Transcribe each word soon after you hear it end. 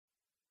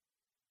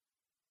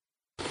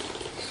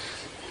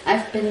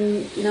I've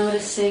been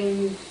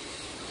noticing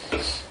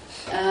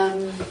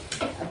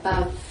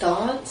about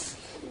thoughts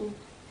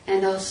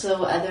and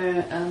also other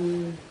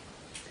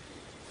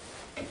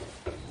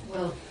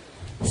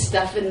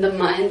stuff in the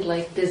mind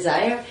like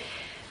desire,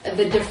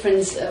 the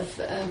difference of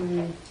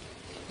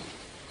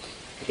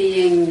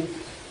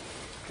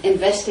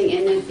investing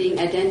in it, being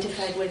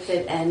identified with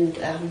it, and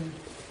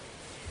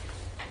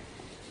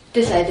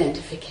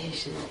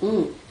disidentification.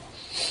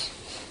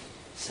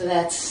 So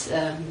that's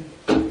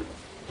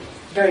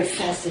very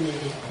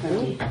fascinating for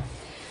me.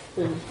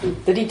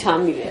 တတိထား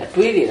မိတယ်အ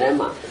တွေးတွေထဲ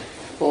မှာ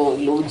ဟို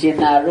လိုချင်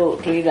တာတို့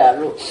တွေးတာ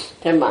တို့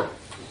ထဲမှာ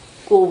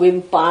ကိုယ်ဝင်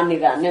ပါနေ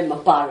တာနဲ့မ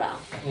ပါတာ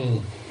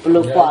ဘယ်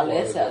လိုကွာလဲ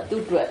ဆိုတော့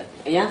သူ့အတွက်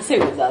အရင်စိ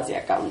တ်ဝင်စားစရာ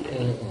ကောင်းတ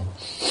ယ်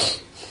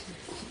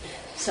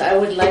So I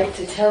would like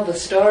to tell the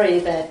story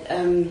that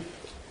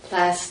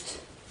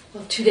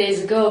 2 days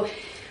ago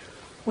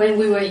when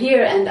we were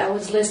here and I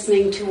was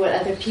listening to what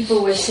other people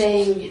were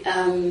saying,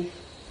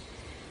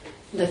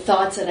 the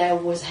thoughts that I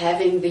was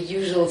having, the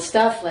usual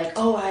stuff like,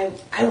 oh,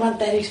 I want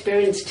that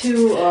experience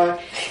too, or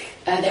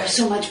they're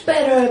so much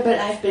better, but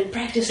I've been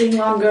practicing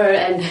longer,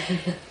 and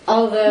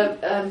all the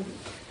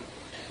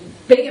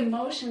big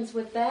emotions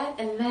with that,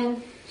 and then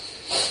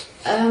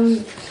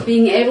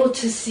being able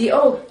to see,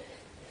 oh,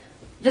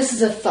 this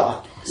is a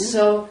thought,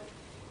 so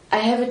I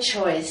have a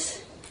choice.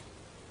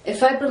 If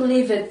I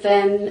believe it,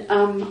 then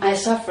I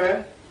suffer,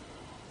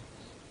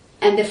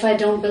 and if I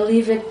don't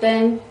believe it,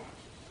 then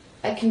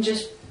I can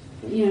just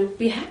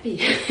be happy.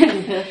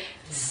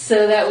 So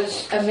that was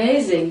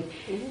amazing.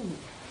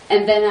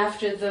 And then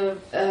after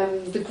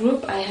the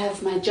group, I have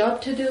my job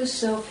to do.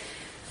 So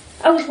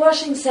I was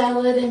washing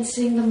salad and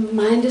seeing the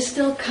mind is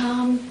still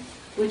calm,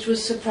 which was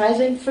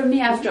surprising for me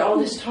after all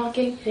this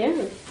talking. Yeah.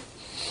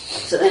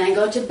 So then I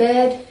go to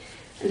bed,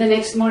 and the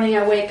next morning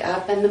I wake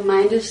up and the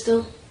mind is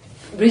still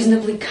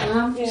reasonably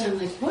calm. Yeah. So I'm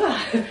like, wow,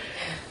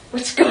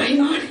 what's going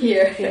on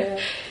here? Yeah.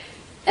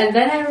 And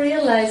then I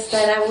realized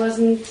that I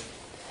wasn't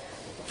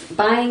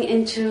buying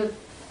into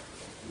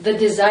the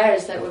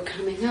desires that were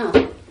coming up.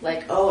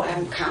 Like, oh,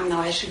 I'm calm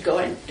now, I should go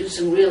and do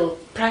some real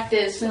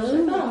practice. And I was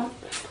like,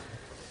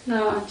 no,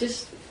 just...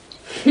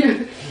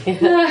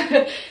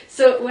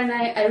 So when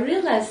I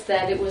realized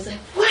that, it was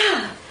like,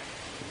 wow,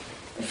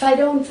 if I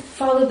don't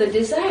follow the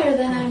desire,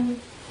 then I'm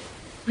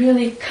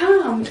really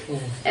calm.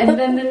 And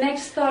then the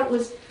next thought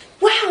was,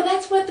 wow,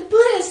 that's what the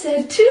Buddha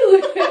said too.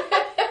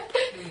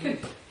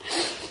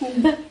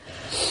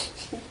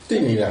 သိ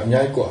နေတာအ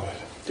များကြီးกว่า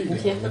သိ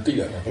တယ်မသိ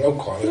တာဘယ်လောက်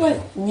ခေါ်လဲ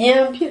ညံ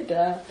ဖြစ်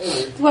တာ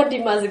သူကဒီ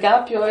မှာစကား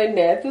ပြောရင်း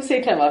နဲ့သူစိ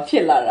တ်ထဲမှာဖြ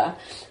စ်လာတာ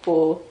ဟို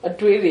အ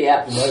တွေးတွေက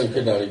ဒီမှာဖြ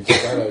စ်တာကြီး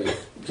ကြားတော့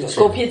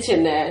ကိုဖြစ်ချင်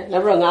တယ်နော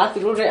က်ပြီးတော့ငါသူ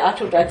တို့တွေအ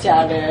ထုတာ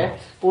ကြားတယ်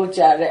ပိုး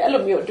ကြားတယ်အဲ့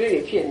လိုမျိုးအတွေး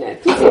တွေဖြစ်နေ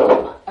သူစိတ်ထဲ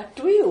မှာအ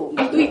တွေးကို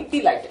သိ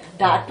လိုက်တယ်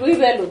ဒါအတွေး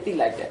ပဲလို့သိ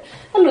လိုက်တယ်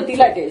အဲ့လိုသိ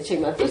လိုက်တဲ့အချိန်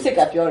မှာသူစိတ်က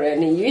ပြောတယ်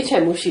နင်ရွေးချ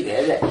ယ်မှုရှိတ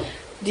ယ်တဲ့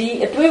ဒီ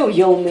အတွေးကို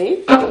ယုံမေး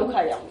ဒုက္ခ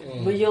ရောက်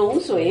မယုံ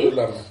ဆိုရင်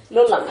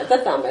လွတ်လာမှာတ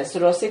က်တာမယ်ဆို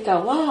တော့စိတ်က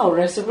ဝါးရ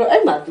ယ်ဆိုတော့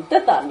အဲ့မှာသူတ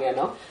က်တာမယ်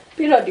နော်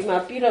ပြီးတော့ဒီမှာ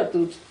ပြီးတော့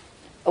သူ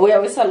အဝေ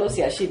ဝဆလို့ဆ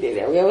ရာရှိတယ်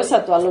အဝေဝဆ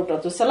သွားလို့တော့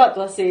သူဆလတ်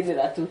သွားစေးနေ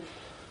တာသူ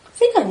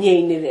စိတ်ကငြိ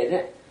မ်နေတယ်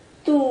တဲ့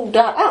သူ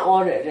ဒါ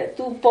အော်တယ်တဲ့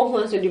သူပုံမှ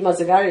န်ဆိုဒီမှာ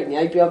စကားတွေအ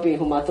များကြီးပြောပြီး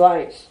ဟိုမှာသွား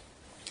ရင်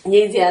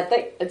ငြိမ်စရာတိ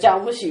တ်အကြော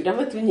င်းမရှိဘူးဒါပေ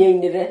မဲ့သူငြိမ်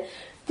နေတယ်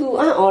သူ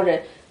အော်တယ်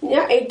ည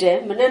အိတ်တယ်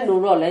မနဲ့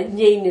နိုးတော့လဲ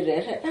ငြိမ်နေတ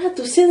ယ်တဲ့အဲ့ဒါ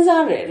သူစဉ်း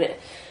စားတယ်တဲ့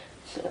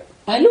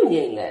ဘာလို့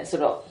ငြိမ်လဲဆို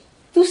တော့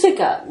သူစိတ်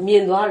ကမြ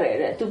င်သွားတယ်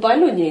တဲ့သူဘာ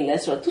လို့ငြိမ်လဲ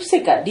ဆိုတော့သူစိ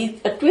တ်ကဒီ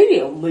အတွေးတွေ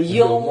ကိုမ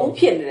ယုံဘူး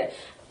ဖြစ်နေတယ်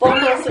ပုံ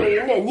မှန်ဆိုရ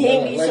င်လည်းငြိမ်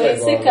ပြီးဆိုရင်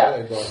စိတ်က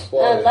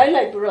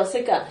လိုက်ပြီးတော့စိ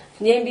တ်က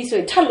ငြိမ်ပြီးဆို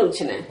ရင်ထပ်လုပ်ချ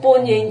င်တယ်ပုံ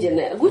ငြိမ်ချင်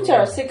တယ်အခုကျ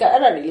တော့စိတ်က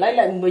အဲ့ဒါတွေလိုက်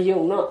မ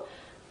ယုံတော့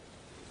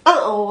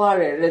အော်ရ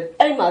တယ်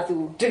အဲ့မှာသူ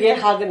တကယ်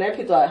ဟာကနေဖြ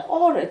စ်သွားတယ်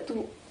ဟောတယ်သူ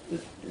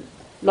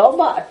လော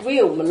ဘအတွေး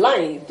ကိုမလို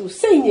က်ရင်သူ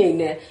စိတ်ငြိမ်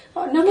တယ်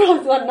ဟောနောက်တော့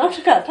သူကနောက်တ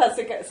စ်ခါထပ်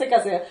စိတ်က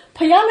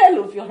ဖျားလဲ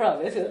လို့ပြောတာ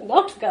ပဲဆိုနော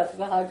က်တစ်ခါသူ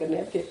ဟာကနေ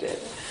ဖြစ်တယ်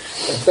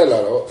တက်လာ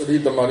တော့ဒီ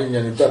တမာရီဉာ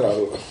ဏ်တက်လာ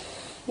လို့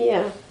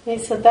Yeah,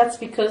 so that's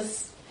because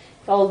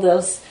all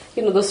those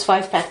those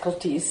 5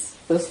 faculties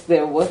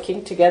they're working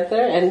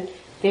together and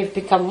they've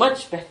become much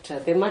better,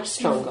 they're much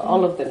stronger,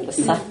 all of them, the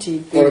sati,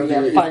 virya,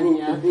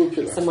 panya,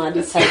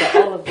 samadhi, sada,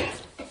 all of them.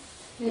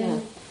 Yeah.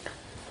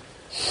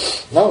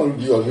 Now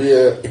you are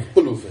really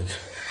improving.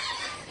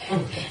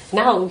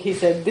 Now he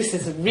said this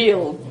is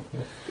real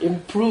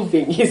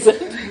improving, he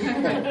said.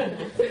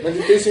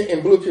 Meditation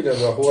improve ဖြစ်တယ်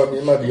ဆိုတော့ဟိုကမြ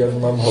န်မာဒီက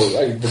မှမဟုတ်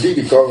အဲ့ဒီတတိ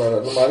တွေကောင်းလာ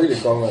တော့တမာရီတွေ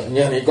ကောင်းလာ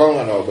ဉာဏ်တွေကောင်း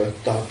လာတော့ပဲ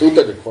ဒါတိုးတ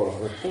က်တယ်ခေါ်တာ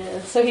ပဲ Yeah,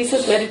 so he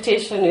says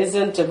meditation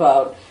isn't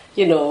about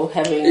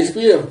having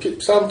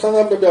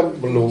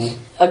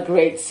a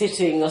great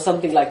sitting or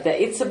something like that.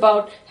 It's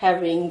about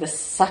having the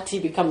sati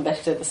become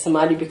better, the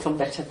samadhi become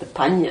better, the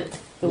panya.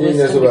 The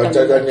wisdom become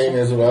better.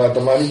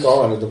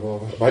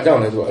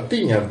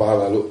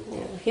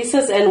 He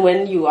says, and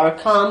when you are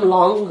calm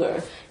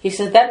longer, he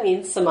says that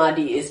means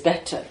samadhi is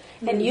better.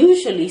 And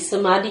usually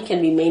samadhi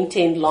can be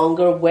maintained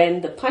longer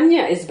when the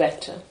panya is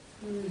better.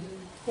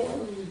 Yeah.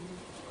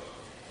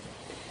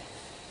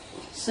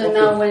 So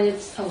now when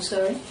it's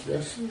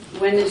yes.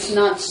 when it's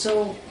not so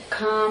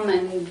calm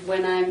and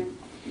when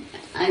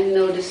I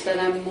notice that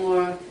I'm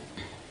more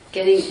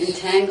getting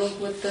entangled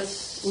with the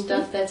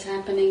stuff that's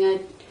happening.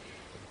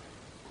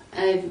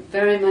 I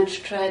very much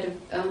try to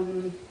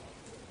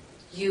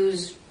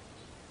use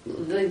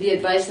the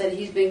advice that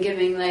he's been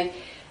giving. Like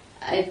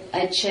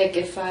I check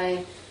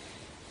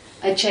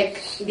I check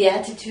the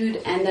attitude,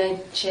 and I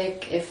check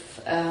if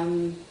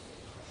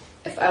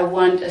I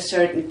want a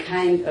certain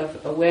kind of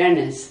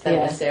awareness that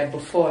was there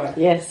before.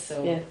 Yes. So,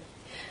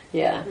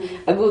 yeah.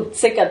 A good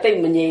second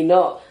many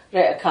no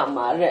re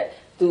akama re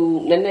tu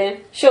nene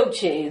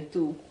shouchin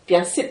tu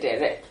pian sit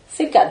there.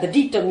 Sika the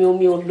dito myo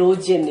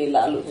lojin ni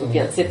la lu tu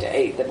pian sit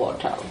there the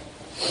bottom.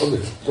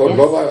 Okay. So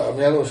love.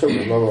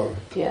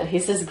 Yeah, he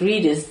says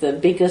greed is the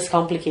biggest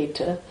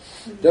complicator.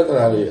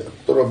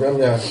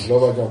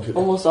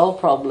 Almost all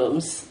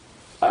problems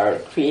are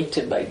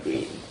created by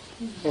greed.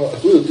 So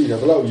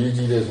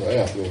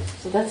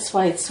that's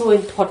why it's so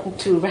important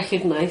to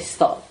recognize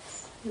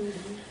thoughts.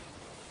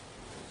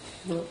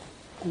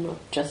 Not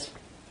just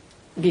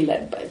be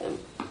led by them.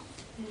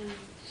 Yeah.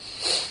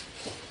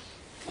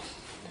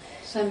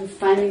 So I'm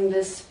finding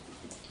this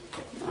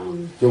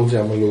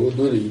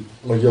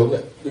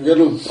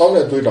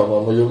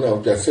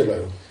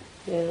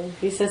Yeah,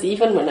 he says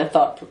even when a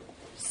thought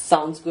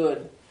sounds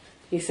good,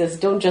 he says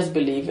don't just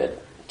believe it.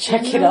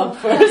 Check it out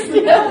first.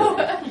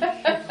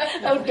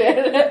 Out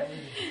there.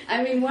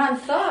 I mean, one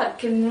thought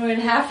can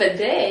ruin half a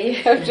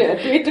day.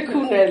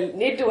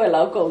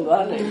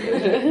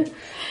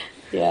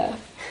 Yeah.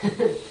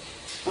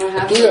 Or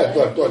half a day.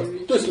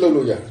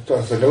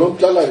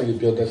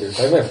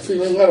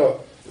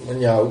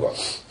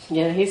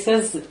 Yeah, he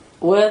says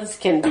words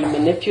can be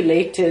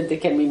manipulated, they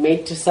can be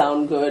made to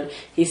sound good.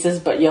 He says,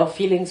 but your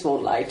feelings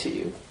won't lie to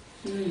you.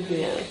 Mm-hmm.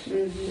 Yeah.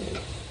 Mm-hmm.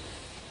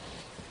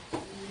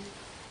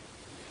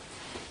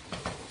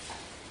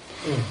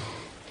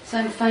 So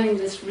I'm finding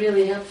this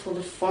really helpful,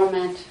 the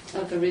format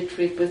of the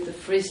retreat with the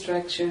free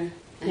structure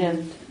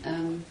and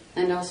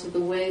also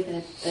the way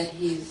that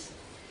he's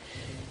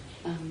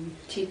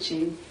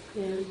teaching.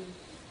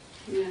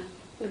 Yeah,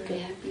 very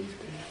happy.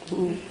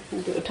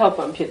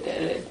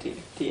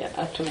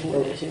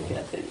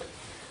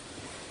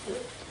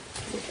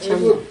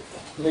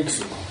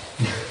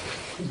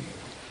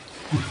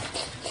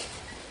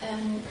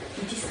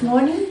 This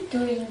morning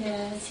during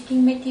the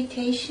sitting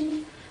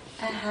meditation,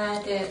 I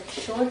had a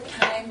short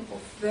time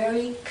of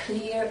very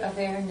clear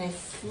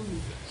awareness,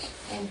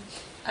 and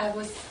I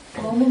was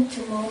moment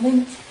to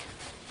moment.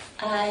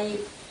 I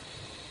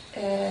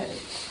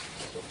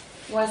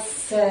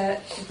was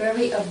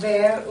very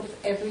aware of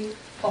every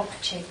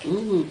object,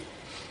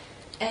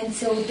 and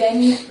so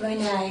then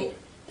when I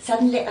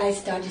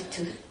started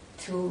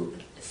to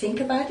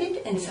think about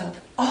it and thought,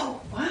 oh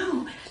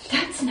wow,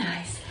 that's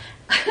nice,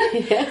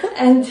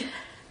 and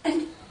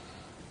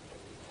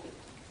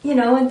you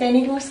know, and then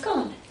it was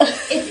gone.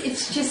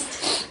 It's just,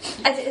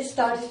 I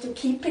started to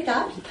keep it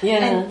up,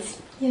 and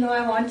you know,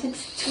 I wanted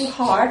too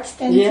hard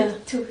then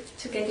to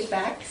get it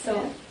back,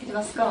 so it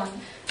was gone.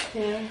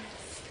 Yeah.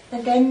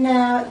 And then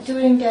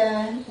during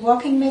the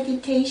walking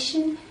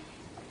meditation,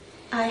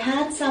 I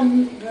had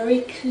some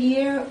very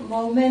clear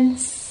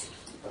moments,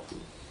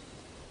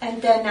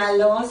 and then I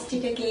lost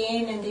it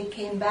again, and it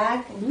came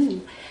back.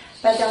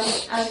 But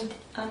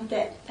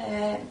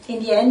in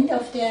the end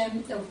of the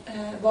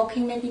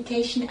walking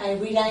meditation, I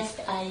realized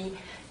I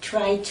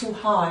tried too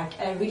hard.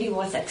 I really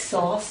was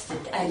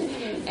exhausted, and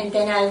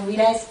then I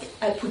realized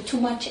I put too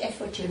much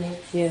effort in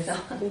it. Yes. So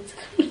it's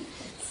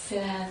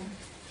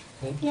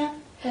yeah.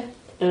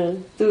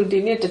 Tu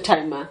di ni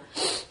time ma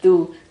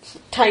tu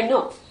time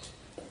no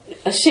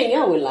a shin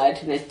ya win la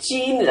de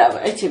ji ni da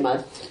ba ai chin ma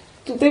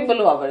tu thai ma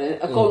lo ba le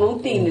a kong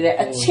long ti ni de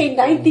a chin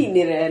dai ti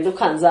ni de lu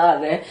khan sa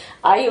de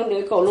ai yong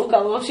ne kong long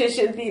kaung kaung shin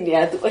shin ti ni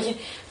ya tu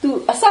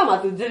a sa ma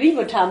tu dri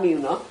ma tha mi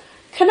no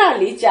khana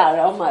li ja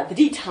ro ma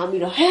dri tha mi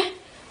ro he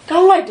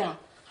kaung lai da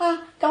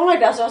kaung lai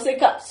da so sai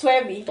ka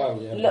swai mi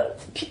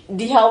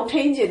di hao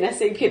thain chin ne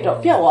sai phit do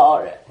pyat wa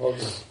ro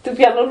tu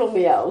pyat lo ma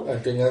ya u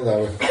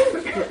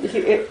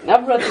နော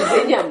က်ပြီးတော့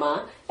ဒီညမှာ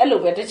အဲ့လို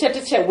ပဲတစ်ချ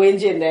က်ဝင်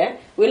ကျင်တယ်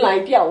ဝင်လာရ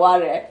င်ပြောက်သွား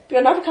တယ်ပြီး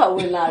တော့နောက်တစ်ခါဝ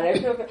င်လာတယ်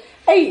ပြီးတော့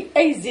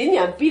အဲ့ဈဉ္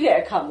ညာပြီးတဲ့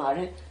အခါမှာ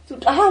တဲ့သူ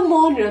တအား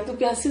မောနေတော့သူ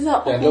ပြန်စဉ်းစား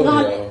ငါ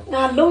တ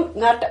အား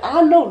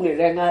လုံနေ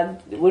တယ်ငါ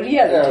ဝရိယ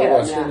နဲ့ထည့်ရ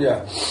တယ်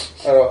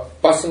အဲ့တော့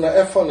personal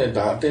effort နဲ့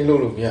ဒါအတင်းလု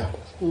ပ်လို့မရ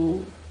ဘူး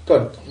တော့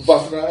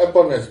personal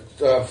effort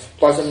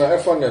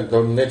နဲ့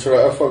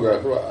natural effort က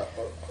သူက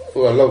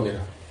ဟိုလုပ်နေ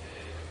တာ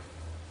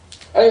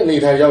အဲ့ဒီနေ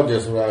တာရောက်တ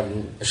ယ်ဆိုတာ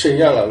အချိန်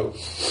ရလာလို့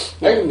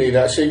အဲ့ဒီနေ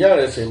တာအချိန်ရ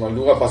တဲ့အချိန်မှာ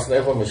လူက personal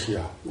effort မရှိ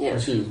ဘူး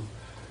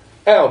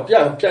အဲ့တော့ပြ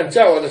န်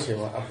ကြောက်ရတဲ့အချိန်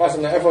မှာ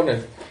personal effort နဲ့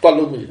ပတ်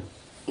လို့မရဘူး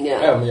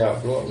အဲ့မရ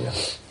ဘူးမရ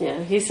Yeah,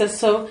 he says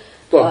so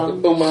တော့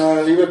ပုံမှန်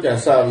လေးပဲပြန်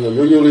စပြီး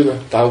ရိုးရိုးလေးပဲ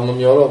ဒါမ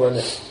မျောတော့ဘဲ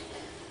နဲ့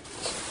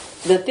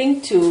The thing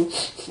to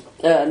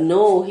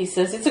know, he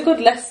says, it's a good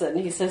lesson.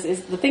 He says,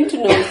 the thing to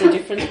know is the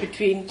difference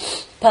between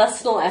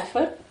personal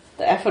effort,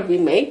 the effort we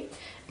make,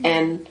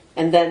 and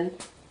then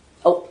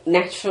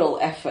natural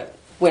effort,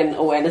 when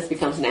awareness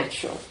becomes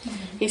natural.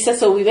 He says,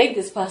 so we make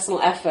this personal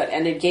effort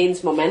and it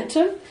gains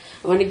momentum.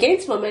 And when it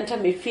gains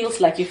momentum, it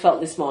feels like you felt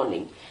this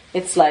morning.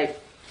 It's like,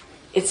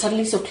 it's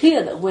suddenly so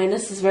clear that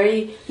awareness is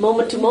very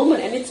moment to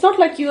moment, and it's not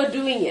like you are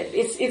doing it.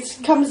 It's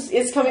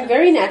coming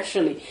very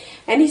naturally.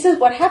 And he says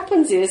what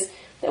happens is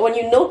that when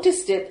you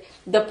noticed it,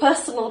 the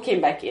personal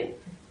came back in.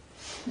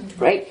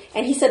 Right?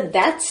 And he said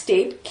that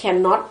state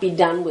cannot be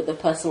done with a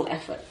personal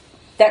effort.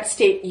 That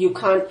state, you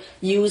can't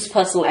use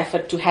personal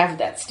effort to have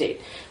that state.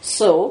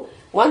 So,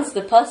 once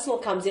the personal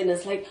comes in,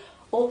 it's like,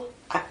 oh,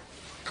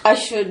 I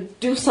should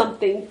do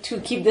something to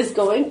keep this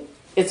going,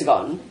 it's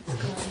gone.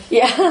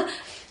 Yeah.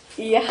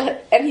 Yeah.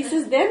 And he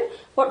says then,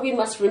 what we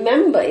must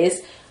remember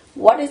is,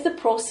 what is the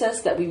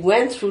process that we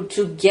went through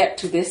to get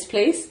to this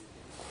place?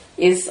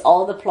 Is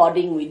all the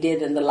plodding we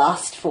did in the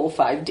last 4 or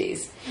 5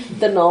 days.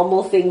 The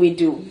normal thing we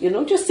do.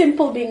 Just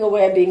simple being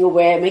aware,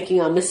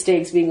 making our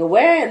mistakes, being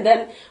aware, and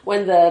then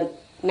when the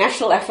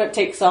natural effort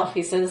takes off,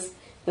 he says,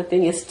 the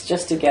thing is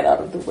just to get out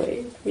of the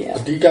way. Yeah.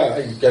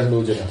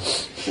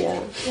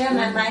 Yeah,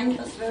 my mind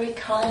was very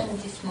calm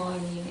this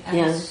morning. I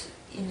was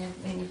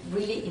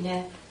really in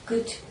a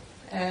good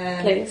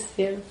place,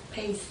 yeah.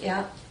 Pace,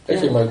 yeah. Yeah.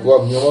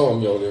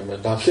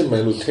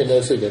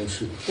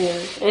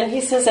 And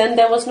he says, and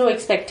there was no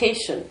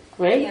expectation,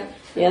 right?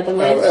 Yeah, the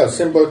mind.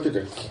 Simple.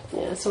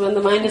 Yeah, so when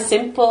the mind is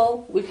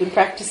simple, we've been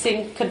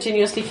practicing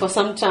continuously for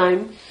some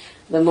time,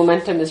 the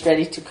momentum is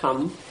ready to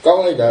come. But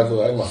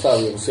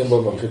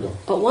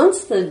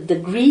once the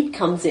greed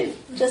comes in,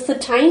 just the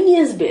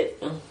tiniest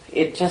bit,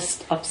 it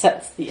just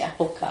upsets the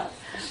apple cart.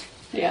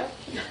 Yeah.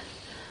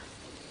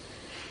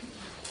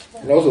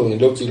 And also, you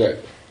look like.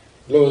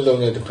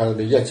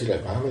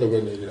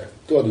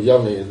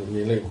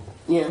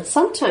 Yeah,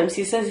 sometimes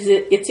he says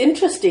it's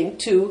interesting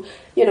to,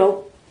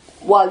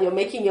 while you're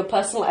making your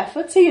personal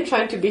effort, say you're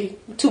trying to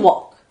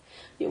walk.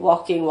 You're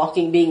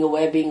walking, being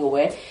aware,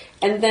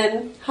 and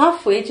then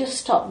halfway just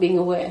stop being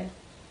aware.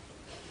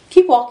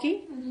 Keep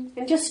walking,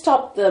 and just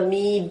stop the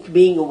me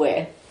being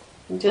aware.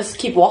 And just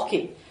keep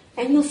walking.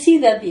 And you'll see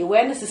that the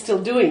awareness is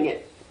still doing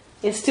it.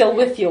 It's still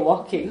with your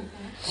walking.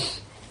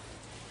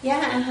 Yeah,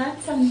 I had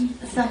some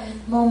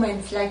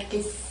moments like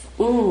this,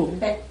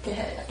 but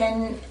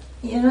then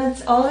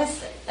it's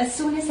always as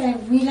soon as I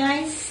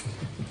realize,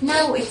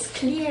 now it's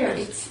clear,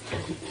 it's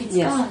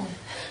gone.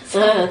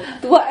 The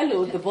what I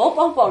know, the ball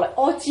like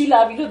oh,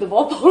 Gila, we know the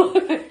ball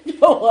like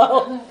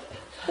wow,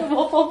 the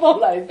ball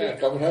like.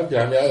 Come here,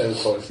 Tejaniya,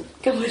 course.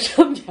 Come here,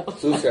 so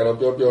Sarah,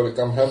 come here,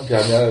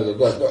 Tejaniya,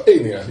 the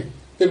Amy,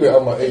 maybe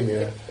I'm my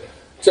Amy.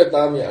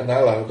 Chetami and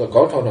Ala, the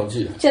Goton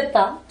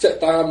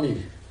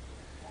Chetami.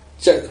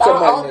 即係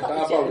咪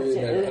打包你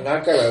人家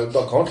雞嚟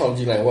到講堂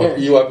子嚟我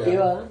標啊邊，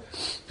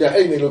就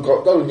誒你都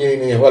講到你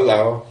我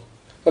鬧，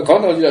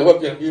講堂子嚟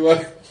我邊標啊，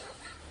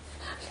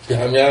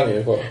邊咩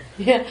嚟個？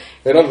你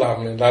都鬧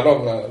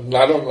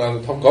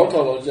同講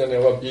堂子嚟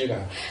我邊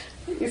啊。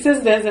He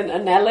says there's an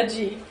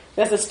analogy,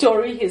 there's a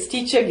story his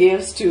teacher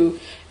gives to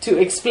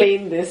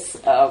explain this,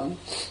 like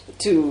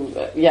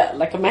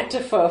a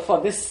metaphor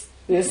for this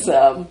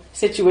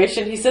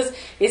situation. He says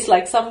it's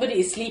like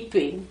somebody is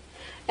sleeping.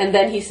 And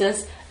then he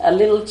says a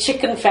little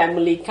chicken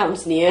family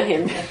comes near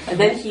him. And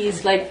then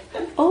he's like,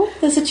 oh,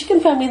 there's a chicken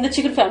family. And the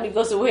chicken family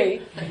goes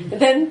away. And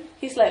then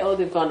he's like, oh,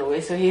 they've gone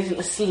away. So he's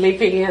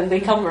sleeping and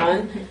they come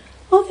around.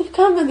 Oh, they've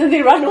come. And then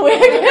they run away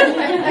again.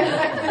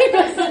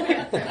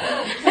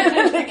 And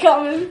then they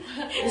come in.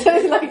 So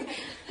it's like...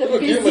 So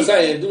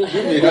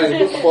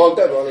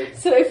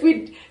if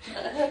we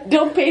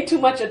don't pay too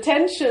much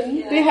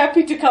attention, they're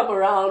happy to come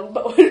around.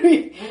 But when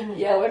we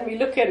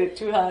look at it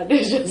too hard,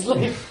 it's just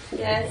like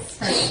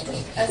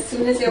as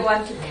soon as you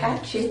want to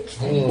catch it.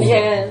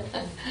 Yes.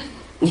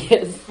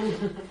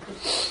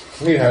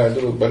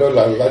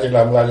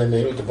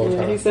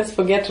 He says,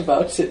 forget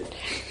about it.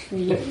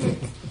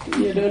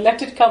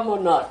 Let it come or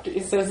not.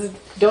 He says,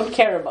 don't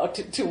care about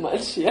it too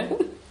much. Yeah.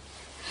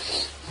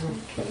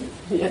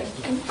 Yeah.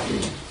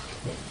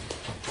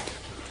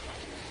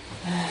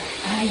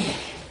 I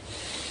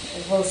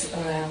was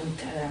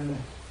around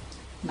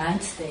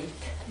mind state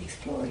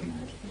exploring,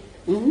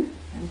 and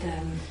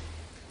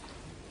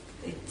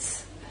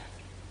it's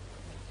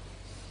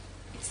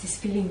this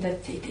feeling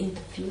that it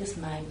interferes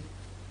my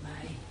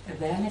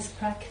awareness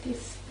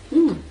practice.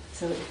 So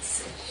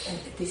it's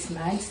this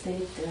mind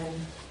state.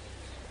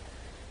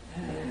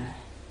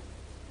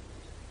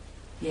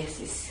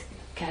 Is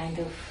kind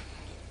of.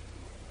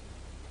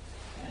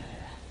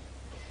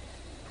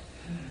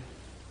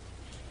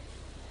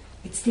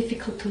 It's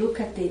difficult to look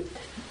at it.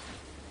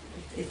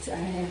 I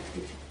have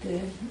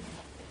the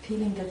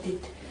feeling that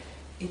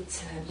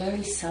it's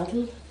very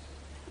subtle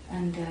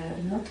and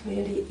not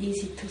really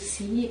easy to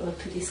see or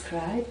to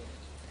describe.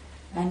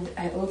 And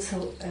I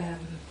also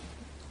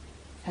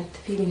had the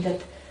feeling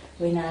that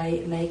when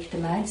I make the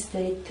mind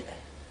state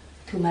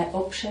to my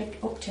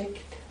object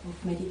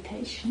of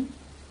meditation,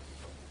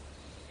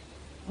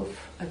 of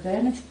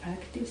awareness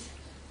practice,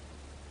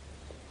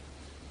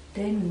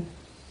 then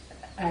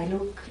I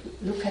look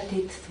at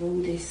it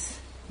through this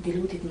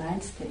deluded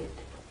mind state,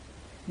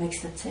 makes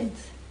that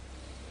sense.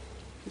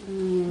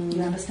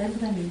 You understand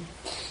what I mean?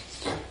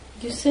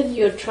 You said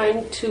you're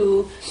trying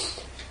to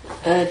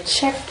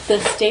check the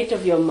state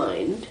of your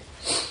mind,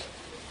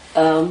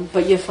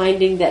 but you're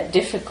finding that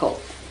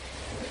difficult.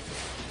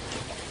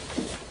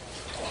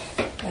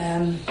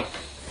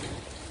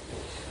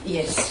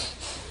 Yes.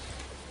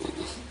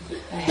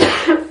 I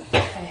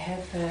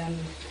have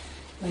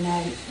when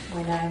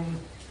I'm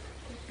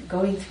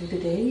going through the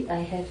day,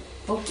 I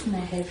often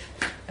have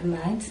a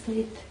mind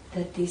state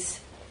that is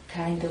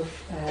kind of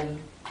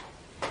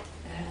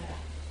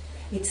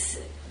it's.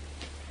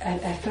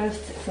 I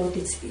first thought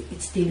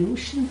it's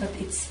delusion, but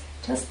it's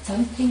just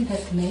something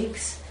that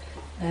makes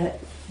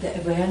the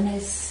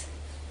awareness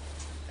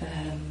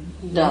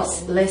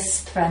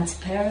less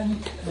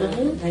transparent,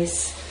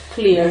 less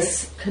clear,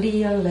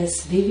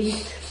 less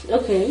vivid.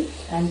 Okay.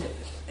 And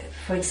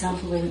for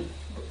example,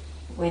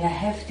 when I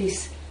have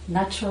these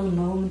natural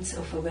moments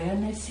of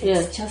awareness,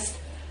 it's just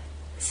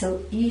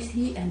so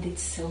easy and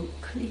it's so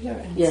clear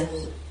and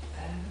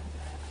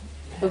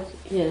so.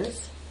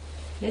 Yes.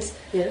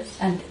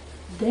 And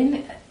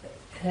then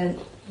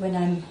when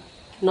I'm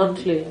not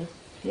clear.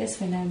 Yes,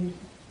 when I'm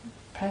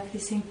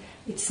practicing,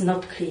 it's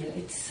not clear.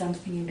 It's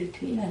something in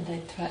between, and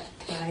I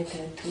try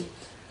to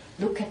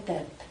look at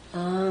that.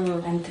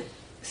 And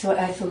so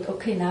I thought,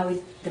 okay, now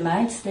the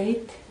mind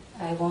state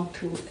I want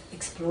to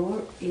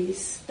explore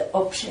is the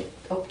object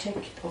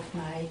of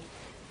my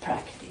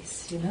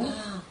practice,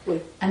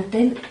 and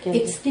then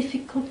it's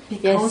difficult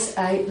because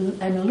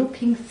I'm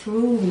looking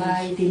through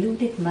my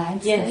deluded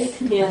mind state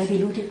to my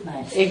deluded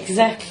mind state.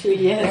 Exactly,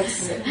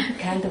 yes. That's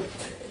kind of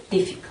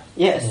difficult.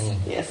 Yes.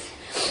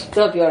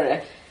 So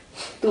you're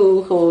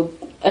to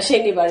a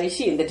shiny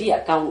variation the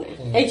dear count.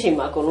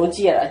 Echima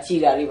Colongia,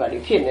 Chiga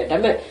Rivari Pin,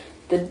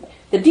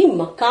 the dim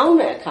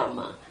Macauna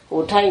Kama.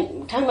 Or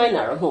time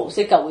miner ho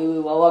sika we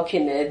were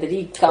pin the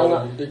deep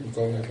counter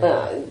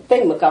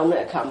thing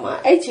Macauna Kama.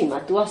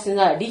 Echima to us in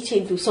a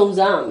reaching to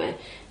Sonzame.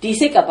 Di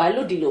sika by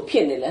Ludilo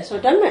Pianilla, so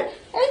damn it.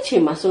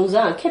 Echima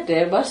Sonza kept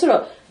there,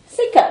 Basro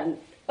sika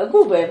a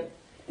goober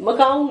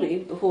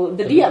Macauni who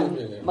the dear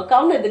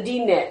Macauna the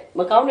Dine,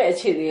 Macauna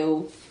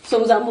Echilio,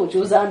 Sonzamu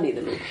Josani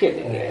the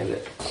Pianilla.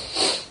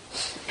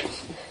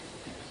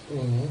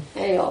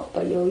 Hey, up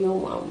a yo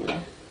mamma.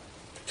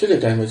 Chili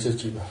time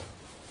is cheaper.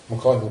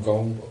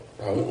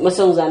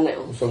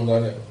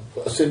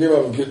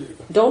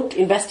 Don't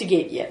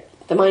investigate yet.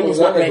 The mind is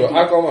not ready.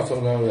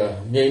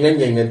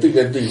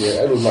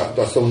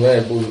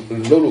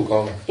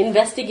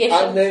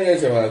 Investigation.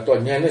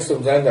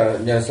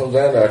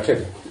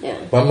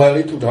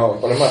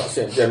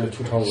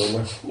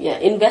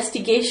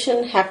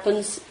 Investigation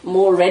happens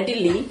more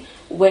readily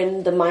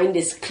when the mind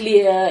is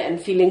clear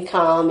and feeling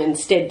calm and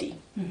steady.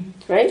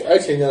 Right? I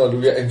think you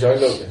enjoy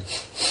it.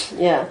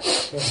 Yeah,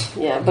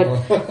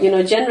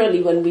 but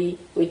generally when we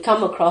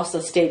come across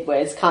a state where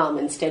it's calm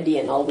and steady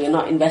and all, we're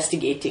not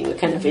investigating, we're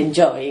kind of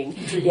enjoying.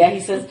 Yeah, he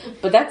says,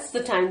 but that's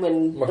the time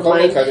when the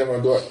mind is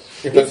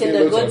in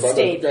a good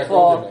state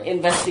for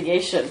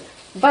investigation.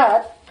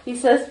 But he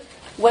says,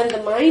 when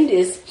the mind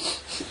is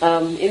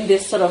in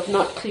this sort of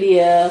not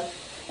clear,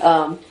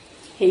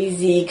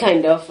 hazy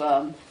kind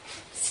of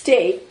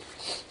state,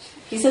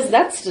 he says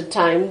that's the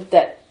time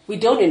that we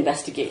don't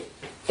investigate.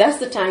 That's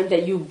the time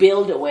that you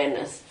build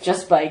awareness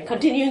just by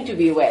continuing to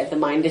be aware. The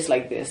mind is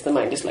like this, the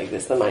mind is like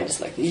this, the mind is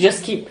like this. You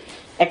just keep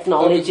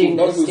acknowledging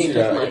the state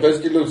of mind.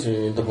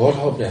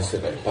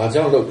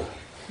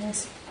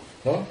 Yes.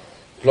 Yeah.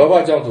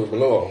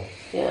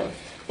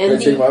 And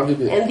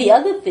the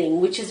other thing,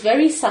 which is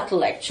very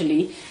subtle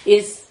actually,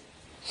 is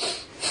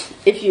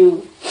if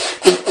you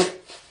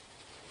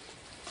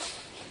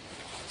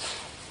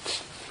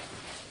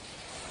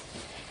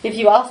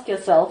ask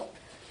yourself,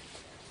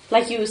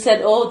 like you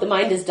said, oh, the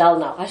mind is dull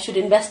now, I should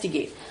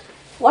investigate.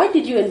 Why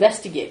did you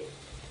investigate?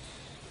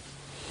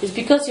 It's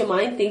because your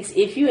mind thinks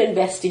if you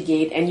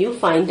investigate and you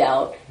find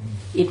out,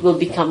 it will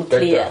become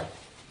clear.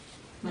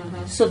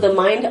 So the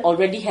mind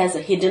already has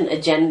a hidden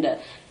agenda.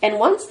 And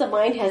once the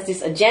mind has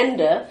this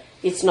agenda,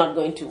 it's not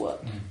going to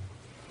work.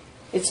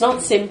 It's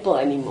not simple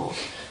anymore.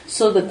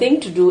 So the thing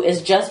to do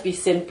is just be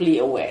simply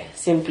aware,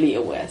 simply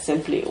aware,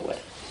 simply aware.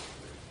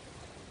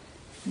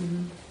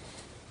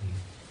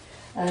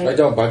 Yeah,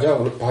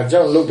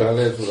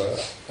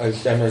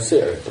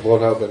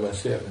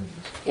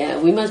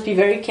 we must be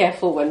very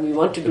careful when we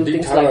want to do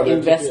things like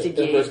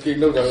investigate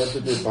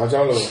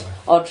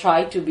or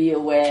try to be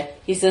aware.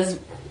 He says,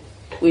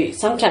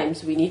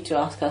 sometimes we need to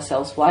ask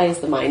ourselves, why is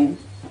the mind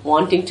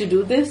wanting to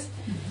do this?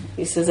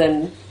 He says,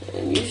 and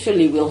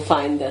usually we'll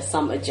find there's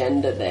some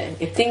agenda there.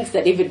 It thinks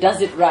that if it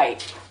does it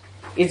right,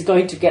 it's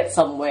going to get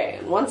somewhere.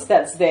 And once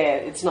that's there,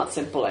 it's not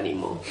simple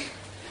anymore.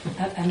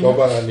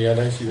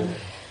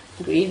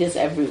 Greed is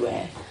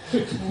everywhere.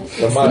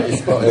 Dhamma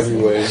is not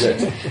everywhere yet.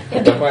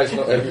 Dhamma is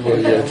not everywhere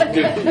yet.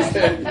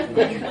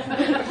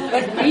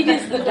 But greed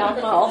is the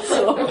Dharma also.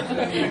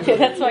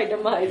 That's why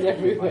Dhamma is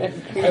everywhere.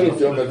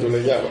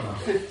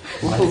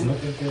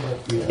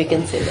 We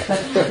can say that.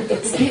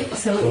 But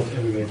so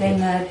then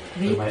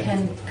greed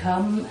can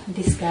come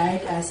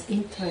disguised as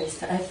interest.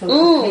 I thought,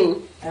 okay,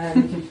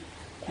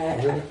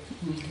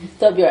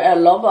 特别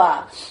老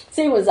板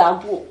စိတ်ဝင်စား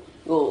မှု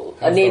ဟို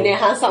အနေနဲ့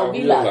ဟန်ဆောင်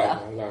ပြီးလာတာ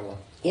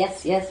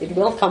Yes, it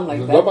will come like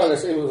that.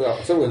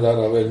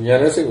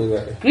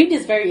 Greed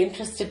is very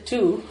interested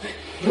too.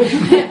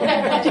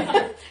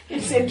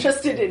 It's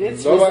interested in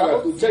its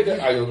results.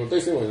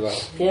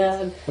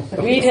 Yeah,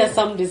 greed has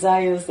some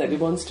desires that it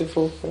wants to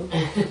fulfill.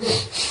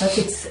 But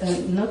it's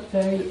not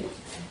very.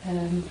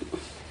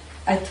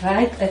 I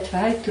tried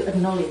to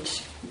acknowledge.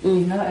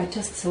 You know, I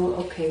just saw,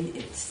 okay,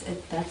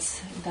 that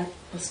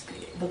was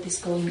what is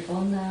going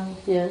on now.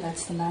 Yeah.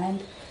 That's the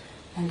mind,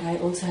 and I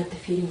also had the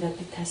feeling that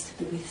it has to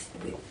do with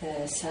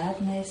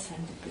sadness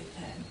and with.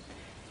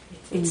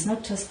 It's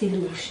not just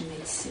delusion.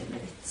 It's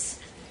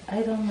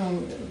I don't know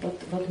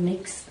what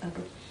makes.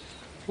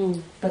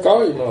 But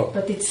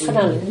it's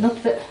not.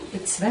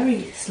 It's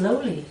very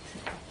slowly.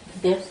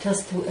 Yes.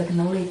 Just to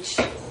acknowledge.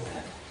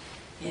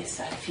 Yes,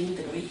 I feel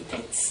the greed.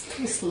 It's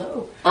too slow.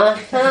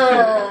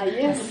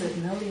 Yes. To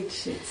acknowledge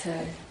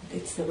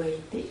it's the way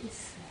it is.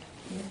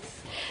 Yes.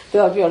 သူ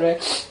ပြောတယ်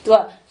သူက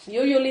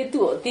ရိုးရိုးလေး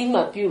သူ့ကိုအသိမှ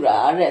ပြုတာ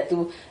တဲ့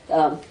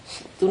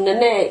သူနည်း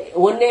နည်း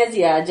ဝန်းနေစ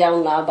ရာအကြော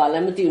င်းလားဘာလဲ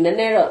မသိဘူးနည်း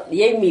နည်းတော့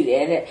ရိပ်မိတ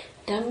ယ်တဲ့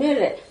ဒါမဲ့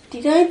တဲ့ဒီ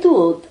တိုင်းသူ့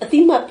ကိုအသိ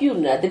မှပြု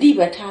နေတာတတိ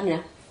ပဲထားနေတာ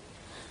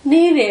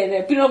နေတယ်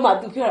တဲ့ပြီးတော့မှ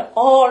သူပြောတာ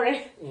အော်တဲ့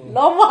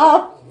လောမ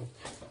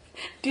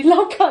ဒီလော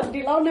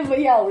က်နဲ့မ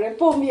ရဘူးတဲ့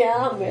ပုံမြင်ရ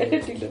မယ်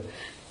တဲ့ဒီလို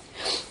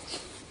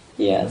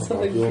Yeah, so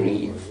the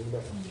greed.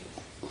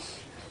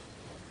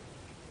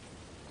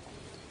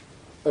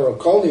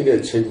 ကောင်းနေတဲ့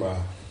အချိန်မှာ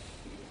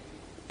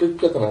ပြ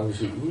ဿနာမ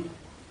ရှိဘူး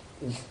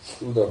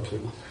သူတော့ဖြစ်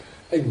ဘူး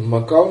အဲ့မ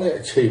ကောင်းတဲ့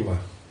အချိန်မှာ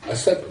အ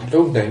ဆက်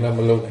လုံးနိုင်လားမ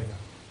လုံးနိုင်လား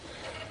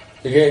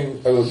တကယ်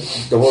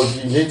တော့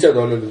ဒီရင်းချက်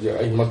တော့လို့ကြာ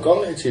အဲ့မကော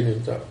င်းတဲ့အချိန်တွေ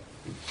ကြာ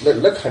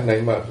လက်ခံနို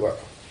င်မှကွာ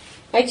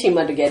အဲ့ချိန်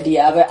မှာတကယ်ဒီ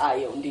အားပဲအာ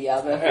ယုံဒီ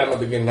အားပဲအဲ့မှာ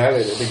တကယ်နား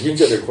လေတယ်ရင်း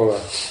ချက်တွေခေါ်တာ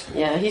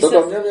Yeah, he says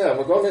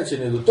မကောင်းတဲ့အချိန်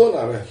တွေတွန်း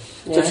တာပဲ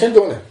ချက်ချင်း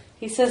တွန်းတယ်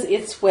He says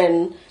it's when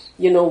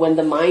when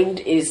the mind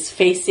is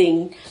facing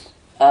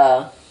a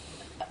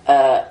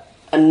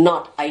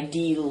not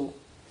ideal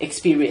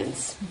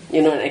experience,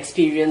 an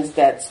experience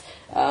that's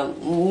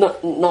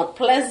not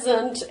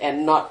pleasant and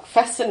not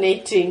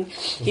fascinating.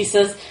 He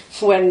says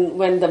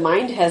when the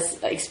mind has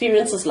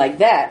experiences like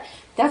that,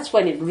 that's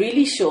when it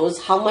really shows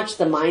how much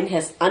the mind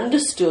has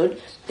understood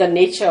the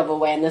nature of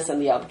awareness and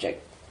the object.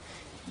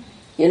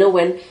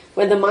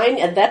 When the mind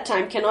at that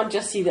time cannot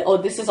just see that, oh,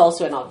 this is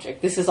also an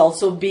object. This is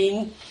also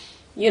being,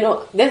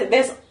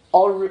 there's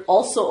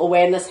also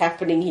awareness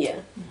happening here.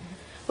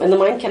 When the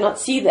mind cannot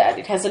see that,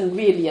 it hasn't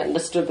really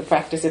understood the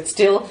practice. It's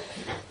still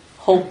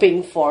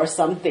hoping for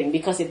something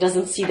because it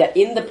doesn't see that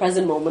in the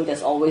present moment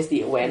there's always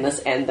the awareness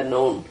and the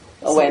known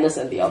awareness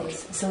and the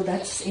object. So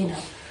that's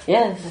enough.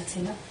 Yeah, that's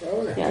enough.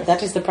 Yeah,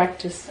 that is the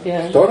practice.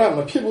 Yeah.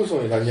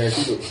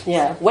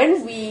 Yeah.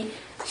 When we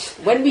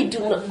do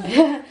not,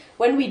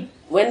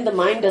 when the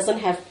mind doesn't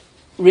have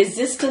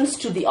resistance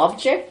to the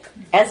object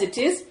as it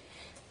is,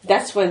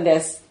 that's when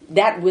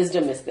that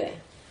wisdom is there.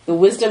 The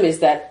wisdom is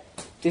that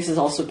this is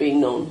also being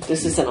known.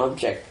 This is an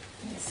object.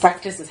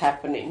 Practice is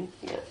happening.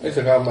 Yeah.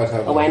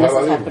 Awareness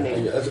is happening.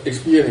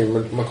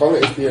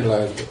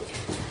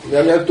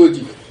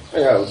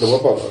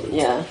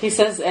 Yeah, he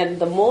says, and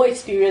the more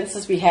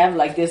experiences we have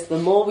like this, the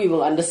more we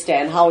will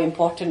understand how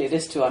important it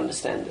is to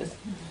understand this.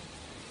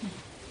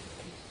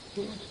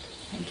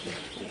 Thank you.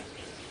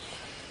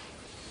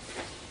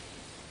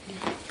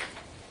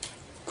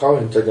 He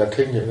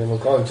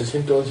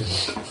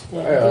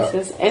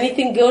says,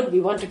 anything good, we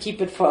want to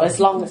keep it for as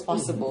long as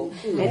possible.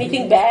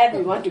 Anything bad,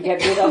 we want to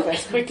get rid of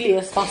as quickly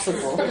as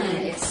possible.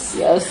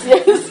 Yes.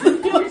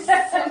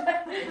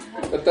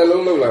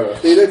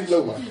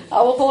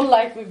 Our whole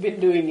life we've been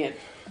doing it.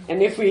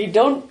 And if we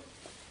don't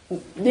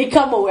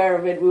become aware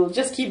of it, we'll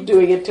just keep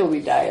doing it till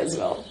we die as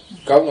well.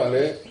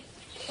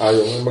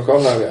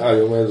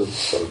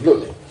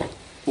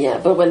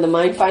 Yeah, but when the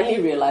mind finally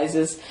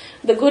realizes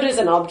the good is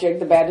an object,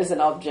 the bad is an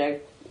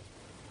object,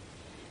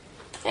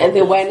 and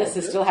the awareness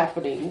is still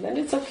happening, then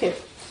it's okay.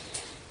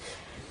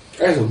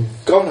 And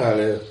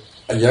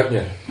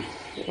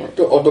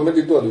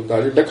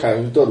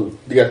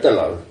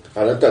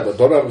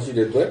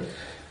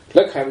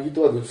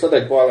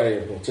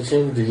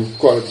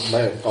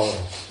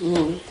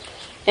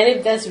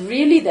if there's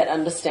really that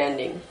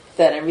understanding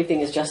that everything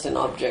is just an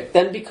object,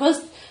 then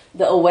because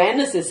the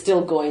awareness is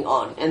still going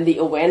on and the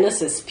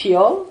awareness is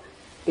pure,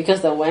 because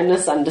the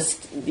awareness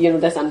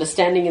there's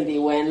understanding in the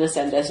awareness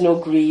and there's no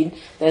greed,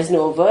 there's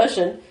no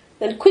aversion,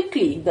 then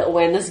quickly the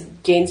awareness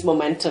gains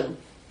momentum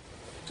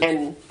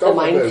and the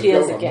mind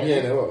clears again.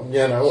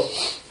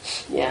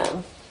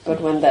 Yeah,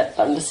 but when that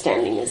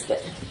understanding is there.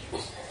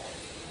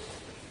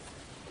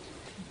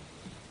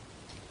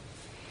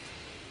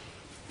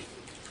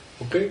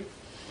 Okay.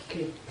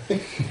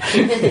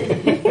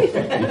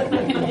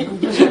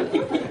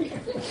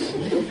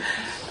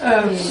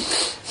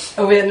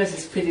 Awareness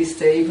is pretty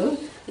stable.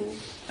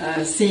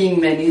 Seeing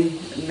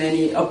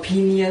many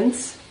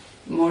opinions,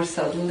 more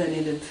subtle than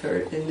in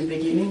the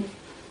beginning.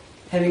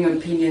 Having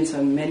opinions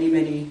on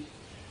many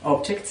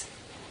objects,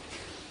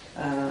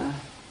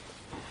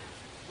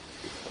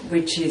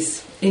 which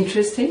is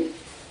interesting.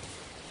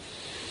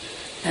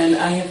 And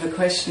I have a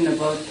question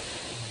about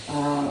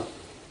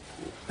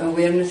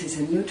awareness is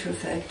a neutral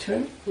factor,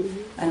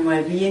 and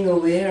while being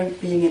aware and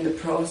being in the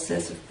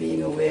process of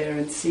being aware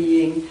and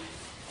seeing,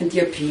 and the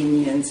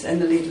opinions,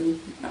 and a little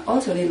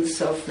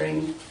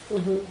suffering,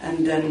 and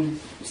then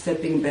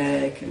stepping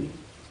back and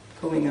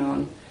going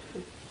on.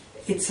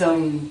 It's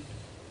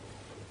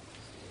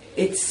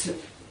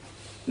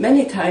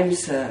many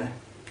times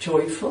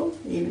joyful,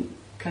 even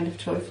kind of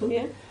joyful.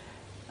 Yeah.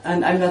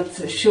 And I'm not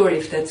sure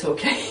if that's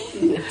okay.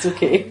 That's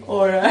okay.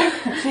 Or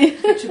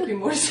it should be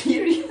more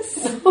serious.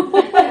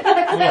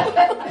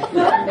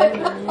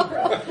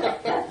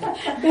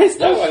 There's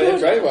no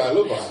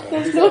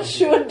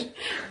should.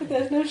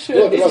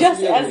 It's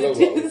just as it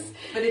is.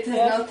 But it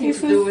has nothing to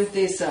do with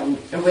this.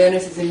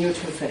 Awareness is a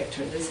neutral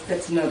factor.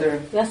 That's another.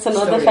 That's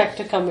another story.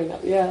 factor coming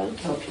up. Yeah.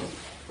 Okay.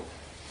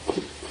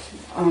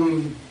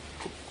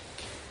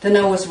 Then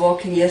I was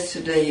walking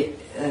yesterday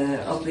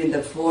up in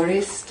the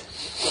forest,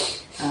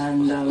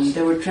 and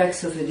there were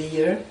tracks of a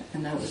deer,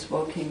 and I was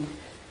walking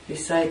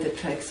beside the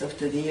tracks of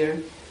the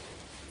deer.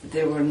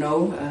 There were no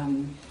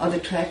other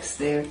tracks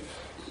there,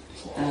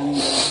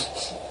 and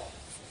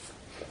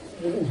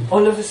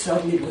all of a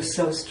sudden it was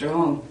so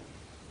strong.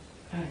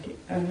 I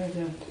had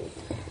a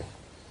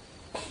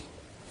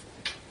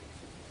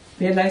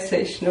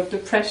realization of the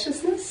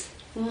preciousness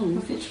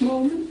of each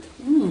moment,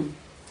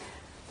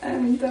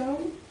 and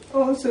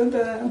also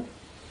the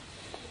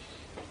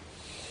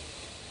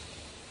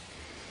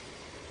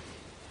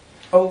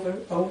over,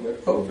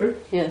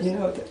 yes.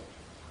 the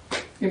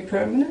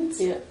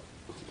impermanence. Yeah.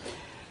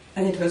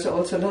 And it was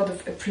also a lot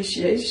of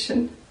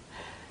appreciation,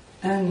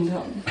 and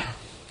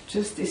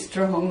just a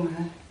strong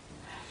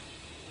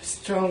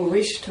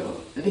wish to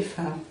live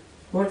a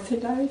worthy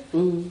life.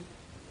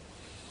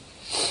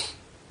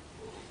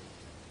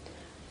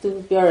 သူ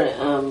ပြောတယ်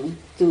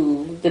သူ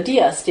တတိ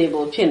ယ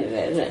stable ဖြစ်နေတ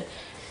ယ်တဲ့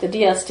တတိ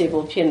ယ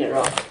stable ဖြစ်နေ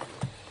တော့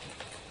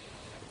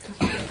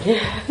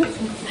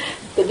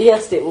တတိယ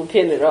stable ဖြ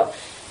စ်နေတော့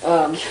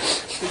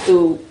သူ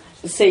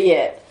စိတ်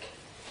ရဲ့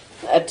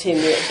အထင်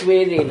နဲ့အ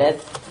တွေးတွေလည်း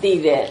သိ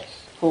တယ်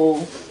ဟို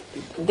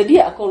တတိယ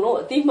အကုန်လုံး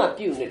အသိမှ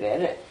ပြုနေတယ်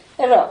တဲ့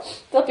အဲ့တော့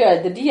သူပြောတ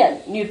ယ်တတိယ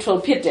neutral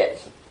ဖြစ်တဲ့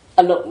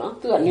အလုပ်နော်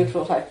သူက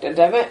neutral factor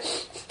ဒါပေမဲ့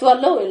သူက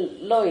လို့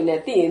ရင်လ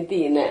ည်းသိ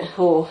ရင်နဲ့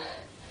ဟို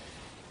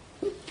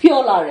ပြော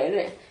လာတယ်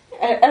တဲ့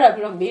အဲ့ဒါ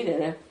ပြီးတော့မေးတယ်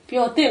တဲ့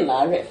ပြောတင်လာ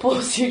တဲ့ပို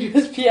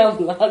serious ဖြစ်အော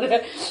င်လာတဲ့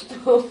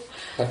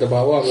တဘာ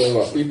ဝပဲ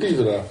ပီတိ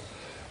ဆိုတာ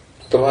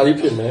တမာရီ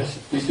ဖြစ်မယ်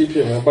ပီတိဖြ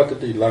စ်မယ်ပတ္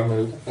တိလာမ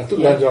ယ်သူ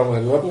လမ်းကြောင်းမ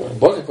ယ်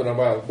ဘောစကနာ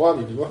ဘာပွား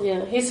ပြီးပါ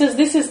Yeah, he says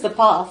this is the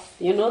path,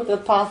 the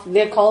path,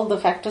 they're called the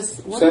factors.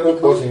 Seven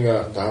posing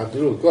da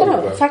dilo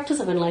factors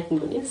of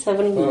enlightenment, yes,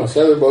 seven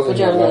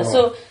posing.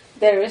 So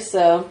there is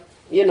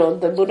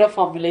the Buddha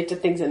formulated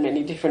things in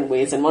many different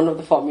ways, and one of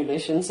the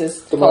formulations is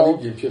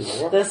called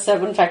the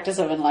 7 factors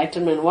of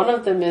enlightenment. One of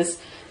them is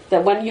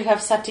that when you have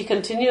sati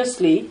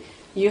continuously,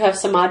 you have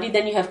samadhi,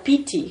 then you have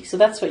piti. So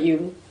that's what you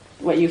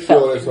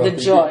felt,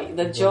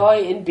 the joy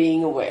in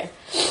being aware.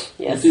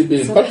 Yes.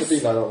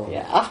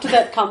 Yeah. After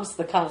that comes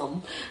the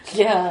calm.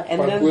 Yeah, and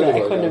then the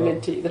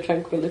equanimity, the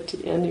tranquility.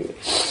 Anyway,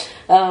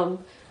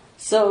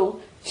 so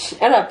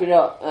and up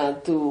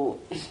to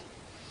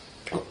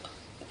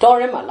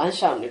Torema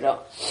Lansham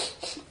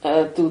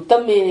to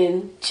Tamin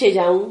che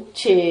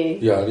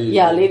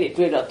ya lady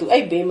to a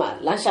bema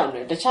Lansham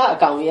the cha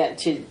account yet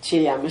che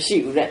yamashi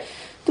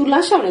to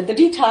Lansham the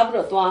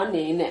detabra to one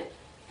in it.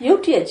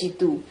 Yotia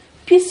jitu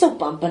piece of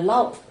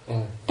bambalau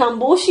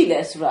tamboshi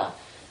lesra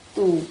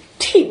to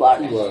Tiwa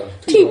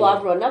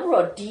bro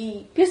number D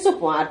piece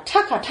of one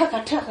taka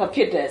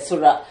pit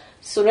sura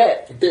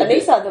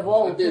Alisa the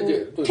ball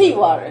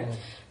Tiwa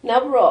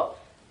number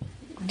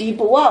D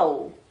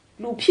bow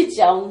Lu pit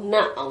down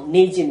now,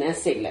 Najin and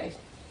say like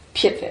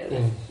pit.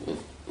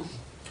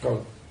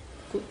 Good.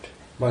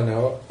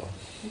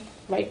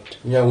 Right.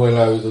 Yeah, well,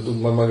 I will do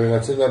Mama.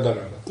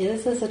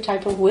 This is a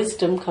type of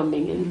wisdom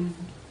coming in.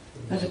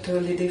 That's a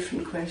totally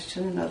different question,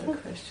 another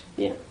question.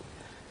 Yeah.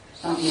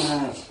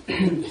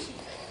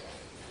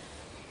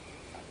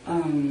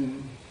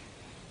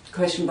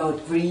 Question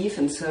about grief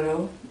and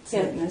sorrow,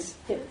 sadness.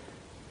 Yeah.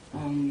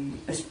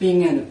 As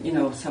being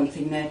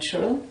something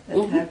natural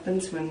that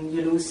happens when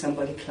you lose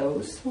somebody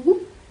close.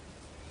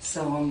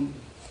 So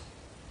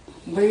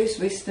where is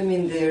wisdom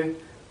in there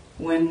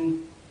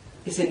when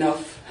is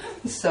enough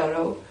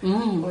sorrow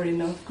or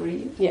enough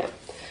grief? Yeah.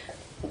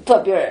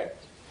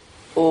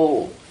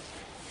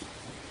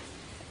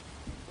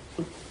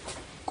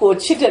 Ko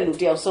chita lu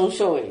tiao song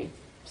showing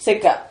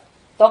seka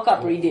toka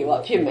breeding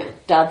wa phit man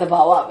da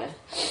tabawa ba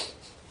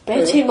ဘ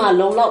ယ်ချိန်မှ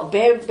လုံလောက်ဘ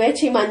ယ်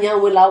ချိန်မှညာ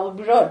ဝင်လာ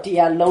ပြီးတော့ဒီ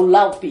ဟာလုံ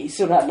လောက်ပြီ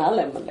ဆိုတာနားလ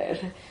ည်မလဲ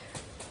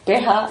ဘ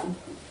ယ်ဟာ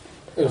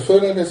ဆွဲ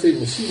နေတဲ့စိတ်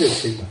မရှိတဲ့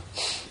ချိန်မှာ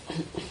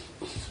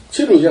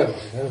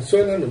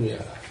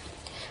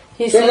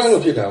He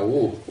says,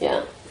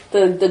 yeah,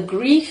 the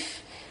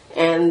grief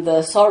and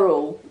the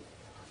sorrow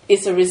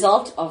is a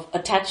result of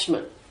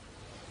attachment.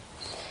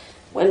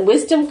 When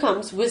wisdom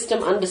comes,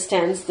 wisdom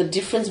understands the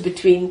difference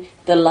between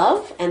the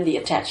love and the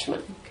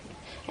attachment.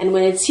 And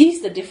when it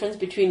sees the difference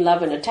between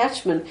love and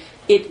attachment,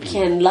 it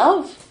can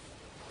love,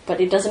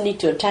 but it doesn't need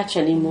to attach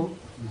anymore.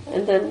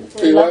 And then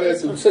love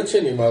is love.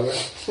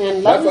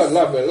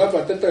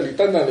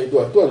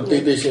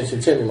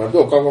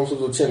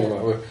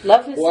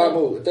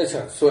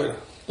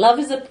 Love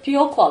is a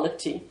pure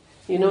quality.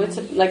 You know, it's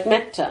like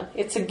metta.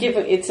 It's a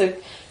given. It's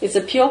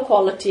a pure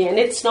quality, and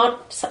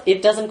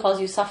it doesn't cause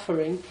you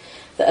suffering.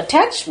 The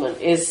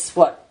attachment is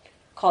what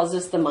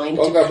causes the mind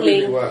to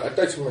cling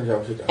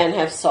and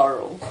have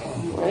sorrow,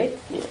 right?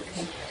 Yeah.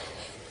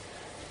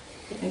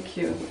 Thank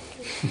you.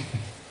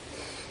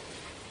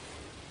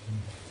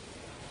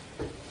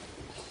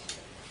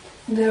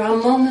 There are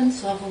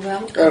moments of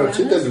awareness.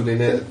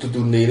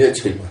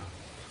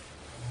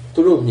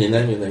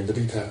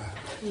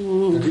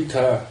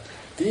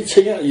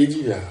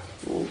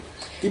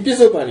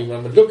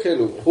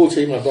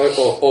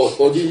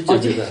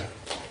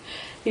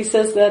 He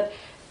says that,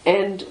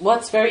 and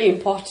what's very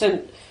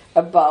important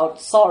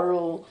about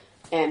sorrow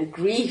and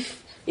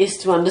grief is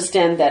to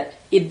understand that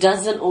it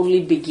doesn't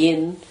only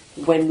begin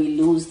when we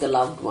lose the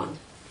loved one.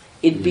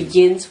 It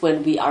begins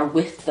when we are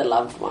with the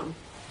loved one.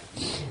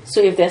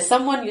 So if there's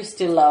someone you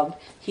still love,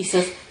 he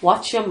says,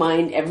 watch your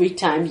mind every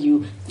time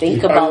you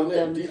think about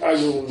them,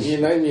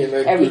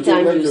 every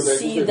time you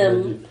see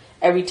them,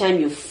 every time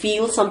you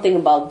feel something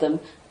about them,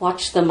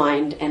 watch the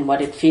mind and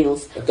what it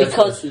feels,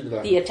 because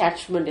the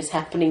attachment is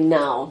happening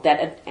now.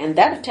 That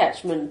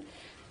attachment,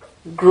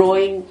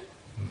 growing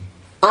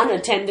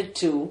unattended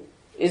to,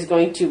 is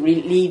going to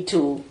lead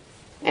to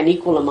an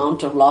equal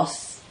amount of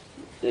loss,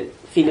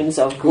 feelings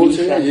of grief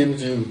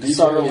and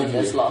sorrow when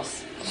there's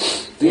loss.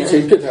 Yeah.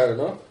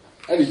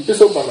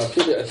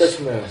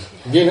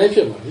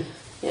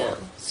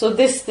 So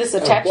this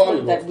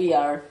attachment that we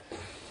are,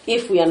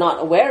 if we are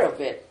not aware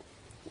of it,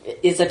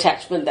 is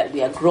attachment that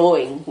we are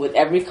growing with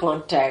every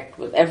contact,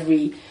 with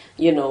every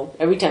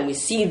time we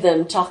see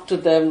them, talk to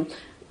them,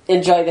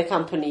 enjoy their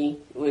company,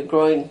 we're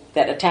growing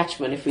that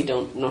attachment if we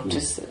don't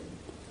notice it.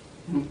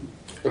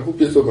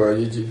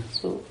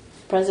 So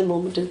present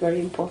moment is very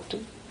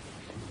important.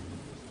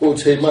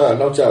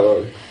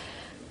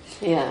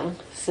 Yeah.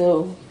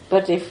 So,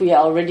 but if we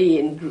are already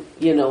in,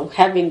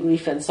 having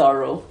grief and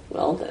sorrow,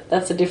 well,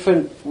 that's a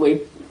different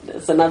way.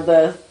 That's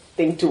another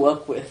thing to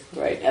work with,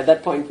 right? At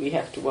that point, we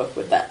have to work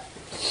with that.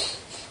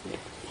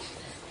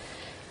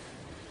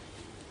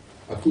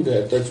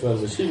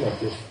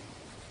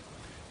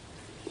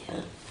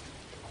 Yeah.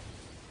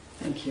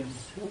 Thank you.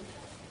 So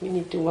we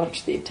need to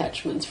watch the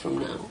attachments from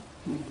now.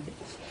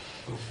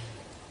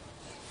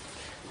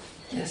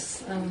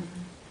 Yes.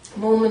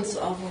 Moments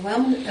of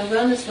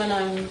awareness when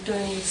I'm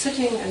doing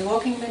sitting and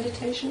walking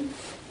meditation,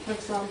 for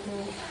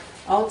example,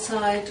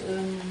 outside,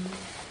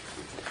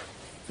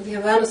 the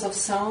awareness of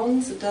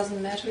sounds. It doesn't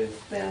matter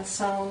if there are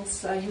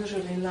sounds I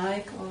usually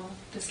like or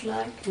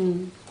dislike,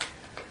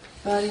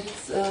 but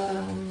it's,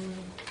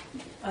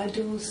 I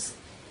do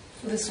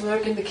this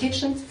work in the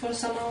kitchen for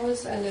some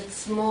hours, and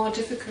it's more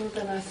difficult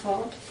than I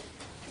thought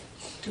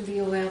to be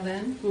aware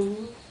then.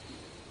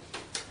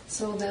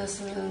 So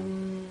there's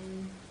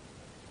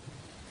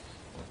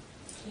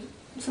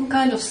some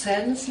kind of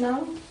sadness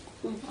now.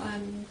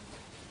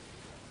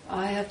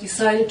 I have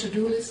decided to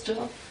do this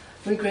job,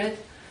 regret,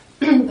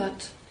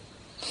 but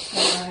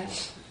I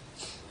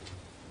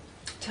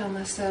tell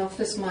myself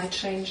this might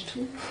change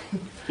too.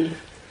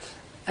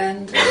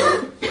 And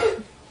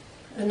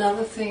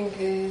another thing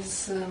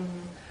is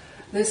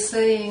this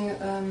saying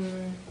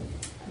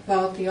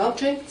about the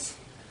objects.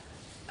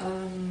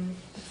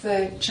 If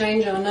they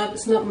change or not,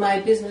 it's not my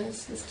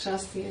business. It's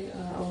just the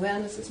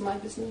awareness is my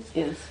business.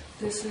 Yes.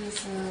 This is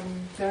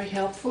very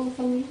helpful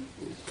for me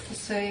to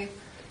say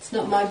it's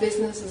not my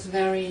business. It's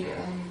very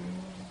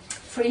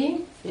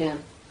freeing. Yeah.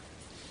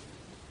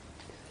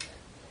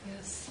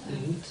 Yes.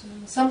 And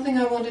something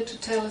I wanted to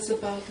tell is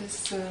about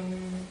this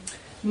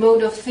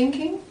mode of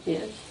thinking.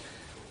 Yes.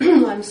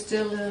 I'm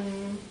still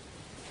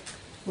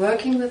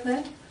working with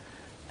that.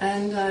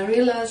 And I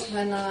realized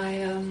when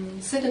I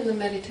sit in the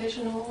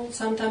meditation hall,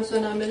 sometimes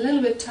when I'm a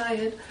little bit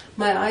tired,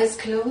 my eyes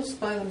close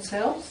by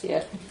themselves.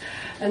 Yeah.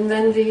 And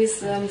then these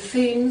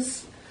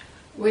themes,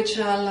 which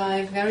are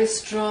like very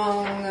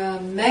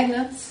strong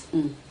magnets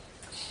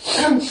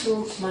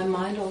to my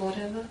mind or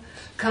whatever,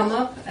 come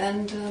up,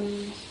 and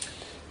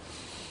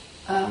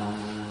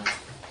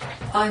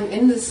I'm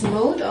in this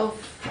mode of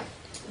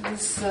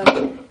this.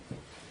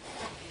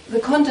 The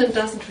content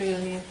doesn't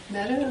really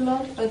matter a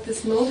lot, but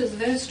this mode is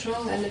very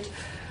strong, and it.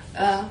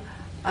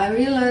 I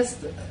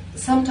realized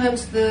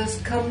sometimes there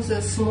comes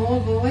a small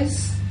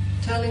voice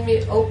telling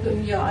me,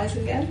 "Open your eyes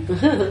again,"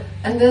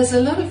 and there's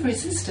a lot of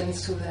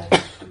resistance to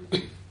that.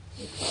 It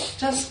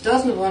just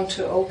doesn't want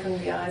to open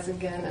the eyes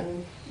again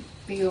and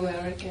be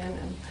aware again,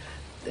 and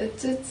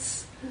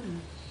it's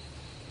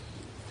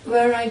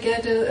where I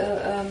get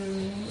a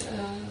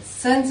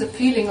sense, a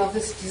feeling of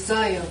this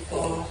desire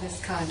for this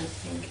kind of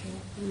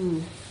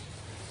thinking.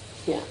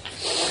 Yeah.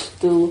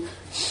 To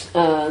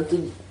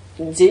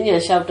Jinya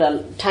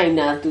Shabda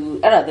Taina to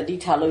Era the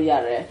Ditalo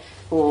Yare,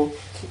 who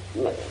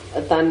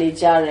Tani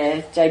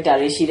Jare,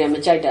 Jaitari Shira,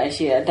 Majaita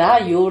Shira, Da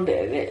Yod,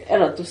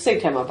 Era to say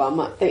time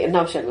about they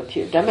enough shall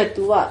appear.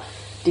 Dametua,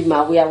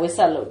 Dima, we are with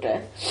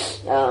Salote.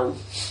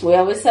 We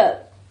are with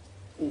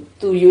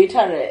to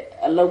Uitare,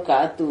 a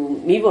loca,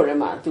 to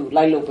Miborema, to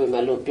Lilo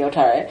Pimelo,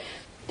 Piotare.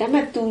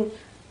 Damet to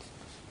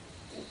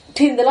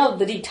Tin the love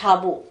the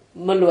Ditabo,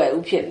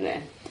 Malue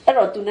Upian.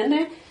 Era to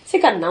Nene,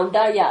 Sika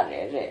Nanda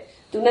Yare.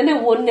 To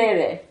nene one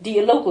nere,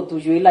 di loco to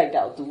you like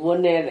out to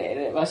one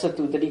nere, was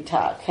to the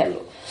rita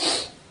hello.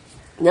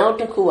 Now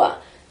to Kua,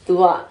 to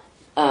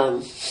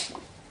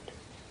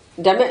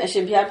Dame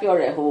Shimpia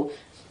Piore who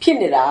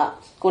Pinera,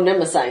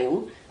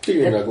 Conemasain,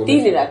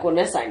 Tinera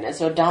Conesina,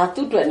 so da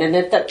to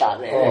Neneta,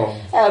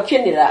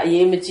 Pinera,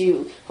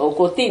 Yemaji, or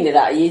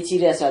Cotinera,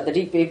 Yechiras or the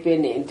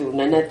repay into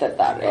Neneta.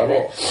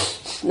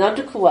 Now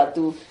to Kua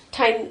to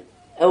time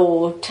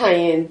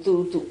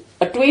to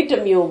a tweet a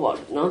meal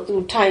what, no,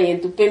 to tie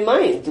into pay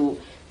mine to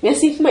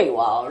Messif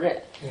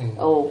Maywa,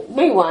 oh,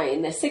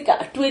 Maywine, a sick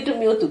a tweet a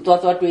meal to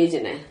Toto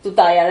Region, to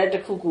tie at the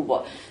cuckoo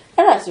bot.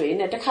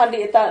 Eraswin at the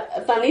Kali at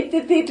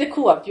the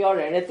coup up your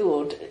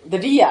to the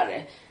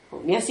Diare.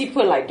 Messi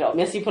Polite,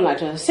 Messi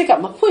Polite, sick up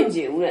my point,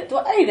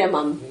 to aid them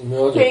on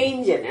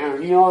change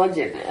and your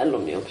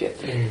aluminium.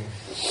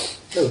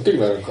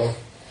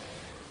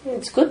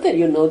 It's good that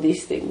you know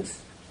these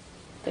things,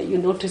 that you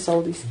notice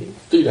all these things.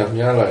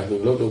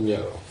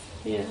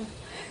 Yeah.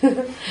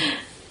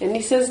 And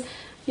he says,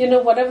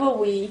 whatever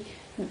we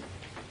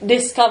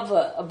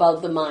discover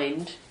about the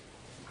mind,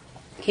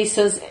 he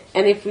says,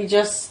 and if we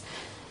just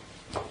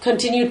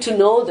continue to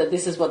know that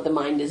this is what the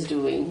mind is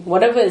doing,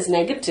 whatever is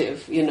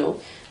negative,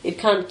 it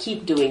can't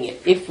keep doing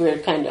it if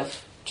we're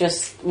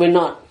we're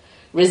not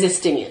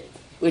resisting it,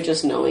 we're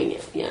just knowing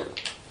it. Yeah.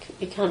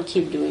 It can't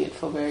keep doing it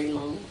for very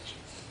long.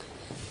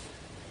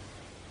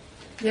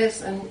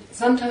 Yes, and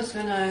sometimes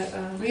when I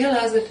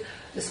realize it,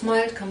 the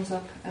smile comes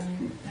up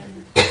and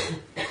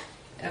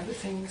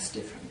everything is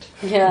different.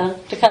 Yeah,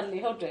 to can't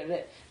hold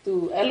it.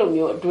 To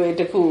Elomio, to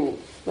a cool,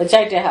 but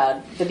I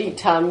had the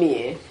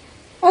Ditami.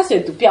 I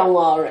said to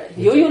Pianwar,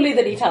 you lead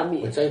the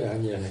Ditami.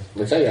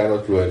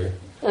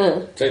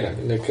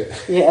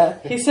 Yeah,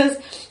 he says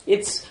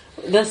it's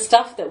the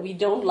stuff that we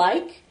don't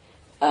like.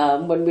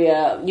 When we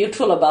are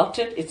neutral about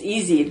it, it's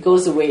easy, it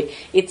goes away.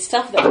 It's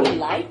stuff that we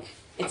like,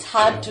 it's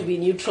hard to be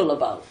neutral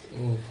about.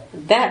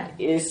 That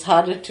is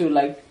harder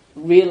to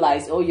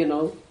realize,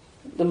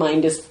 the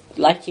mind is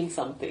liking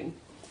something,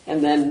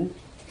 and then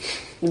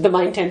the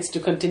mind tends to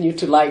continue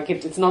to like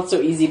it. It's not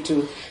so easy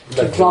to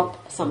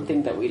drop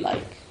something that we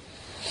like.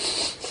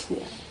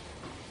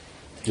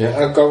 Yeah,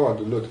 I go on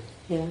to look.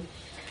 Yeah,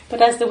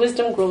 but as the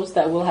wisdom grows,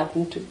 that will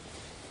happen too.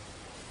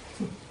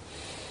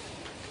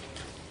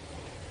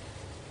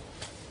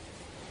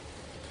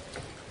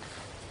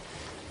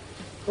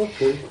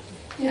 Okay.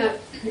 Yeah,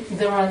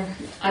 there are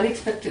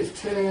unexpected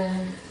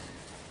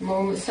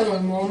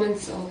several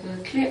moments of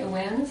clear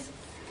awareness.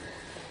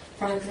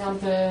 For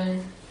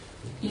example,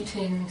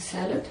 eating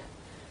salad.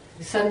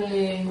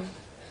 Suddenly,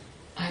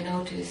 I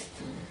noticed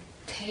the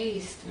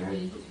taste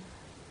very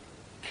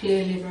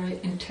clearly, very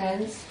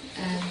intense,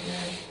 and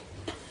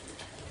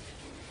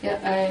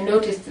I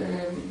noticed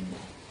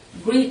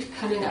greed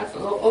coming up.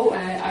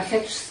 I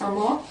fetched some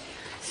more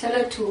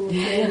salad to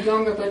make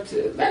longer, but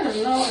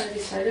then I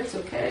decided it's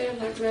okay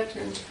like that,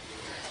 and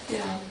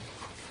yeah.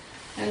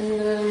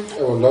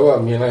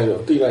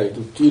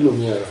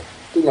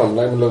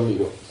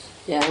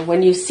 Yeah,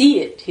 when you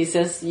see it, he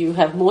says you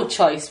have more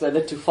choice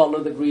whether to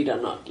follow the greed or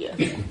not. Yeah.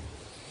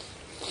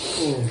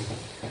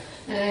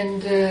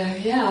 And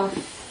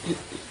it's,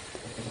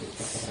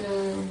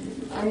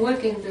 I'm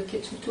working in the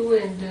kitchen too,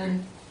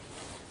 and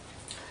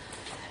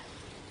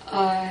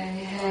I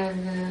have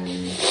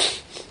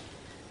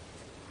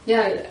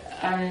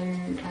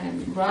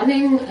I'm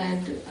running,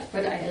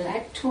 but I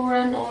like to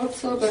run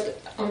also.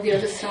 But on the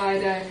other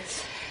side,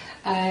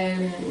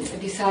 I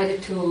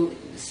decided to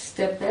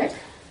step back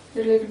a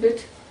little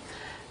bit,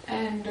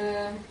 and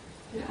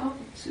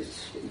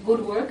it's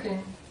good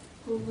working.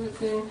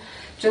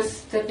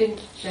 Just stepping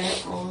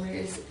back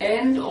always,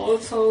 and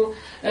also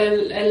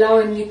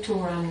allowing me to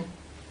run,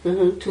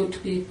 to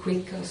be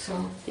quicker.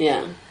 So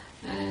yeah.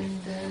 And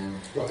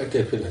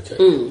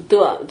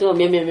do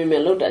me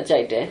load that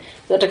jite.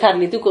 The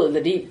Carly took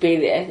the deep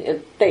pay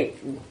take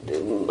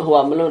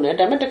Huamalone,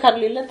 and the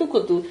Carly let to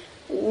go to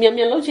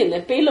Miamalochi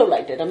and pay low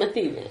like that. I'm a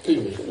thief.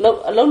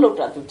 Low load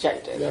to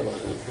jite.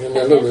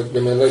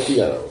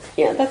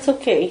 Yeah, that's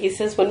okay. He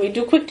says when we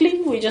do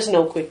quickly, we just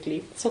know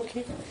quickly. It's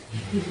okay.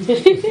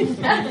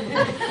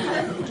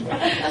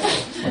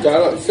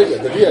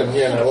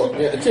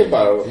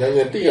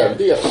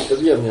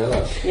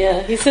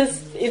 Yeah, he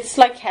says it's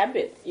like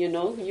habit,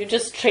 you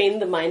just train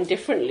the mind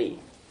differently.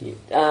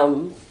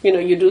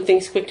 you do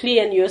things quickly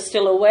and you're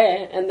still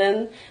aware, and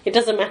then it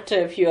doesn't matter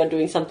if you are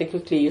doing something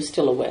quickly, you're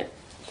still aware.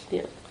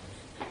 Yeah.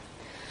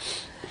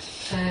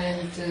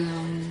 And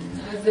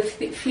the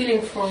feeling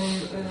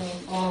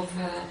of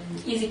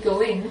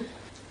easygoing,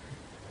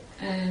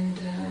 and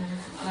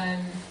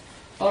I'm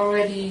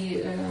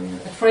already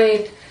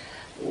afraid,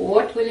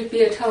 what will it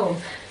be at home?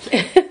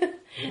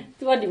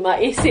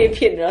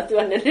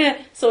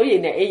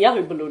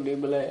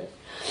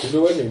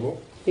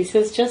 He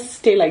says, just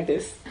stay like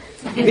this.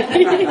 He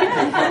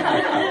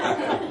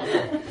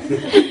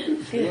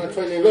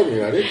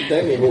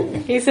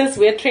says,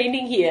 we're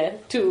training here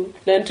to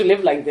learn to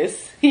live like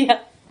this. Yeah.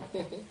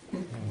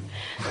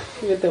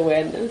 With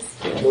awareness.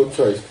 Yeah. No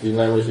choice.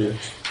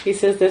 He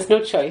says, there's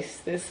no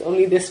choice. There's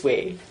only this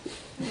way.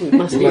 We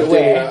must be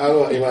aware.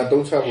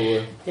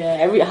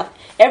 Yeah,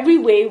 every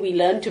way we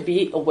learn to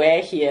be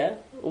aware here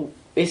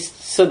is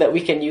so that we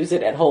can use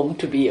it at home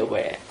to be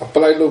aware.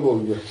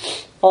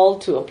 All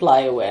to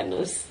apply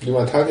awareness.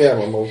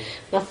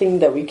 Nothing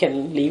that we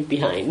can leave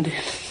behind.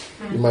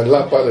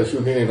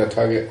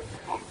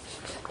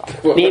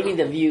 Maybe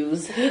the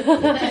views.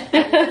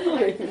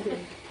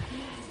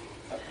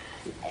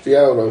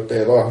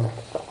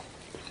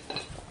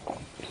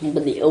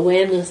 But the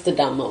awareness, the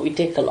Dhamma, we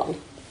take along.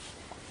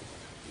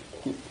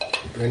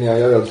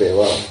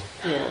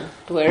 Yeah,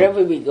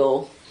 wherever we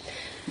go,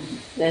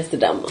 there's the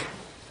Dhamma.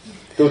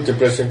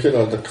 Depression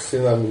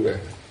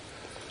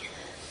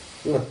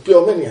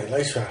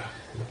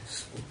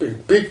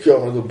big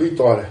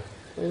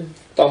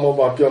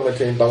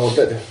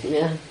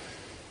yeah.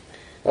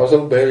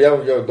 Also,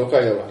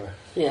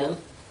 yeah.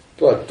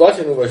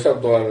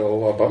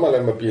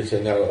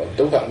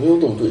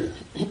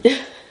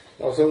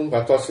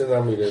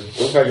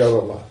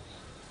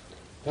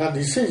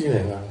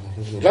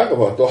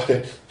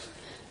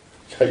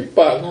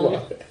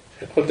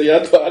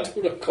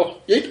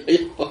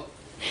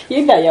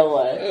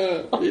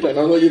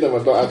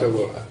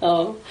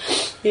 Oh,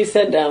 he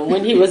said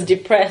when he was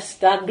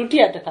depressed,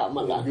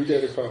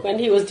 when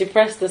he was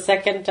depressed the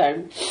second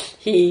time,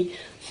 he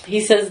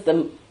says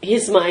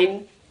his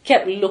mind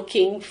kept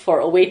looking for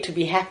a way to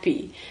be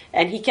happy,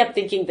 and he kept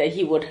thinking that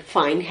he would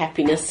find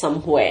happiness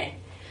somewhere.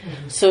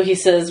 So he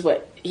says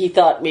he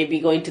thought maybe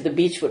going to the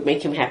beach would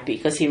make him happy,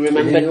 because he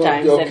remembered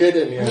times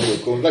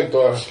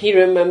he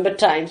remembered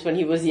times when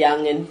he was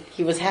young and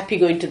he was happy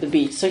going to the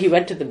beach. So he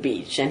went to the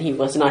beach and he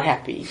was not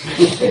happy.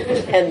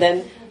 And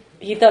then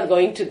he thought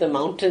going to the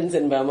mountains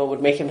in Burma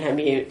would make him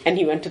happy, and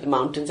he went to the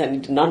mountains and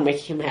it did not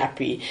make him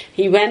happy.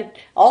 He went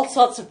all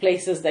sorts of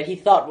places that he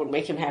thought would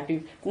make him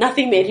happy.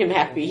 Nothing made him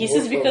happy. He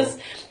says because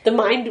the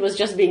mind was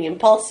just being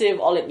impulsive.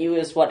 All it knew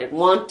is what it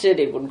wanted.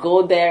 It would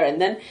go there,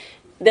 and then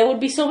there would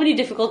be so many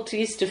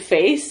difficulties to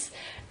face,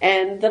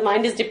 and the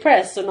mind is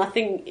depressed, so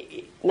nothing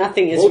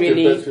is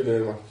really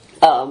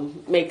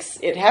makes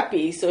it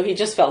happy. So he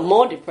just felt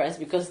more depressed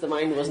because the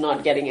mind was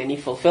not getting any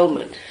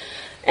fulfillment.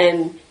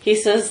 And he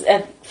says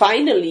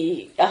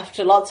finally,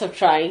 after lots of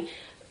trying,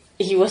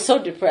 he was so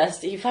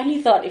depressed, he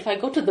finally thought, if I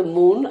go to the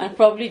moon, I'd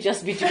probably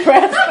just be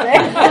depressed.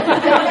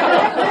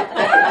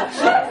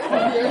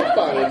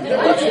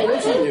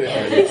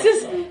 He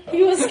says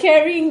he was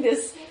carrying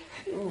this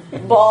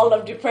ball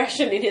of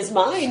depression in his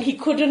mind. He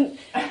couldn't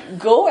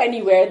go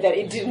anywhere that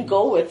it didn't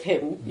go with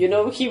him.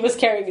 He was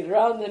carrying it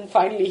around, and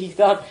finally he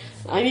thought,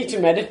 I need to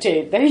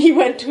meditate. Then he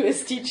went to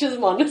his teacher's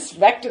monastery,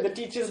 back to the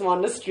teacher's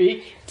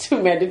monastery to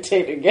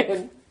meditate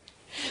again.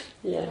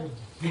 Yeah.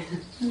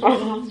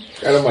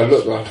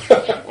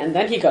 And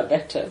then he got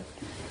better.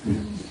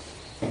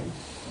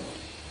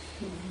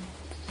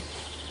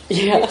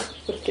 Yeah.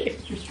 Okay.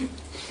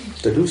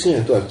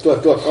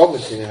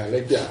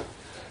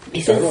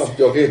 He says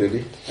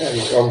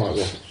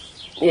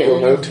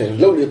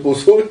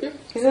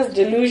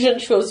delusion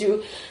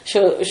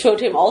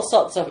showed him all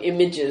sorts of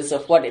images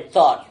of what it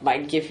thought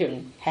might give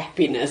him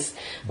happiness.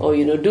 Or,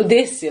 do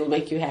this, it'll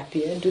make you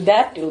happier. Do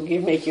that, it'll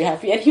make you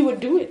happy. And he would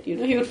do it,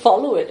 he would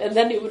follow it. And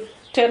then it would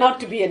turn out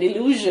to be an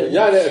illusion.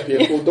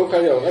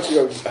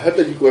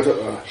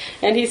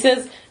 And he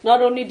says,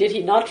 not only did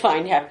he not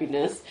find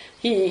happiness,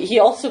 he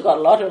also got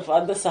a lot of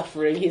other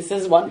suffering. He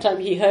says one time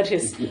he hurt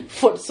his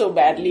foot so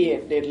badly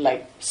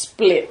it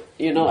split.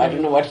 I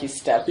don't know what he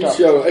stepped on.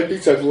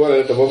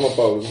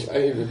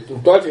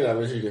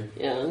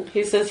 Yeah.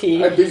 He says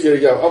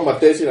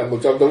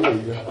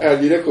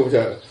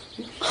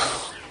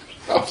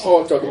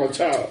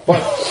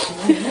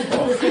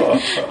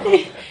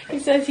he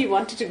says he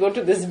wanted to go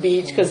to this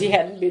beach because he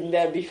hadn't been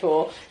there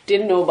before,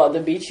 didn't know about the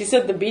beach. He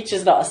said the beach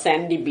is not a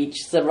sandy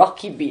beach, it's a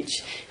rocky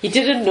beach. He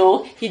didn't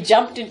know, he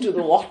jumped into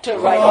the water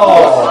right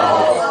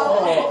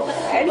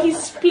and he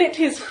split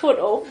his foot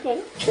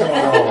open. Shit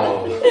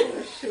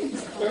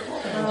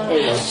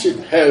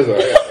has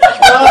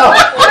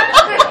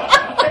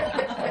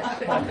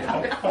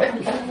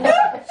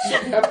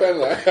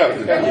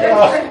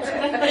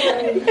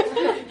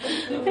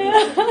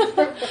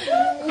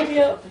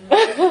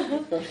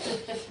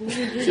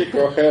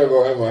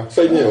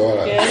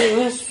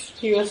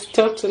he was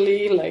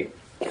totally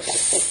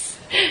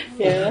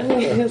Yeah,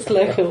 it's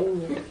like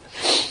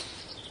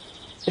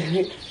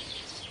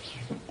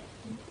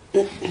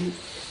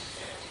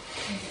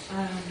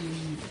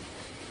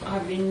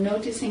I've been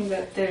noticing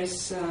that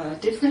there's a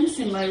difference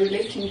in my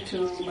relating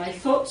to my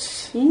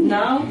thoughts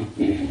now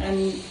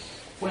and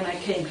when I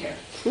came here.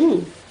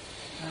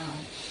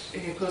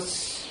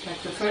 Because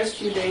like the first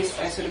few days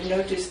I sort of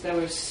noticed there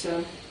was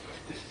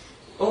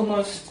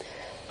almost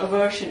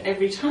aversion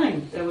every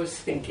time there was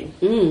thinking.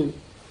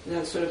 There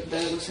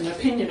was an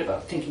opinion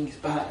about thinking is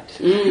bad.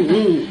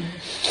 And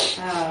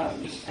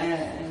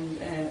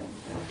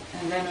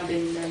then I've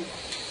been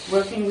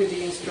working with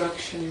the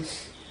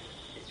instructions.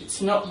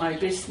 It's not my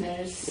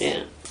business.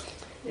 Yeah.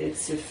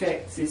 Its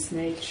effects, its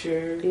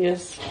nature.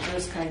 Yes.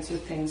 Those kinds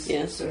of things.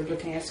 Yes. Sort of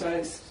looking at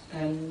size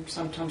and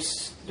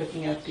sometimes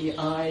looking at the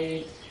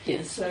eye.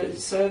 Yes.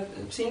 So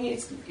seeing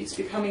it's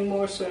becoming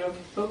more sort of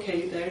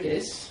okay. There it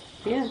is.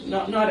 Yeah.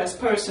 Not as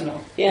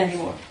personal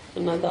anymore.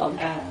 Another.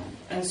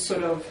 And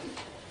sort of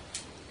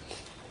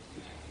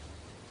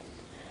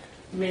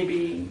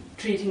maybe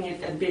treating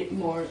it a bit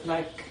more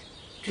like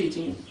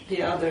treating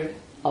the other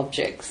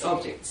objects.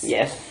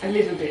 Yes. A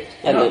little bit.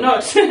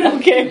 Not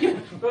okay.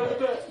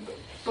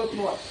 but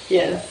more.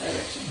 Yes.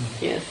 Direction.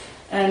 Yes.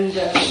 And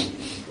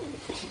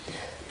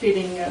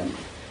feeling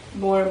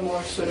more and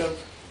more sort of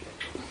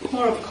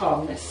more of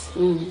calmness.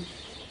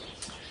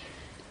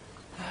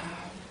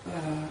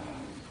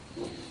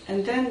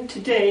 And then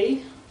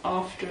today,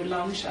 after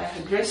lunch, I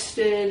had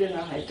rested and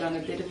I had done a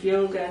bit of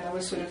yoga and I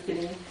was sort of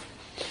feeling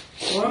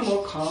more and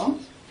more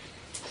calm.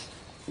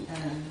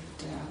 And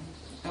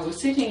I was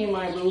sitting in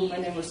my room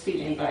and I was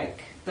feeling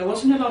like there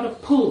wasn't a lot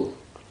of pull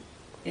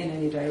in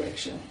any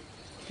direction.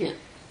 Yeah.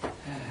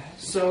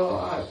 So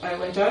I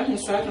went out and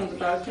sat on the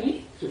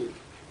balcony.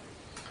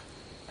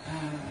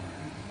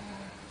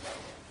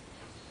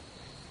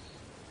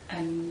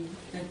 And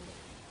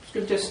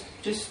just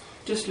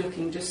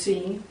looking, just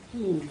seeing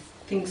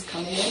things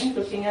coming in,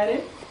 looking at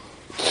it.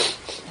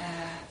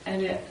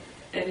 And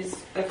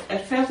I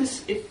felt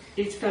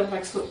it felt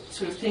like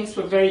sort of things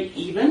were very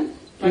even,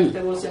 like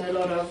there wasn't a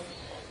lot of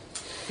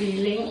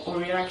feeling or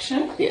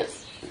reaction.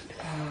 Yes.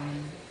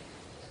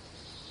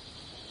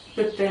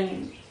 But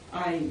then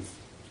I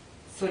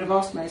sort of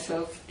asked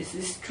myself, is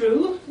this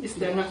true? Is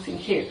there nothing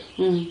here?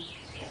 And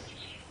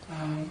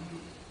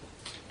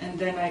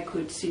then I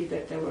could see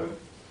that there were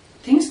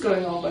things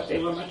going on, but they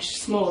were much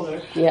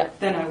smaller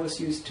than I was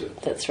used to.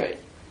 That's right.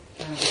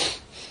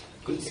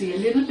 Could see a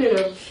little bit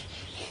of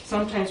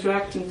sometimes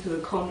reacting to the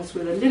calmness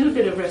with a little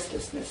bit of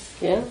restlessness.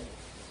 Yeah.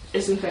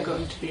 Isn't there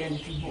going to be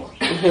anything more?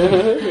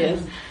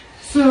 Yes.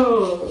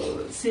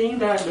 So seeing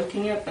that,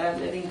 looking at that,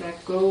 letting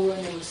that go,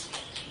 and it was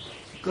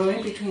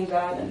going between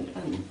that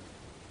and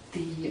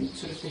the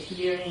sort of the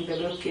hearing, the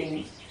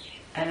looking,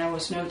 and I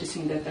was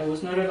noticing that there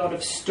was not a lot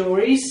of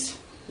stories.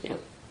 Yeah.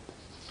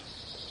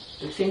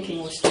 The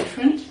thinking was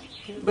different,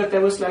 but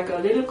there was like a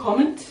little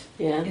comment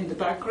in the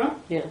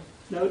background. Yeah.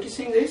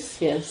 Noticing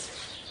this. Yes.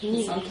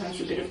 And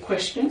sometimes a bit of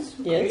questions.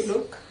 Okay, Yes.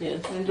 look.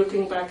 Yes. And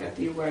looking back at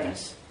the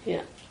awareness.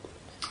 Yeah.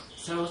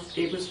 So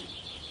it was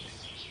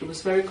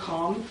very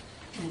calm,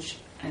 and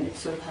it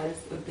sort of had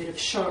a bit of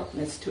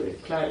sharpness to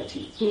it,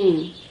 clarity.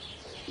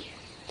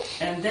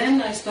 And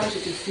then I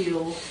started to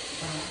feel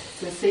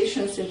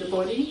sensations in the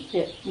body,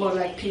 more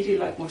like piti,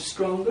 like more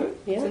stronger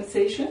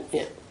sensations.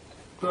 Yeah.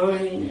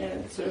 Burning,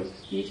 sort of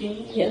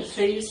heating the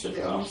face and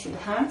the arms and the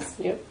hands.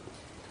 Yep.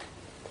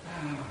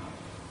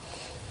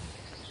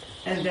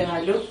 And then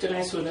I looked and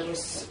I saw there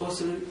was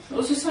also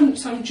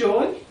some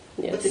joy,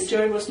 but the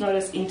joy was not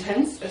as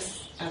intense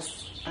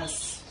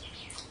as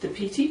the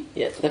piti.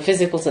 Yeah, the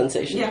physical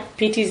sensation. Yeah.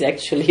 Piti is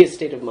actually a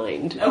state of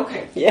mind.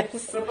 Okay.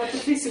 Yes. But the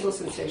physical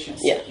sensations.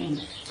 Yeah.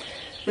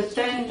 But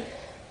then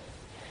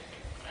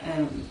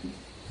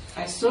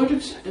I sort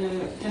of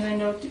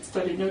then I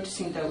started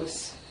noticing there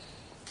was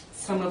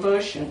some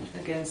aversion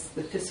against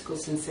the physical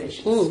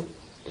sensations,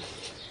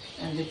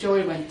 and the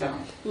joy went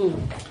down,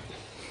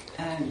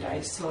 and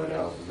I sort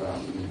of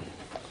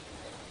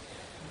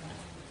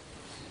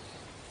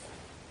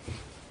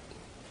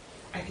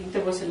I think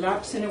there was a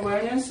lapse in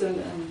awareness,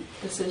 and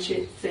the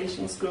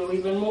sensations grow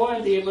even more,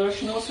 and the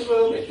aversion also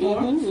grew a bit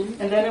more,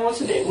 and then I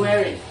was a bit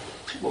wary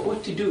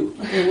what to do,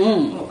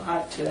 or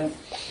how to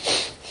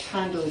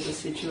handle the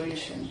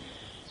situation,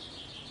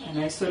 and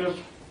I sort of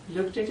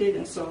looked at it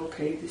and saw,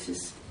 okay, this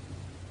is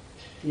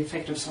the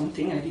effect of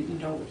something. I didn't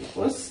know what it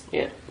was.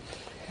 Yeah.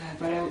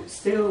 But I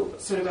still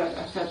sort of,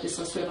 I felt this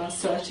sort of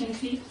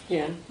uncertainty.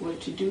 Yeah. What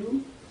to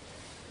do.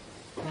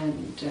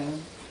 And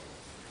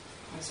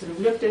I sort of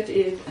looked at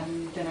it,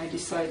 and then I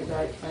decided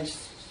I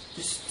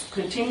just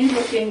continued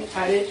looking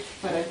at it,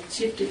 but I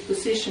shifted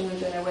position, and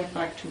then I went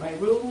back to my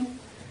room.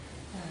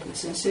 The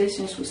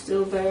sensations were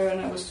still there, and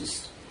I was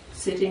just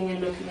sitting and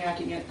looking at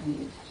it,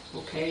 and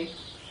okay,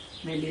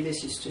 maybe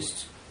this is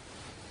just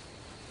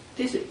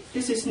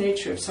this is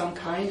nature of some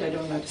kind. I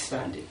don't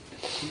understand it.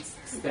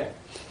 It's there.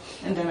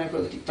 And then I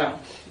wrote it down.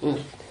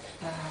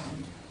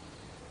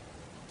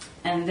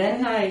 And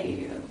then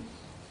I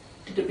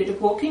did a bit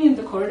of walking in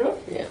the corridor.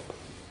 Yeah.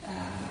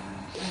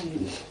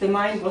 the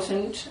mind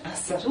wasn't as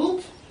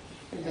settled.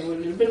 There were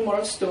a little bit more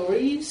of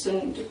stories,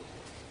 and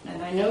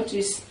I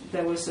noticed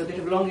there was a bit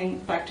of longing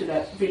back to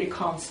that really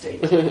calm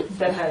state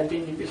that I had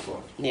been in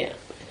before. Yeah.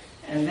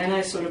 And then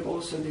I sort of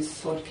also, this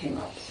thought came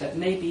up that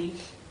maybe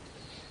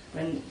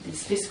when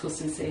these physical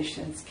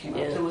sensations came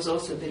up, there was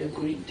also a bit of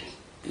greed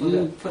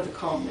for the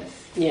calmness.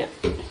 Yeah.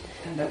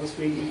 And that was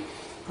really,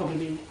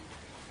 probably,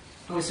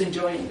 I was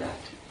enjoying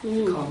that,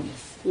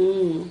 calmness.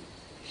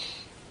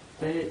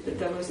 But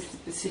that was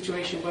the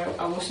situation where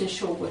I wasn't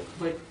sure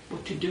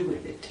what to do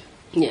with it.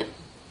 Yeah.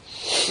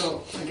 So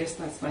I guess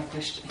that's my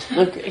question.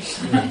 Okay.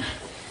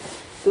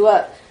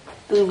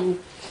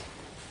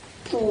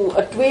 Tu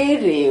atwe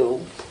reo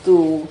tu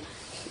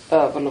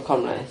ဘယ်လိုခေါ်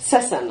မလဲဆ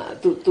က်ဆံတာ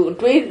तू အ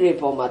တွေးတွေ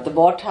ပေါ်မှာသ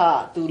ဘောထား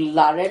तू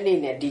လာတဲ့နေ့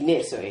နဲ့ဒီ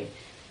နေ့ဆိုရင်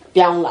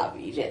ပြောင်းလာ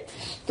ပြီတဲ့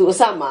तू အ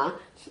စမှာ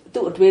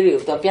သူ့အတွေးတွေ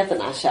ကို तू ပြဿ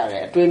နာရှာတ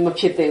ယ်အတွေးမ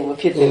ဖြစ်သေး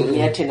ဘူးည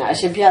ထင်တာအ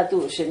ရှင်ပြ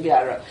သူ့အရှင်ပြ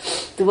တော့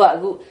तू ကအ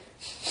ခု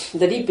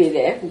သတိပေးတ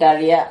ယ်ဒါ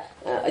တွေက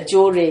အ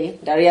ကျိုးတွေ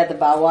ဒါတွေကသ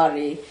ဘာဝ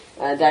တွေ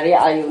ဒါတွေက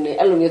အာယုန်တွေ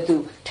အဲ့လိုမျိုး तू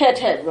ထက်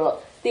ပြီးတော့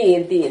သိရ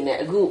င်နဲ့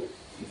အခု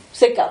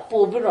စိတ်က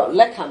ပို့ပြီးတော့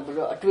လက်ခံပြီး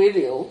တော့အတွေး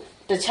တွေကို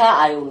တခြား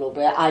အာယုန်လို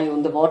ပဲအာယုန်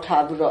သဘော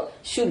ထားပြီးတော့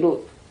ရှုလို့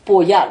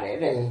ပို့ရတယ်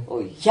တဲ့ဟို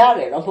ရတ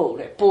ယ်တော့မဟုတ်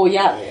တဲ့ပို့ရ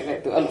တယ်တဲ့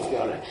तू အဲ့လို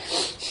ပြောတယ်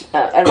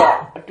အဲ့တော့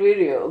အတွေး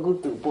တွေကိုအခု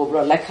तू ပို့ပြီး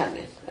တော့လက်ခံတ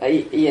ယ်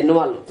အရင်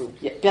တော့လို့ तू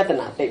ပြဿ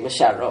နာသိမ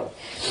ရှာတော့ဒါ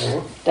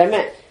ပေ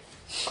မဲ့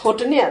ဟို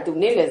တနေ့က तू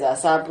နေ့လေ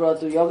စားပြီးတော့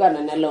तू ယောဂန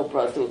ည်းနည်းလုပ်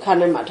ပြီးတော့ तू ခါ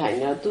နဲ့မှထိုင်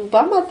နေတော့ तू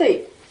ဘာမှသိ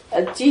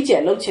အကြီးကျ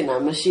ယ်လုပ်ချင်တာ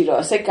မရှိ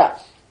တော့စိတ်က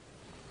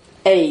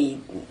အဲ့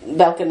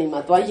balcony မှာ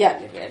သွားရက်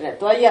နေတယ်တဲ့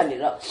သွားရက်နေ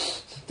တော့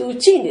तू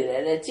ကြည့်နေတ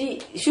ယ်တဲ့ကြည့်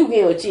ရှုခ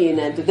င်းကိုကြည့်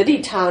နေတယ် तू သတိ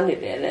ထားနေ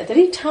တယ်တဲ့သ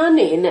တိထား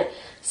နေနဲ့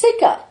စိတ်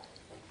က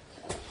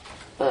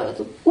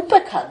သူဥပ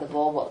က္ခသ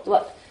ဘောပေါ့သူက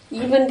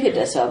even ဖြစ်တ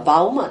ယ်ဆိုတော့ဘာ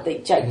မှသိ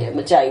ကြိုက်တယ်မ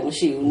ကြိုက်ဘူးမ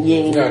ရှိဘူးငြိ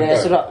မ်နေတယ်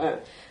ဆိုတော့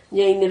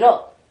ငြိမ်နေတော့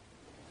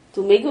သူ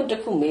မိကုတ်တစ်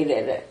ခုမေးတ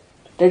ယ်တဲ့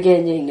တကယ်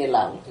ငြိမ်နေ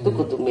လားသူက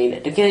သူမေးတ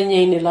ယ်တကယ်ငြိ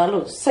မ်နေလား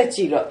လို့ဆက်ကြ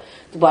ည့်တော့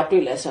သူဘာ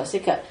တွေ့လဲဆိုတော့စိ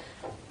တ်က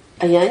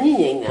အရန်ငြိမ်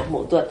နေတာမဟု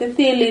တ်သူကတေး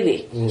သေးလေးတွေ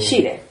ရှိ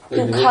တယ်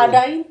သူခါ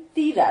တိုင်း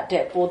တီးတာ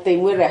တဲ့ပိုတိမ်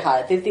မွေးတဲ့ဟာ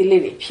တေးသေး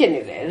လေးတွေဖြစ်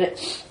နေတယ်တဲ့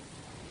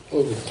ဟု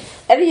တ်ပြီ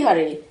အဲ့ဒီဟာ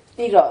တွေ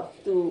တီးတော့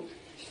သူ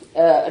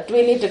အ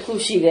တွေးလေးတစ်ခု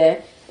ရှိတယ်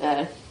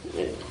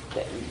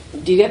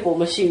ဒီတဲ့ပုံ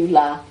မရှိဘူး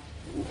လား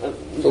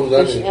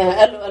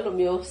အဲ့လို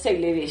မျိုးစိတ်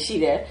လေးတွေရှိ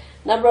တယ်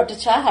နောက်ပြီးတော့တ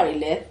ခြားဟာတွေ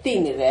လည်းသိ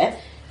နေတယ်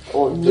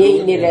ဟိုငြိမ်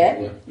နေတယ်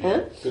ဟမ်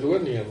သူတို့က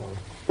နေရမှာဒါ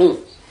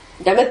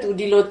ပေမဲ့ तू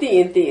ဒီလိုသိရ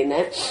င်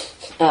နဲ့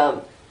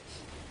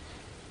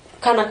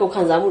ခန္ဓာကိုယ်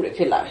ခံစားမှုတွေ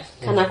ဖြစ်လာတယ်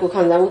ခန္ဓာကိုယ်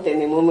ခံစားမှုတင်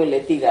နေမှုမျိုးလ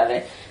ည်းသိလာတ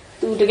ယ်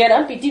तू တကယ်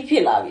တော့ပီတိဖြ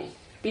စ်လာပြီ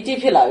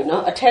เนา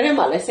ะအထဲထဲ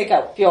မှာလည်းစိတ်က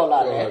ပျော်လာ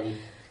တယ်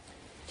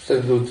စိ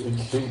တ်တို့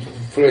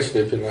fresh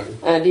တွေဖြစ်လာ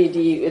တယ်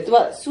ဒီ तू က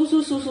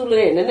စူး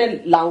လေးနည်းနည်း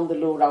လောင်တယ်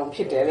လို့တောင်ဖြ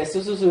စ်တယ်လေ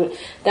စူးဒါ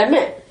ပေ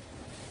မဲ့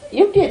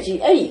ရုပ်ပြက်ကြီး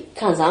အဲ့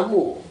ခံစား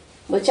မှု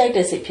မကြိုက်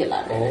တဲ့စိတ်ဖြစ်လာ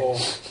တယ်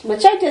မ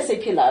ကြိုက်တဲ့စိတ်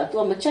ဖြစ်လာတော့ तू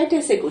ကမကြိုက်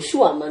တဲ့စိတ်ကိုရှု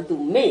ရမှန်း तू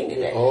မေ့နေ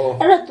တယ်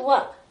အဲ့တော့ तू က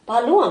ဘာ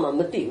လို့မှ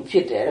မသိဘူးဖြ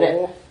စ်တယ်တဲ့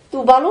तू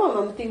ဘာလို့မှ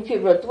မသိဘူးဖြစ်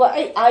ပြီးတော့ तू က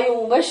အဲ့အာယုံ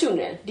ပဲရှု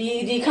နေ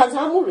ဒီခံ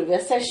စားမှုတွေပဲ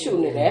ဆက်ရှု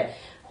နေတယ်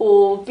ဟို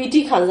ပီ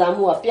တိခံစား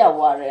မှုကပျောက်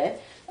သွားတယ်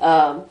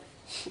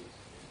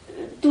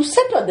तू ဆ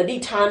က်တော့တတိ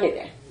ထားနေတ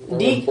ယ်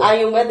ဒီအာ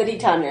ယုံပဲတတိ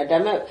ထားနေတယ်ဒါ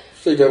ပေမဲ့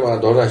စိတ်ထဲမှာ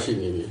ဒေါသရှိ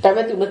နေပြီဒါ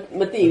ပေမဲ့ तू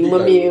မသိဘူးမ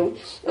မြင်ဘူး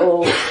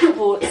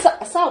ဟို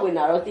အစဝင်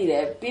တာတော့သိတ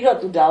ယ်ပြီးတော့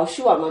तू ဒါကို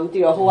ရှုရမှမသိ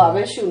တော့ဟိုဟာ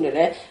ပဲရှုနေတ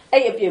ယ်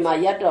အဲ့အပြင်မှာ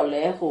ရက်တော့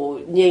လဲဟို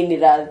ငြိမ်နေ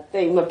တာ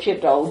တိတ်မဖြစ်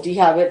တော့ဘူးဒီ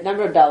ဟာပဲနောက်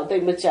တော့ဒါကိုတိ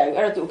တ်မကြိုက်ဘူး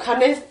အဲ့တော့ तू ခါ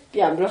နဲ့ပြ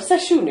န်ပြီးတော့ဆ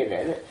က်ရှုနေတ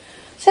ယ်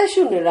ဆက်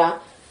ရှုနေတာ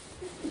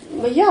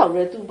မရောက်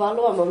ရဲ तू ဘာ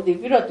လို့မှမသိ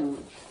ပြီးတော့ तू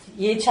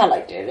ရေးချလို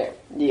က်တယ်တဲ့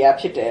ဒီဟာ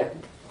ဖြစ်တယ်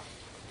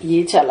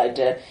ရေးချလိုက်တ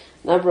ယ်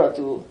နောက်ပြီးတော့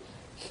तू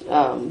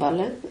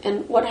and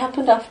what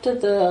happened after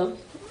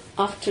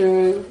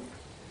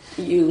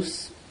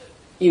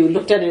you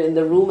looked at it in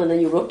the room and then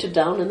you wrote it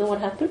down and then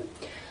what happened?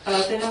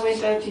 Then I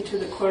went out into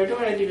the corridor.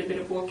 I did a bit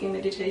of walking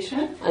meditation.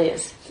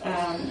 Yes.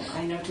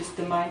 I noticed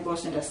the mind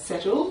wasn't as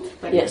settled,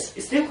 but yes.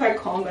 It's still quite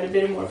calm, but a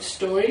bit more of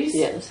stories.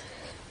 Yes.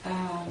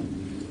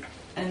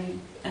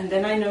 And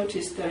then I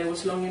noticed that I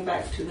was longing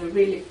back to the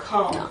really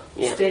calm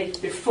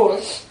state before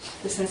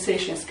the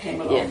sensations came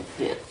along.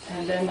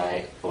 And then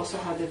I also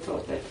had the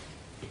thought that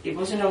it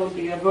wasn't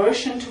only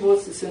aversion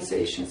towards the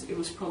sensations, it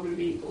was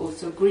probably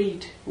also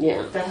greed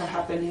that had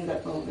happened in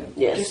that moment.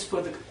 Yes. Just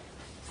for the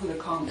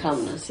calmness.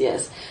 Calmness,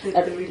 yes.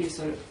 The really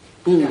sort of...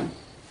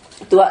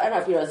 Tuအဲ့ဒါ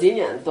ပြီးတော့ဈဉ္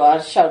ဉံသွား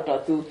ရှောက်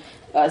တော့ तू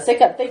စိတ်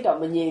ကတိတ်တော့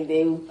မငြိမ်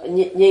သေးဘူး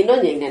ငြိမ်တော့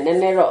ငြိမ်နေနည်း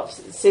နည်းတော့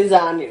စဉ်း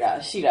စားနေတာ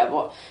ရှိတာ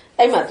ပေါ့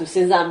အဲ့မှာ तू စ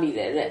ဉ်းစားမိတ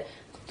ယ်တဲ့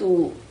तू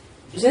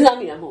စဉ်းစား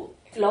မိတာမဟုတ်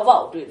လောဘ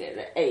ကိုတွေ့တယ်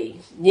တဲ့အဲ့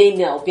ငြိမ်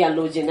နေအောင်ပြန်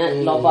လိုချင်တဲ့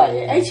လောဘ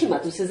ရဲ့အဲ့ချိန်မှာ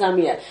तू စဉ်းစား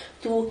မိတယ်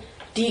तू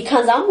ဒီခံ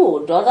စားမှု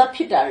ဒေါသဖြ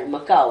စ်တာတွေမ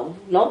ကောက်ဘူး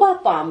လောဘ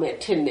ပါမဲ့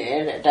ထင်တယ်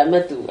တဲ့ဒါပေ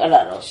မဲ့ तू အဲ့ဒါ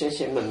တော့ရှင်း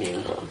ရှင်းမမြင်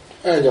တော့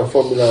အဲ့ကြောင့်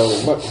formula ကို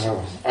မှတ်ထား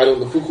ပါအားလုံး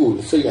တစ်ခု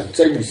စိတ်က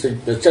ကြိုက်တဲ့စိတ်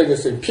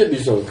ဖြစ်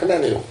ပြီးဆိုခဏ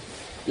နေတော့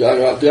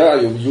တရား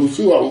ယူ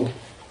စုအောင်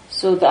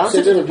So the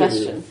answer to the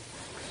question,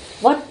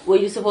 what were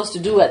you supposed to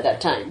do at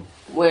that time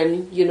when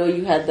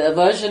you had the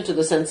aversion to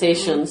the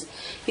sensations?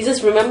 He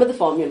says, remember the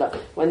formula.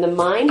 When the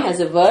mind has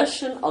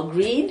aversion or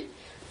greed,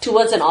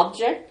 towards an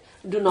object,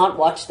 do not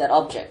watch that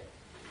object.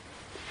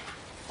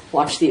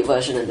 Watch the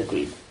aversion and the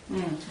greed.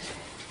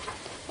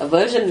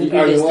 Aversion and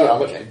greed is the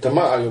object.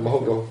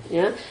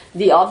 Yeah,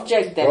 the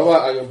object that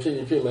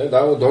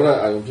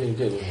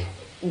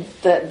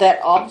that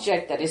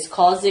object that is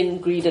causing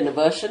greed and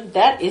aversion,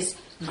 that is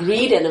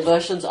greed and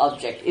aversion's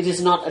object. It is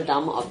not a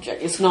Dhamma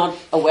object. It's not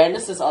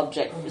awareness's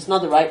object. It's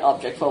not the right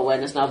object for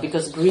awareness now,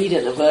 because greed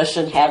and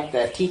aversion have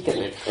their teeth in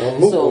it.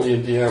 So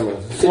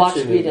watch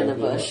greed and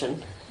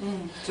aversion.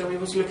 So I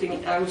was looking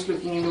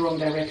in the wrong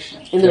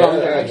direction. In the wrong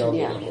direction,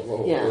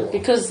 yeah.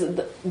 Because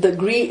the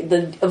greed,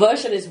 the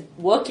aversion is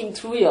working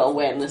through your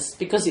awareness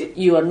because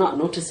you are not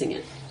noticing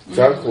it.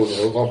 The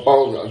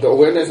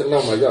awareness is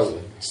not.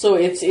 So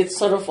it's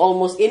sort of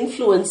almost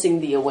influencing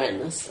the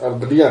awareness.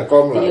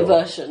 The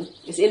aversion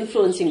is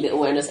influencing the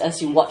awareness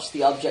as you watch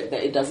the object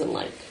that it doesn't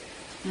like.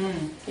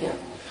 Yeah.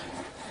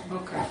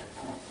 Okay.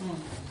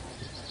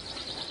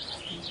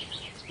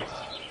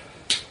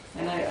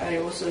 And I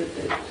also,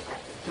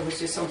 there was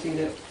just something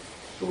that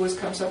always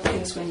comes up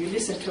when you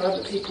listen to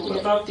other people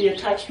about the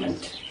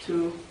attachment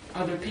to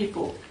other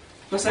people.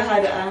 Because I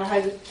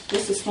had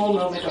just a small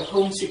moment of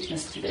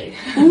homesickness today.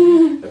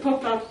 I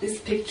popped up this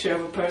picture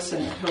of a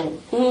person at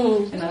home,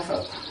 and I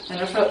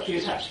felt the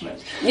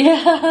attachment.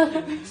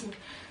 Yeah.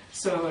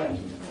 So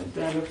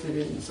then I looked at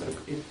it, and so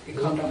it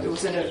calmed down. It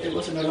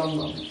wasn't a long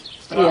moment,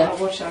 but I'll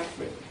watch out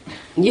for it.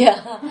 Yeah.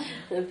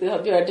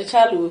 ပြောတ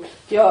ခြားလူ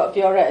ပြော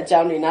တဲ့အကြော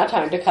င်းတွေနားထော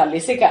င်တဲ့ခါ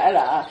လေးစိတ်ကအဲ့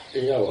ဒါ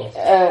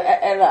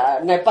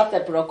နဲ့ပတ်သ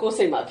က်ပြီးတော့ကိုယ်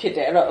စိတ်မှာဖြစ်တ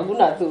ယ်အဲ့တော့အခု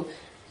နကသူ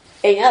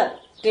အိမ်က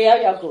တ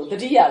ယောက်ကိုတ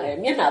တိယလဲ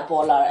မျက်နှာ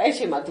ပေါ်လာတယ်အဲ့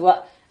ချိန်မှာ तू က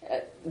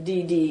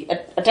ဒီ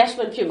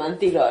attachment ဖြစ်မှန်း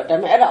သိတော့ဒါ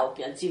ပေမဲ့အဲ့ဒါကို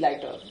ပြန်ကြည့်လိုက်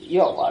တော့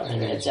ရော့သွားတယ်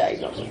အကြိုက်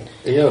တော့အိမ်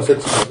ကဆက်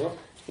ကြည့်တော့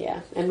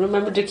Yeah, and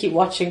remember to keep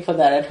watching for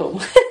that at home.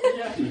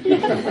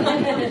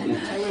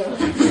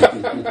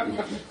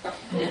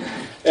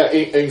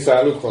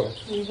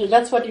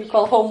 That's what you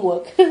call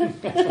homework.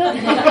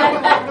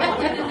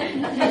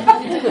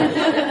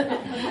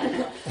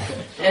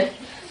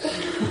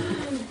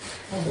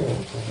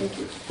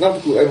 Not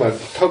good. I'm a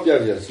top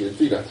image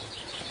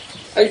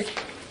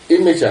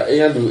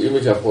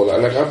image pola,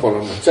 like a pola,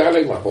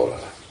 Charlie Mapola.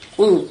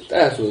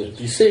 That's what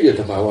the savior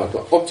to my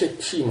object, object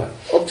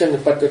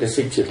the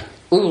picture.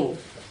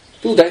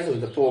 2 times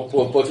with the poor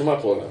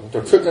Potimapola,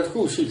 to trick at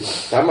who she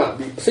Dama,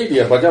 the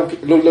savior, but low,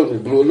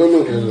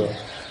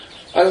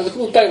 and the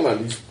good time,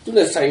 do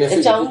the sign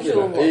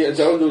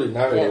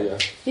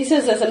He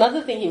says there's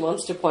another thing he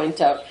wants to point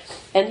out,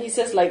 and he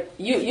says, like,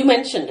 you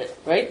mentioned it,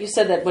 right? You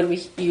said that when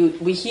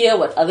we hear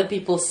what other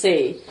people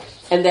say,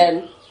 and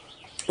then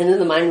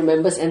the mind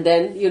remembers, and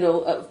then,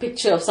 a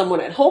picture of someone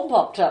at home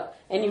popped up,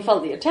 and you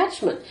felt the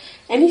attachment.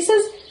 And he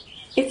says,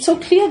 it's so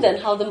clear then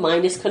how the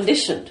mind is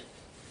conditioned.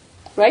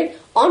 Right?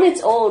 On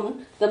its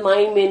own, the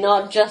mind may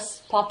not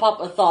just pop up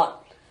a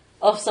thought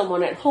of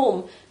someone at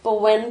home,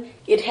 but when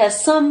it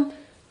has some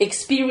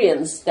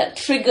experience that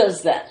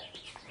triggers that,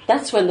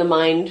 that's when the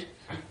mind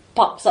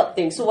pops up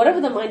things. So whatever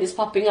the mind is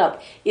popping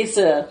up, it's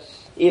a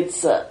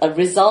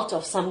result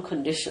of some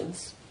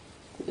conditions.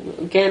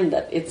 Again,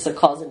 that it's a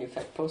cause and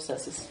effect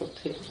process is so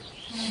clear.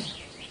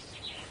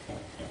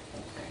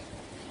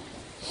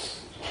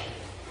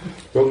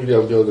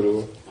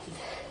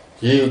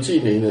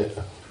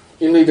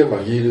 In the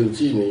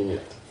Maggie,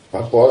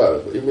 Papola,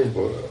 image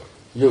polar.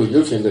 You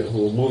using the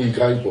movie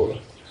guy polar.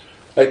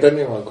 I don't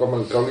know, come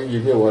and call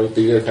you while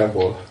the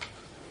campola.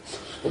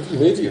 What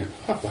media?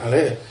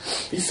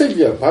 He said,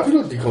 yeah,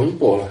 Babylon the coin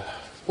polar.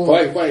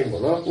 Why,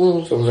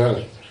 no? So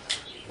that.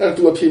 And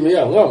to appear me,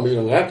 I'm not me,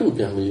 I do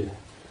be me.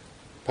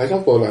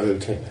 Pacam polar will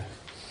take.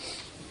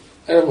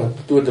 I don't want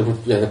to do the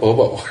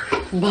Bobo.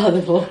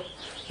 Bother.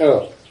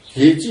 Hello.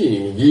 Ye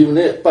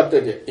but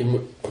the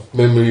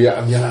memory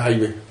of your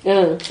highway.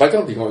 I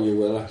don't think on you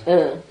will.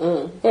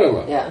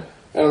 Whatever. Yeah.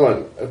 I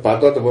want a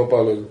part of the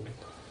Bobo.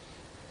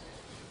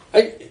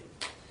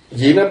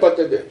 Yena but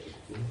the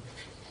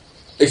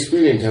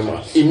experience him,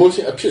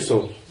 emotion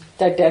episode.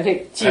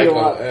 Titanic.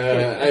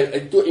 I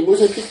do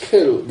emotion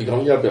care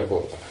become your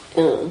people.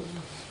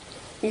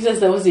 He says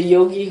there was a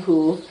yogi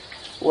who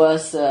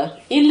was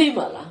in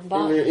Limala.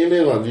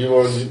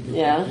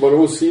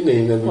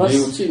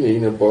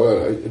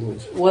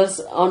 Was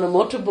on a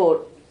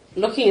motorboat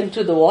looking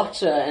into the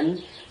water,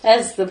 and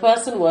as the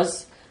person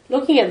was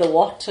looking at the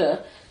water,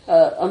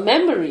 a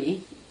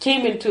memory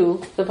came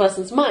into the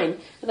person's mind.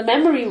 The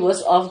memory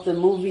was of the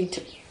movie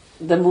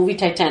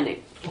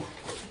Titanic,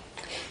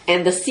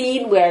 and the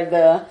scene where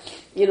the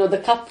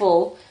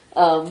couple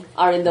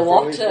are in the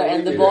water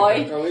and the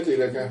boy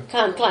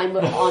can't climb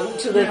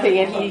onto the thing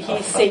and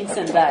he sinks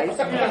and dies.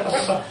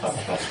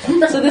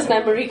 So this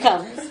memory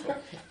comes,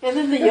 and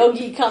then the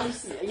yogi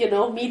comes,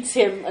 meets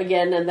him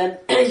again, and then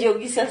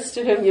yogi says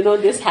to him,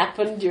 this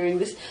happened during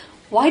this.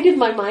 Why did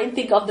my mind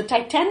think of the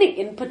Titanic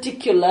in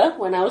particular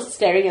when I was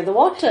staring at the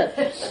water?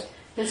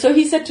 And so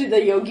he said to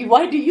the yogi,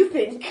 why do you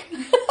think?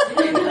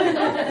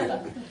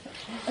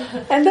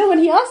 And then when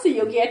he asked the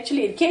yogi,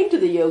 actually it came to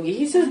the yogi,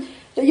 he says,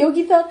 the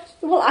yogi thought,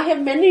 well, I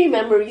have many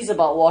memories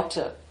about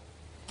water.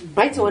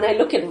 Right, so when I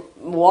look at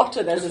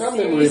water, there's a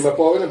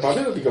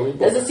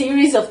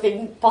series of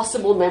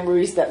possible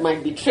memories that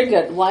might be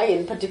triggered. Why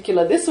in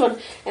particular this one?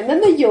 And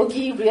then the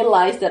yogi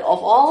realized that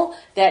of all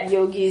that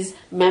yogi's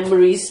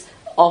memories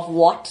of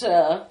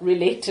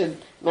water-related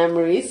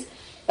memories,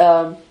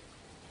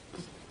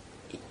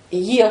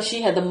 he or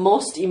she had the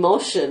most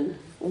emotion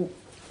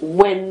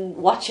when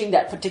watching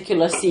that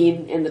particular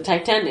scene in the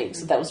Titanic.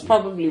 So that was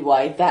probably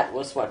why that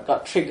was what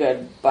got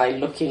triggered by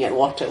looking at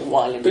water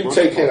while in the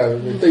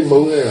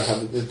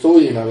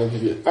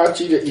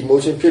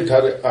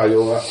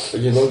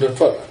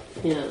motorboat.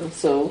 Yeah,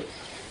 so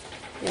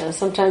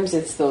sometimes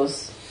it's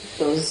those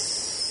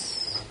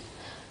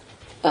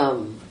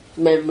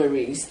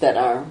memories that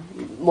are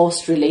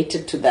most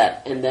related to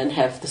that and then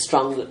have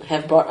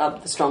brought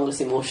up the strongest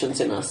emotions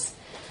in us.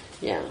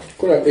 Yeah.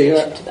 To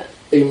that.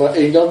 He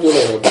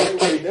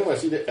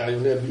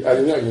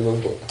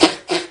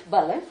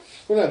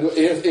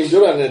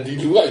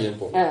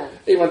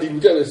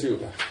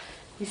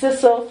says,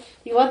 so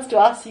he wants to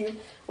ask you,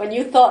 when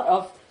you thought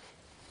of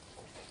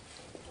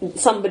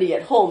somebody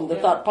at home, the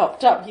thought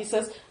popped up, he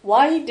says,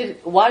 why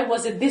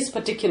was it this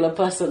particular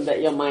person that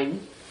your mind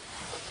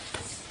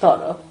thought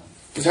of?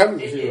 It's the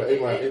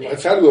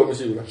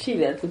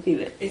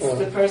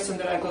person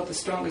that I got the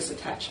strongest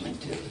attachment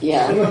to.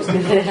 Yeah. The most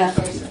important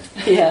person.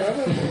 Yeah.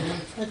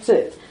 That's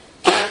it.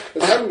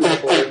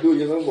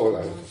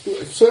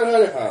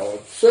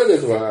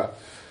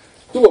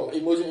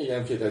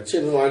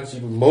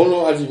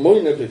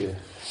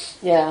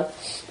 Yeah.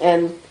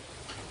 And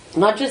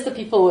not just the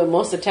people we're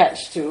most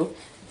attached to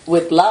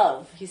with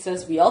love. He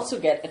says we also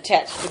get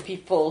attached to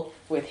people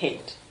with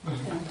hate.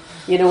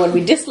 You know, when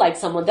we dislike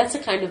someone, that's a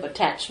kind of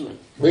attachment.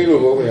 We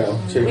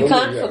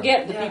can't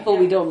forget the people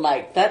we don't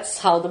like. That's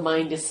how the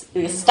mind is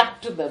stuck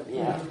to them.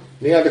 Yeah.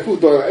 Yeah.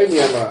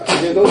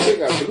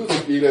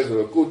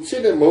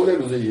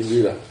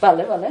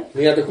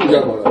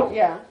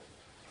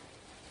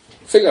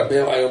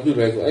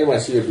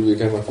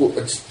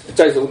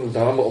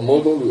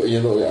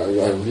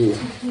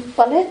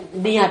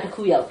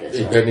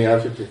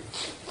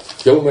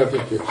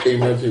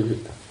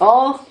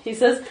 Oh, he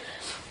says,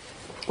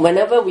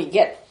 whenever we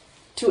get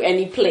to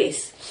any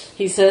place,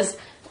 he says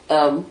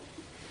the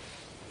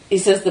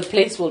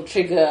place will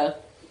trigger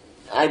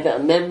either a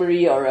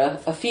memory or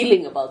a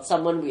feeling about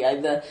someone we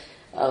either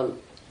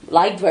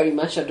like very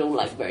much or don't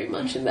like very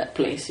much in that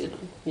place, you know.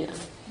 Yeah.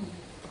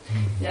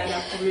 Yeah, and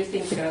I really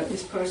think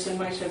this person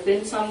might have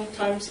been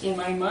sometimes in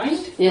my mind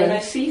when I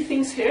see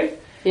things here.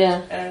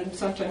 Yeah. And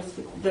sometimes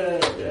the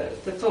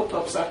thought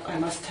pops up, I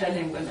must tell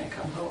him when I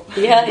come home.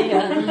 Yeah.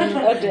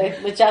 Okay.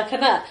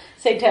 Machakana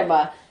say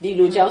tema di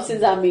lu jaw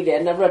sinsa mi de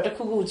na bro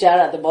takku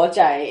jara the bo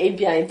jai aim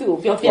pian tu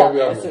pyo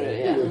pyo so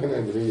yeah.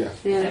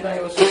 And I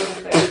also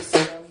think that it's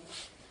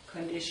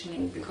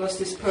conditioning, because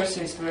this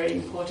person is very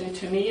important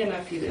to me and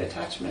I feel the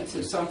attachment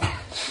to some.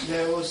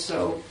 There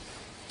also,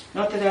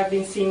 not that I've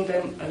been seeing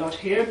them a lot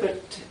here,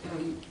 but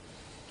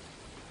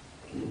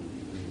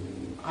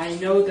I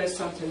know that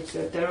sometimes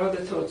there are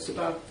the thoughts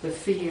about the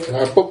fear.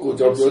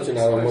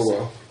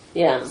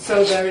 Yeah.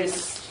 So there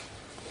is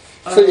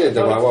a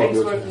lot of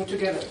things working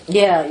together.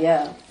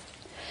 Yeah.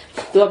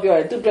 သူကပြောတ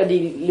ယ်သူတို့ဒီ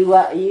လူက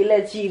အရေးလ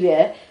က်ကြီးတ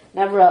ယ်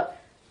နောက်ပြီး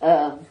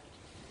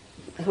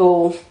တော့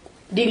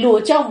ဒီလူ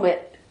ကိုကြောက်မဲ့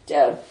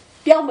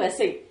ပျောက်မဲ့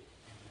စိတ်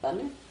ဗာ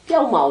လဲပျော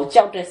က်မှာကို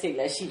ကြောက်တဲ့စိတ်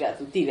လည်းရှိတာ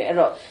သူသိတယ်အဲ့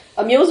တော့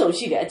အမျိုးစုံ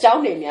ရှိတယ်အကြော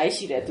င်းတွေအများကြီး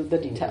ရှိတယ်သူသ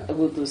တိထားအ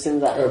ခုသူစဉ်း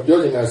စားပြော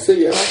နေတာစိတ်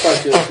ရဲ့ပတ်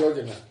ချက်ပြော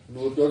နေတာ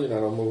လူပြောနေတာ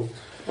တော့မဟုတ်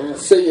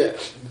စိတ်ရဲ့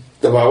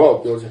တဘာဝကို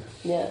ပြောချင်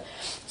Yeah.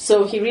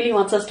 So he really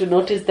wants us to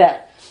notice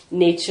that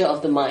nature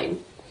of the mind.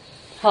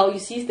 How you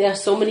see there are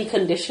so many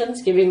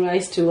conditions giving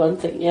rise to one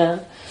thing. Yeah.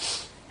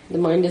 The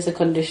mind is a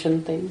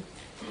conditioned thing.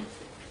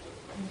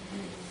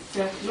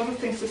 Yeah, a lot of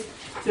things to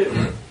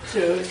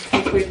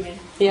take with me.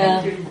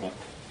 Yeah.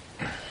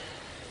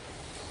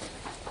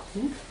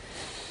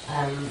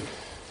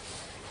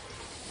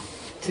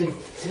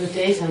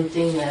 Today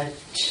something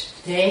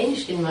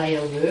changed in my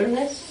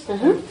awareness.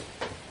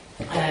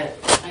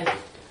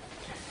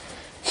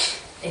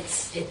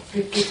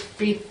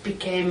 It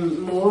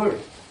became more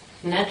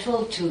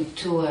natural to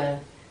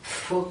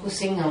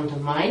focusing on the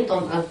mind,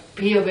 on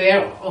be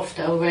aware of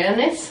the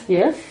awareness.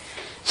 Yes.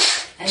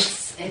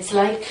 It's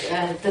like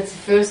that's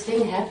the first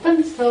thing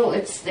happens. So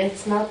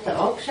it's not the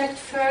object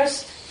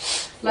first,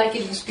 like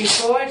it was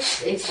before.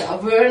 It's the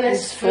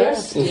awareness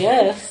first.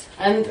 Yes.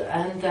 And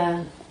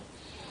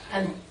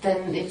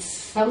then it's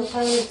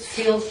sometimes it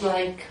feels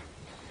like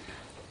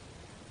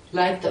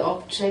the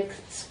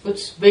objects would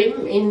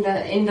swim in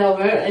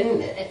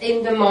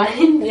the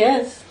mind.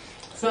 Yes.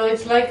 So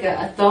it's like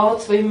a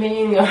dog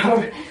swimming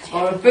or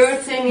a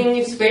bird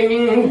singing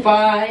swimming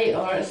by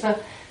or so,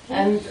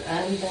 and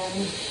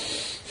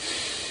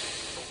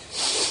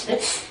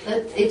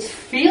it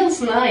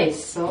feels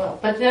nice. So,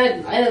 but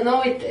I don't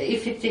know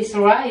if it is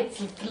right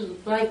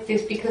like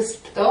this,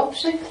 because the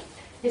object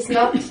is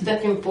not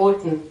that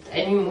important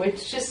anymore.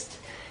 It's just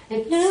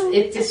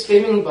it is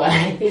swimming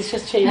by. It's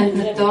just changing. And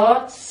the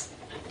thoughts,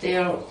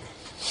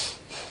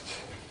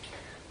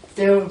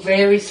 they're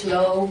very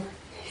slow.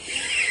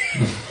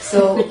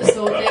 So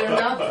they're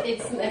not.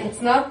 It's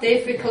not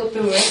difficult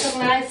to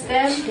recognize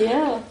them.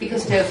 Yeah.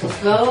 Because they're so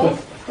slow.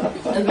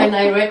 And when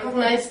I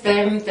recognize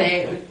them,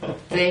 they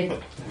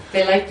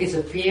like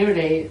disappear.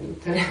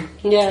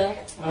 Yeah.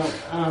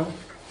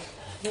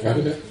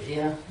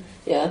 Yeah.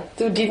 Yeah.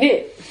 Tu dine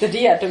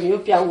tadiya to myo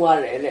pyaung wa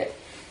re le.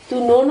 Tu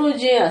nono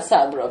jin a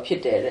sa bro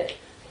phit de le.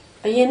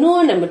 Ayin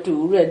no ne ma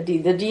tu re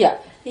di tadiya.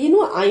 Ayin no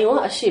ayon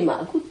a shi ma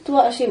aku tu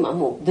a shi ma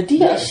mo.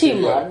 Tadiya a shi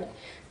ma.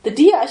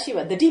 Tadiya a shi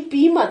ma. Tadi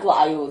pi ma tu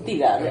ayon ti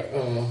la le.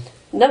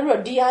 Na bro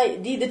di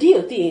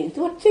tadiya ti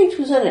tu think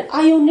chu san le.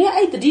 Ayon ne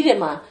ai tadiya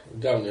ma.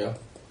 Down there.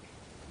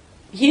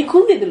 Ye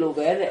cool ni de lo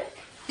be re.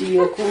 Di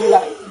yo cool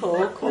like,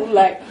 ho cool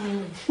like.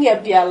 Nya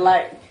pya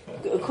like.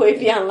 Khoi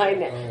pian like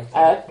ne.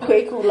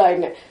 Khoi cool like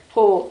ne.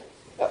 Ho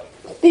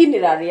ti ni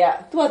la ria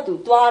tu tu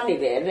twa ni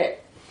le re.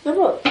 Na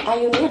bro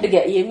ayon ne de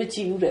ge ye ma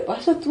chi u de. Ba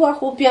so tu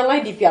ho pian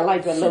like di pian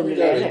like ပဲ လုပ်နေ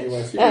တယ်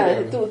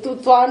သူ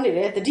သွားနေတ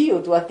ယ်တတိကို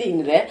သူကသိ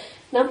နေတယ်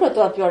နောက်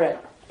တော့သူကပြောတယ်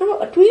တော့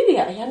အတွေးတွေက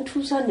အရန်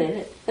ထူးဆန်းတယ်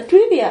တဲ့အ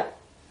တွေးတွေက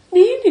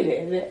နီးနေတ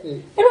ယ်တဲ့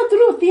အဲ့တော့သူ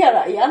တို့သိရ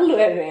တာအရန်လွ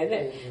ယ်တယ်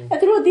တဲ့အဲ့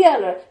သူတို့သိရ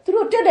လို့သူ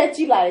တို့တက်တက်ကြ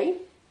ည့်လိုက်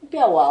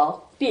ပြောက်သွား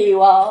ပြေ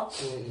သွား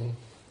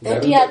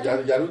ရာ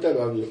လူတက်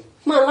သွားပြီ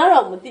မှန်လား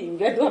တော့မသိဘူး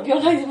တဲ့သူကပြော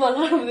လိုက်မှန်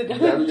လားတော့မသိဘူး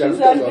ရာလူတက်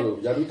သွားလို့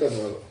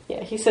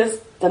Yeah, he says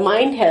the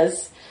mind has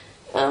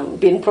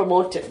been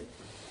promoted.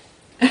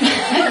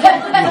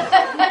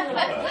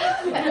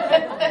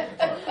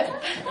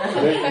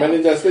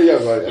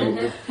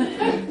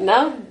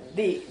 Now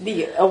the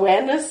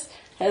awareness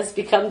has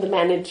become the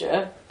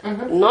manager,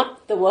 not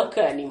the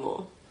worker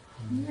anymore.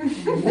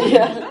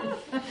 Yeah.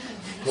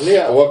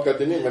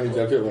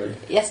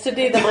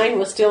 Yesterday the mind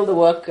was still the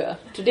worker.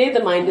 Today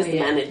the mind is the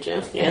manager.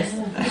 Yes.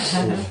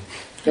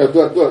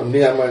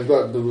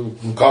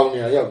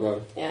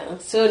 Yeah.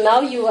 So now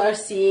you are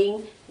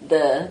seeing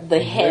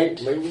the head.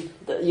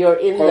 You're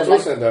in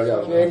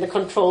the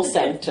control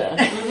center,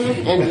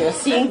 and you're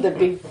seeing the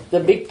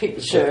big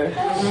picture.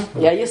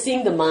 Yeah, you're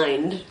seeing the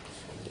mind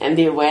and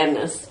the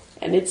awareness,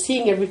 and it's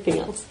seeing everything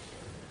else.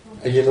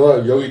 You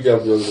know, yogi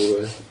job yo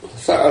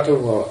sa ato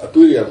ngo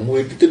atui ya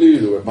mui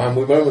titili lo ba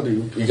mui ba ma di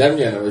yan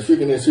yan na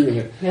shui ne shui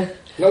ne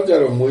now ja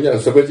ro mui ya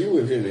sabaji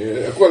wi phit ne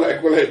akwa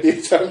lai ti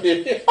cham ne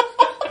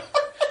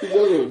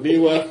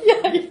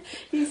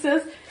he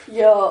says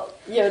you're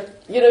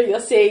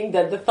saying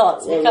that the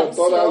thoughts become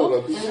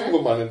slow.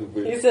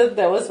 He says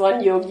there was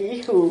one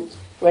yogi who,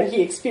 when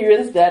he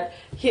experienced that,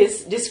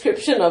 his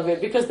description of it,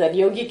 because that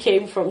yogi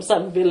came from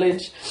some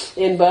village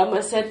in Burma,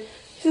 he said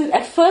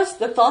at first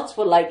the thoughts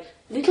were like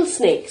little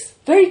snakes,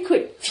 very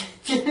quick.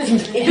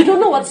 You don't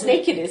know what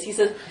snake it is. He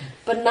says,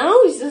 but now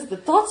he says the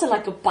thoughts are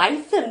like a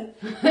python,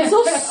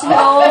 so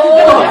slow.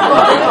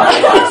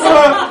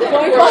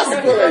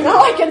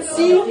 Now I can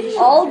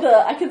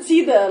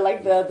see the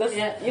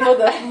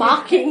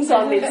markings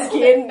on its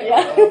skin.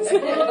 Yeah.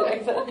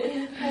 Like that.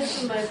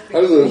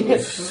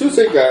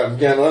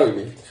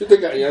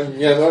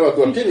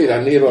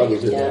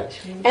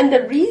 And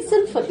the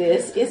reason for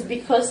this is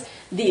because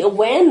the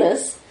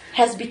awareness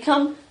has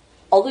become,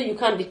 although you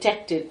can't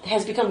detect it,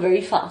 has become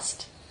very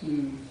fast.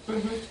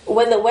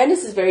 When the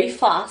awareness is very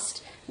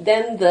fast,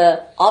 then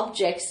the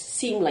objects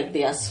seem like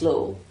they are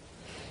slow.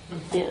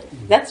 Yeah,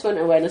 that's when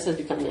awareness has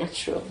become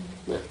natural.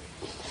 Yeah.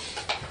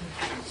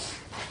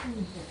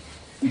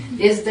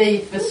 Yesterday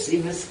it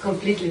was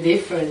completely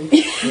different.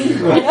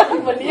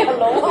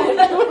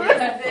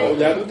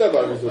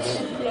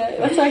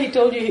 That's why he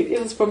told you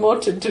it was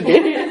promoted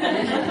today.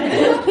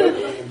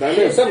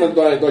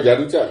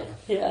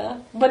 Yeah,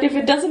 but if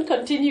it doesn't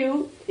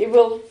continue, it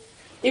will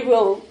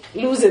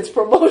lose its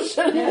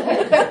promotion.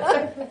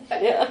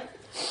 Yeah.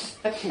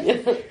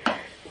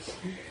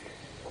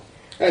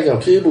 Yeah,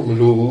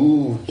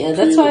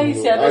 that's why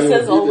Sayadaw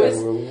says always,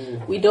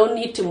 we don't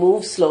need to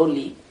move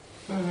slowly.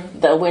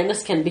 The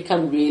awareness can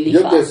become really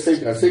fast.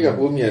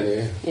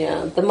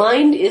 Yeah, the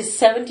mind is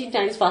 17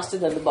 times faster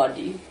than the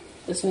body.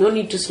 There's no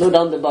need to slow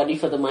down the body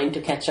for the mind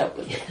to catch up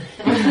with it.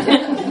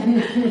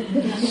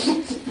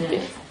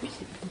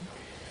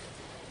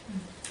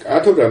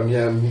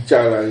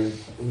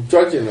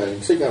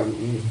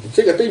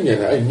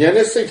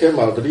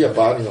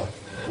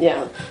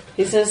 Yeah,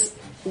 he says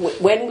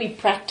when we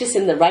practice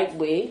in the right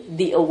way,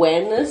 the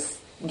awareness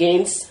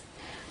gains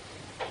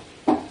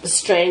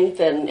strength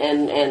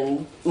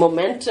and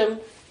momentum,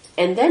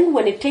 and then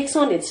when it takes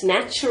on its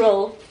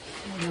natural,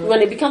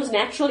 when it becomes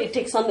natural, it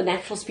takes on the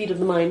natural speed of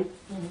the mind,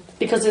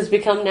 because it's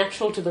become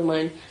natural to the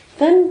mind.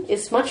 Then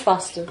it's much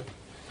faster.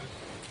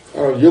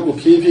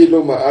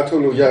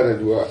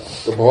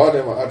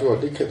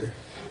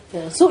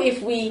 Yeah, so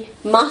if we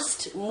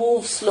must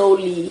move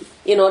slowly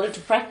in order to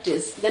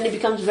practice, then it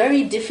becomes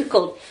very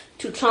difficult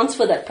to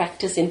transfer that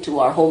practice into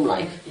our home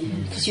life,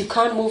 because you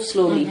can't move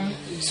slowly.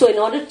 So in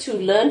order to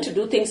learn to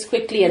do things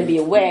quickly and be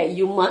aware,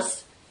 you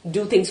must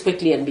do things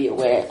quickly and be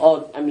aware,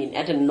 or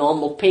at a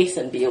normal pace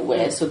and be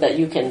aware, so that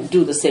you can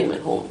do the same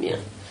at home. Yeah,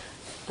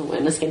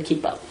 awareness can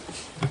keep up.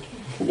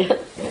 Yeah.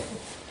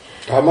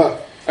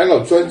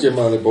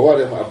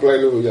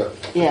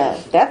 Yeah,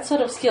 that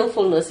sort of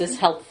skillfulness is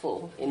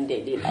helpful in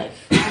daily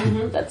life.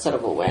 That sort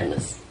of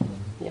awareness.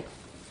 Yeah.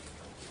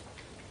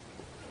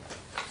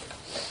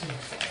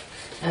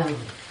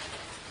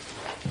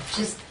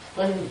 Just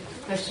one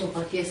question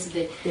about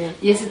yesterday. Yeah.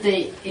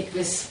 Yesterday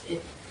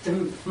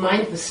the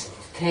mind was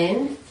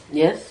 10.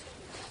 Yes.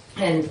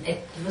 And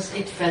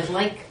it felt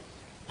like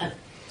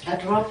a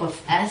drop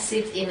of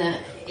acid in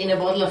a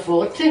bottle of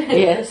water.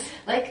 Yes.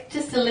 Like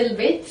just a little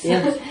bit.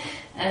 Yes.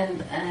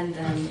 and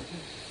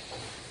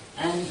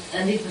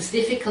it was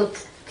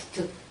difficult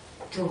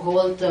to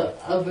hold the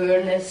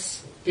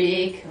awareness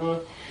big,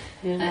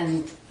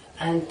 and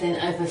then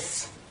I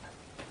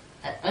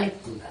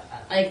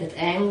got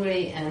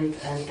angry, and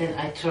then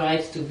I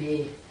tried to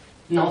be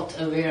not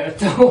aware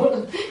at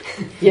all.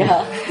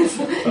 Yeah.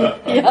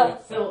 Yeah.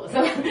 So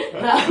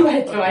now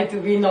I try to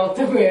be not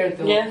aware at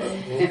all. Yeah.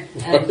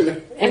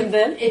 And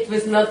then it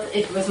was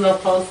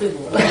not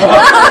possible.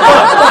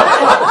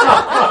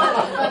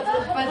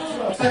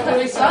 but the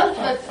result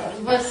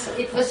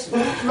was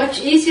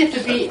much easier to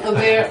be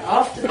aware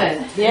after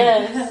that.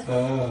 Yes.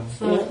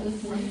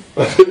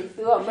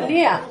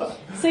 Maria,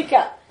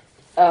 Sika,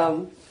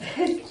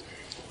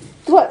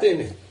 what?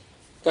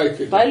 Why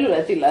do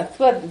I feel like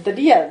the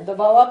dear the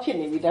Bawa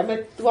Pinny? I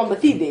met one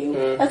Matidi.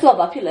 That's what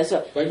I feel like.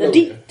 So the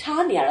deep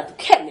Tanya to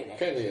Canada.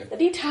 The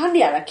deep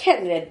Tanya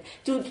Canada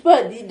to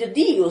the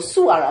deal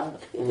Suara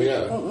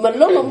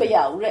Malolo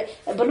Maya,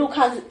 Balu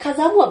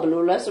Kazawa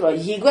Balulas or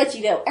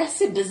Yiguachi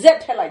acid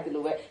desert like the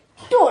Lue.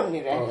 Don't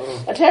need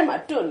it. A time I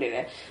don't need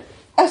it.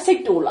 I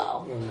say to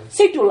Lao.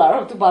 Say to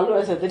Lao to Balu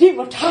as the deep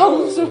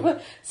town.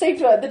 Say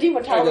to the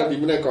deep town.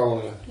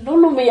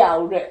 Lolo Maya,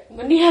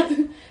 Mania.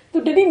 Tu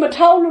dedi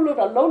matau lulu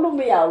da lolo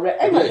me ya re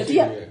ai ma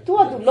dia tu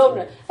tu lo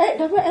ne ai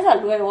da ba ai da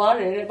lue wa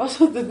re ba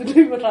so tu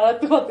dedi matau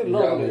tu tu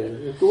lo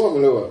ne.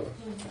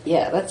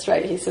 Yeah, that's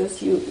right. He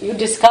says you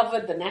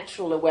discovered the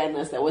natural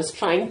awareness that was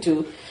trying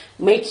to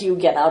make you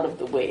get out of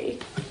the way.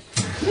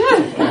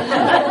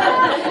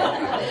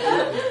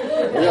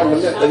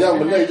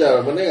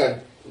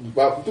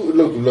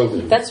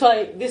 That's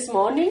why this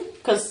morning,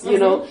 because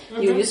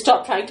you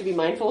stopped trying to be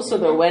mindful, so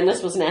the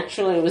awareness was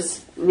natural and it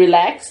was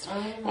relaxed.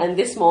 And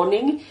this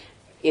morning,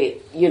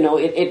 it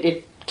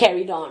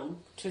carried on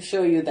to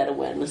show you that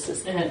awareness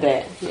is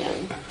there. Yeah.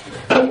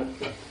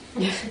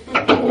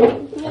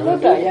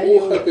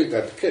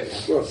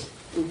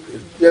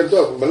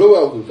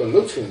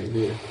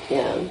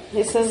 Yeah.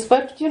 He says,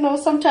 but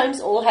sometimes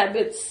all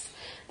habits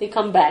they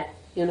come back.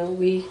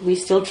 We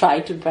still try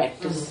to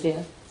practice.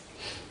 Yeah.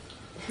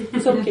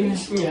 It's okay.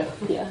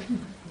 Yeah.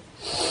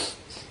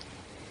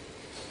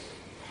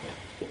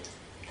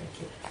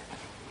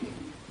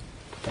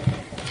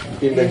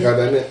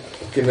 Kindergarten,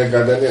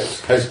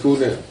 high school,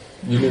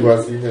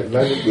 university,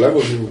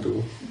 level.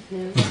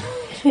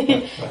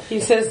 He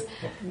says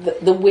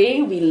the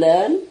way we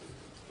learn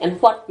and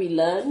what we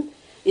learn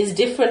is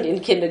different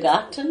in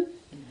kindergarten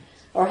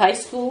or high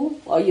school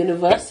or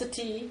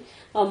university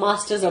or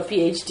master's or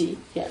PhD.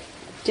 Yeah,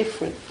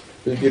 different.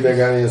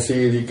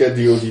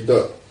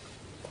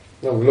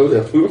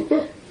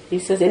 He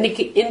says in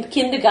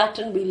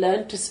kindergarten we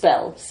learn to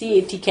spell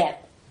C-A-T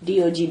cat,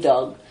 D-O-G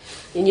dog.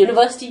 In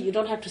university you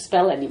don't have to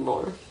spell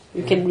anymore.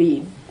 You can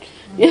read.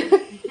 Yes.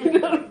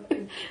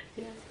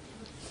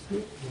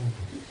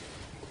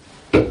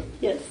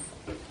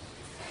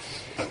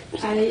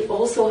 I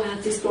also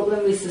had this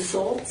problem with the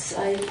thoughts.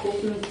 I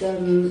couldn't.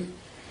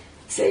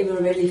 They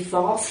were really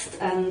fast,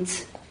 and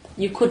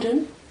you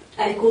couldn't.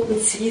 I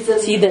couldn't see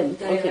them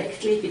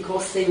directly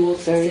because they were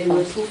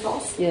too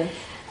fast. Yeah.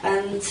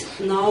 And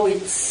now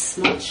it's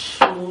much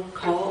more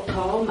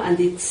calm, and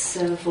it's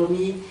for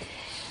me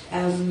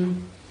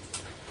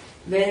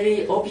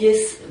very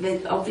obvious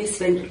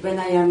when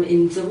I am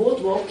in the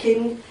wood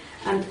walking,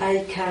 and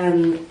I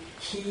can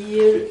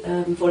hear,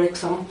 for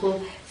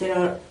example, there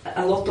are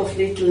a lot of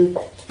little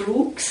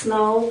brooks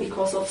now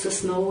because of the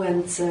snow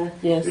and the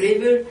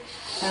river,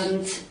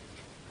 and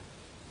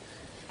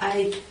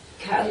I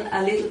can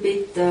a little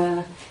bit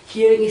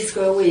hearing is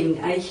going.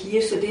 I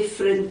hear the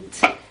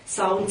different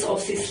sounds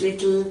of these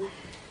little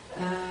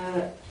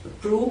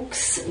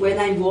brooks when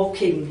I'm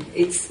walking.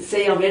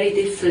 They are very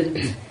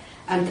different,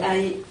 and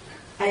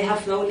I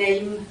have no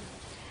name.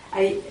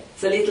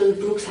 The little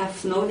brooks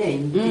have no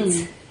name.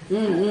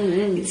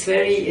 It's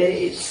very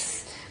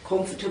it's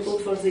comfortable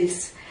for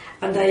this,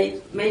 and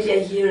maybe I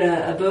hear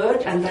a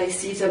bird and I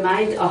see the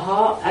mind.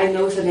 I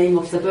know the name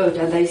of the bird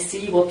and I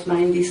see what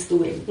mind is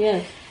doing.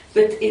 Yeah.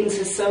 But in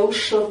the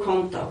social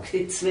contact,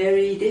 it's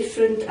very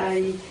different.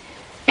 I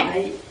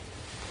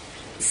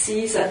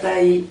see that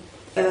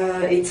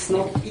it's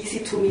not easy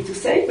to me to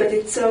say, but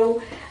it's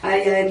so. I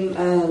am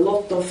a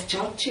lot of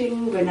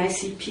judging when I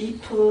see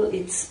people.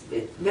 It's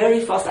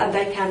very fast, and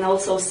I can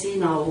also see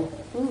now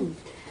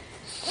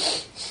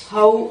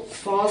how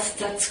fast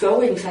that's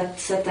going.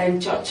 That I'm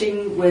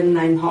judging when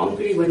I'm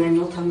hungry. When I'm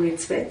not hungry,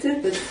 it's better.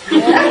 But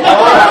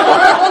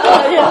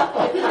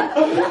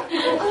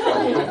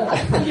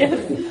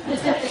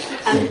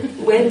and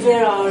when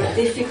there are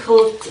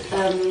difficult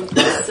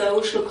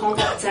social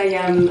contacts, I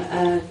am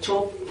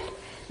job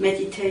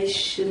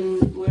meditation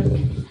work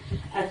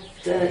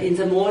in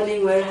the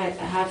morning where I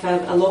have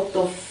a lot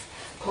of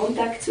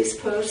contacts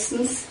with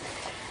persons,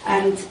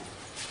 and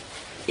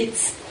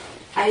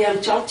I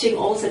am judging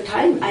all the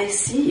time. I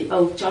see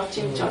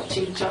judging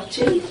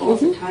all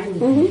the time.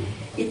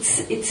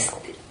 It's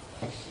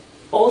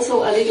also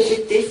a little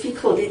bit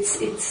difficult.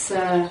 It's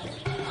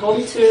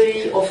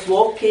contrary of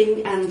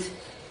walking and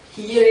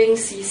hearing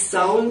these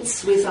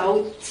sounds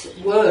without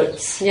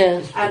words.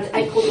 Yeah. And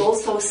I could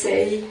also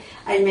say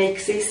I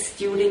make this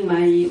during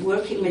my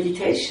working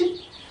meditation.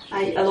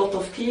 A lot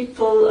of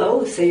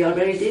people, they are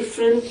very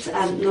different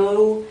and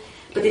no,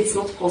 but it's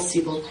not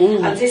possible.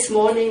 And this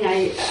morning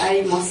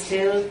I must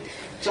tell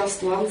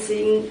just one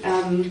thing.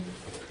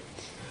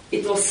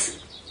 It was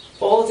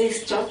all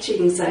these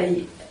judgings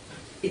I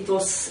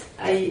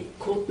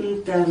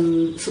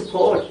couldn't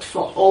support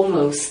for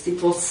almost.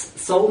 It was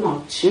so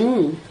much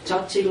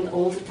judging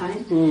all the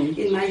time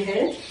in my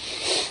head.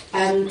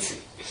 And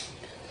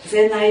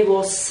then I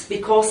was,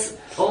 because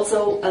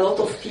also a lot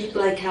of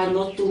people, I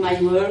cannot do my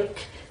work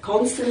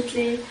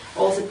constantly.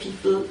 All the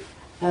people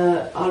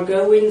are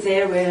going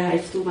there where I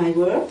do my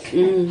work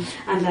and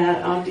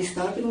are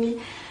disturbing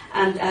me.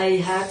 And I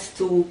had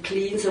to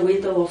clean the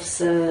window of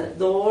the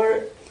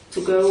door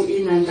to go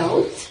in and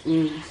out.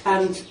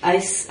 And I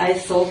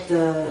thought,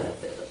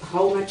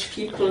 how much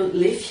people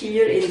live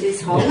here in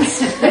this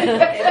house.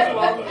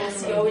 Everyone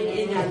was going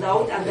in and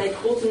out, and I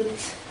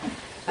couldn't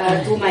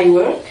do my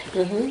work.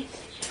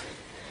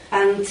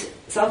 And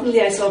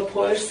suddenly I saw a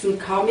person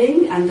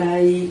coming, and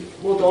I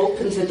would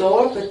open the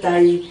door, but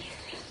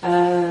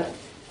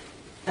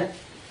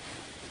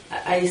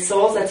I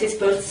saw that this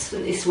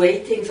person is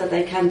waiting so that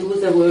I can do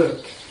the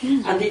work.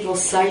 And it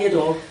was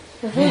Sayadaw.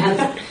 And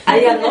I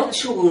am not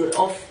sure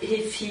of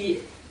if he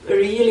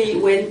really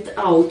went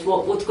out,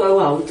 what would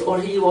go out, or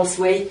he was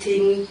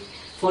waiting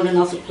for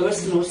another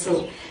person or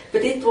so.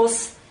 But it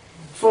was,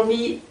 for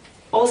me,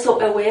 also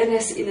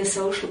awareness in a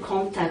social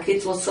contact.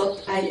 It was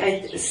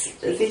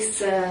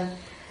this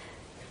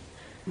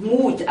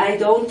mood I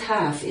don't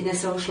have in a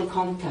social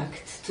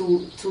contact,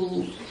 to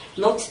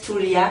not to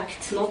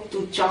react, not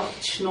to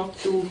judge, not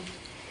to.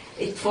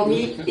 For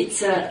me,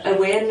 it's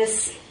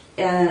awareness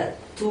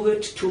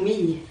to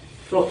me.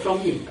 From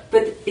him,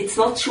 but it's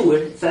not sure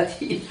that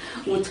he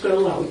would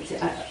go out.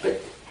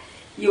 But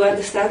you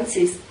understand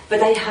this.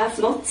 But I have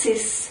not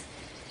this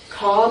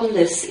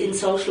calmness in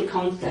social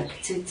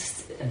contact.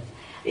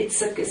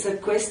 It's a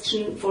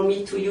question for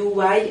me to you.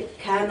 Why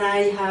can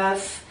I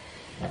have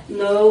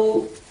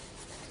no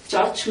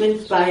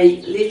judgment by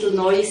little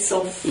noise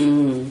of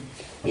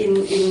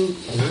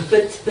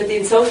but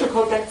in social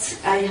contacts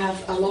I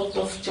have a lot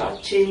of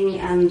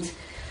judging and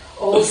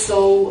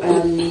also.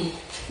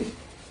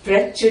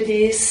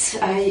 Prejudice.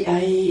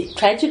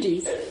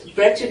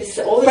 Prejudice.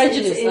 All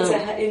prejudice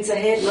in the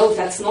head. No,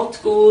 that's not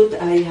good.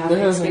 I have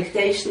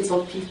expectations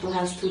what people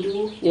has to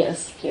do.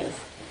 Yes.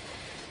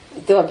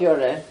 Doပြော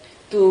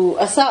သူ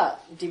အစ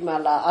ဒီမှာ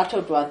လာအထု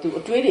တ်တော့သူ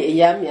အတွေးတွေအ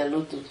များမြန်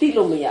လို့သူတိ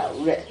လို့မရ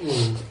ဘူးတဲ့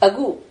အ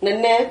ခုနည်း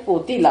နည်းပို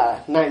တိလာ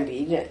နိုင်ပြီ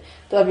တဲ့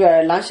သူပြောတ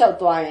ယ်လမ်းလျှောက်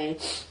သွားရင်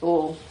ဟို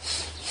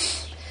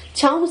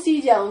ချောင်း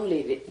စီးကြောင်း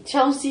လေးတွေ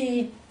ချောင်းစီး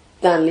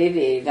တန်လေး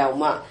တွေတောင်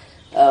မှ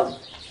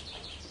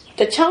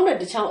တချောင်းနဲ့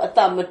တချောင်းအတ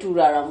မတူ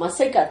တာတော့မ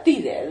စိတ်ကတိ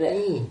တယ်တဲ့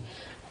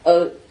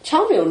ချော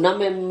င်းတွေကိုနာ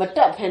မည်မတ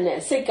က်ဖ ೇನೆ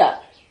စိတ်က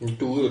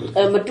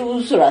မတူ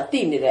ဆိုတာ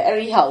တိနေတယ်အဲ့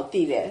ဒီဟာကို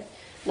တိတယ်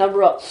နောက်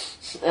ပြီး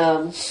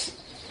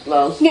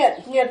တော့ငှ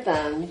က်တ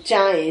န်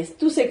ကြားရင်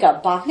သူ့စိတ်က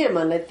ဘာငှက်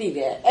မှလည်းတိတ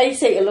ယ်အဲ့ဒီ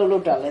စိတ်အလုံး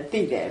လုံးတာလည်း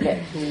တိတယ်တဲ့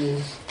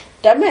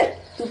ဒါမဲ့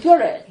तू ပြော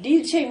တယ်ဒီ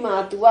အချိန်မှာ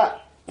तू က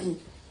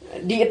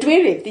ဒီအတွေး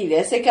တွေတိတ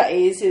ယ်စိတ်က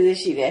အေးအေးဆေးဆေး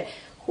ရှိတယ်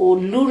ဟို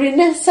လူတွေ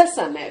နဲ့ဆက်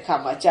ဆံတဲ့အခါ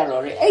မှာကြာ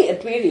တော့အဲ့အ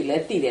တွေးတွေလ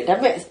ည်းသိတယ်ဒါ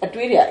ပေမဲ့အ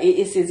တွေးတွေကအေး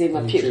အေးဆေးဆေးမ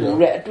ဖြစ်ဘူး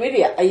တဲ့အတွေး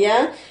တွေကအရ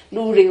န်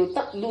လူတွေ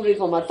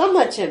ကမှတတ်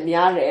မှတ်ချက်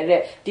များတယ်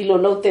တဲ့ဒီလို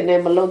လုပ်တဲ့နဲ့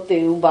မလုပ်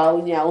တဲ့ဘူးဘာ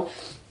လို့ညာ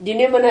ဒီ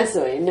နေ့မနေ့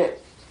ဆိုရင်နဲ့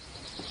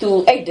तू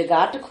အဲ့တ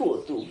ကားတစ်ခုကို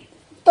तू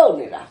တုတ်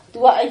နေတာ तू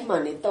ကအဲ့မှ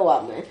န်နေတုတ်ရ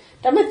မယ်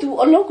ဒါပေမဲ့ तू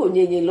အလုပ်ကို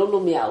ငြိမ်ငြိမ်လုပ်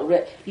လို့မရဘူး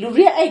တဲ့လူ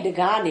တွေအဲ့တ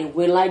ကားကနေဝ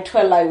င်လိုက်ထွ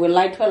က်လိုက်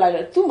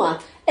တဲ့ तू မှာ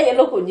အဲ့အ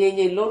လုပ်ကိုငြိမ်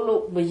ငြိမ်လုပ်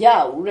လို့မရ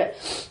ဘူးတဲ့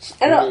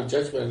အဲ့တော့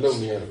judgment လုပ်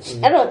နေရတယ်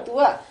အဲ့တော့ तू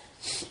က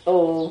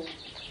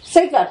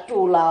စိတ်ကတူ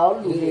လာအောင်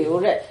လူတွေကို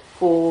တဲ့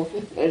ဟို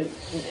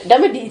ဒါပေ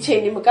မဲ့ဒီအချိန်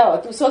นี่မကောက်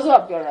तू စောစော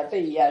ပြောတာသိ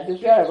ရ तू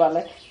ပြောရပါ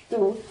လဲ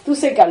तू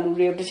စိတ်ကလူ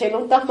တွေကိုတစ်ချိန်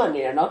လုံးတတ်မှတ်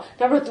နေတာနော်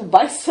ဒါပေမဲ့ तू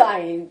ဘိုက်ဆို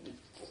င်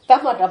တ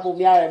တ်မှတ်တာပုံ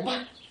များတယ်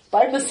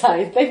ဘိုက်မဆို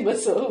င်တိတ်မ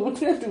ဆိုး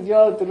तू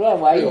ပြောသူတို့က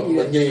ဝိုင်း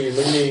ပြီးမ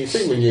ငြိမ်စိ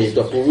တ်မငြိမ်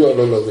တော့ပို့ပြီး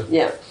တော့လုပ်ည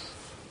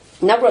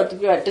နောက်ပြီးတော့ तू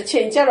ပြောတစ်ချိ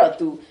န်ကျတော့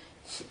तू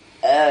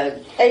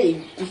အဲ့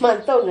မှန်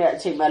တော့တဲ့အ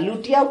ချိန်မှာလူ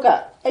တယောက်က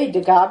အဲ့တ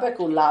ကားဘက်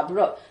ကိုလာပြီး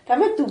တော့ဒါပေ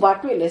မဲ့ तू ဘာ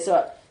တွေ့လဲဆို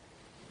တော့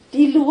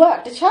ဒီလူက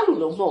တခြားလူ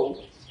လုံးမဟုတ်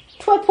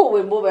ထွက်ဖို့ဝ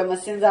င်ဖို့ပဲမ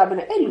စင်စားမ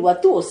နဲ့အဲ့လူက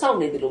သူ့ကိုစောင့်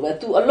နေတယ်လို့ပဲ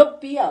तू အလုပ်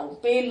ပြီးအောင်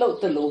ပေးလို့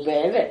တယ်လို့ပဲ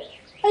တဲ့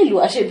အဲ့လူ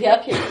အရှင်ဖျား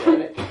ဖြစ်တယ်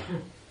တဲ့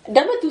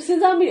ဒါမဲ့သူစ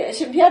ဉ်းစားမိတယ်အ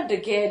ရှင်ဘုရားတ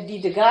ကယ်ဒီ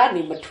တကား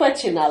နေမထွက်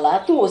ချင်တာလား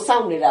သူ့ကိုစော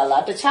င့်နေတာ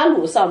လားတခြားလူ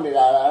ကိုစောင့်နေ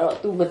တာလားတော့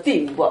तू မသိ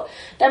ဘူးပေါ့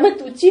ဒါမဲ့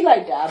तू ကြည့်လို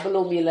က်တာဘယ်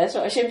လိုမြင်လဲဆို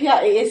တော့အရှင်ဘုရား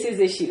အေးအေးဆေး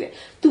ဆေးရှိတယ်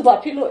तू ဘာ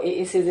ဖြစ်လို့အေး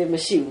အေးဆေးဆေးမ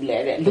ရှိဘူးလဲ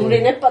တဲ့လူတွေ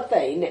နဲ့ပတ်သ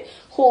က်ရင်နဲ့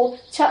ဟို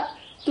ချ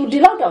तू ဒီ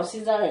လောက်တောင်စ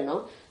ဉ်းစားတယ်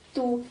နော်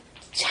तू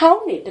ချော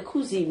င်းနေတစ်ခု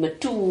စီမ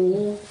တူ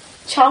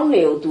ချောင်း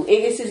နေကို तू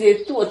အေးအေးဆေးဆေး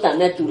သူ့အတန်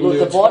နဲ့ तू လို့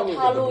သဘော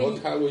ထားလို့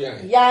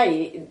ရရင်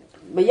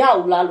မရ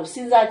ဘူးလားလို့စ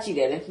ဉ်းစားကြည့်တ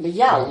ယ်လေမ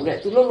ရဘူးတဲ့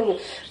तू လို့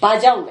ဘာ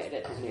ကြောင့်လဲ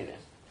တဲ့သူနေတယ်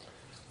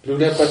လူ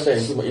နဲ့ပတ်သက်ရ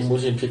င်သူ့မှာ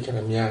emotion ဖြစ်ခဲ့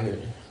တာများနေ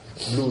တယ်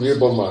လူတွေ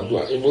ပေါ်မှာသူ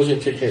က emotion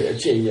ဖြစ်ခဲ့တဲ့အ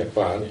ချင်းကြီး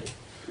ပါနေ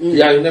တ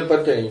ရားရင်းနဲ့ပ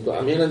တ်သက်ရင်သူ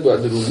အမြဲတမ်း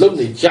သူလုံ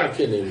နေကြဖြ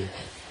စ်နေပြီ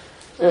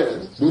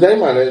လူတိုင်း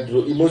မှာလည်းသူ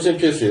emotion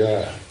ဖြစ်စေတာ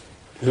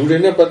လူတွေ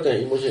နဲ့ပတ်သက်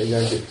emotion အ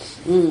များကြီး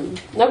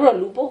နောက်ပြီးတော့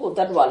လူပုဂ္ဂိုလ်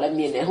တ attva လည်း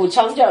မြင်တယ်ဟို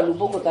ချောင်းကြလူ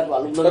ပုဂ္ဂိုလ်တ attva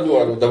လို့မမြင်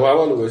attva လို့တဘာဝ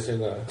လို့ပဲစဉ်း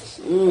စား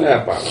အဲ့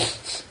ပါ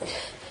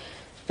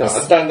ဒါ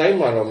အတန်တိုင်း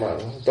မှာတော့မှ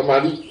တမာ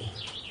တိ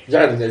ရ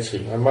နေတဲ့ချိ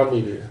န်မှာမမိ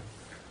တယ်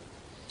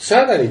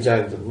ရှားတယ်ကြား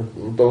တယ်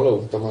တော့လို့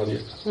တမာတိ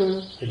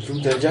လူ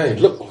တန်ကြားရင်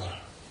လွတ်သွား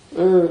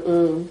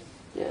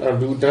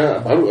လူတန်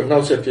ဘာလို့အနော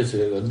က်ဆက်ဖြစ်စေ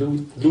လဲဆို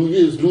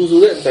လူဆို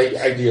တဲ့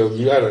idea ကို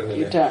ယူရတယ်နဲ့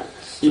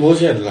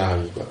emotion လာ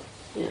ပြီပေါ့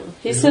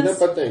he says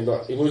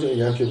emotion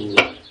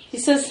he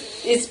says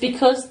it's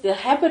because the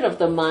habit of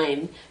the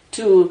mind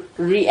to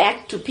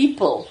react to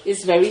people is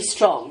very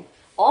strong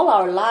all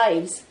our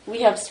lives we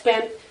have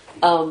spent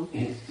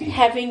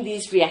having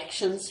these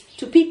reactions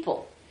to people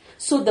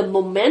so the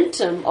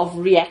momentum of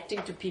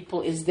reacting to people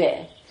is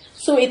there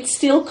so it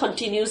still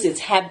continues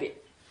its habit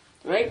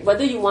right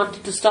whether you want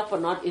it to stop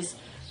or not is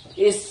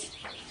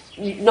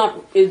not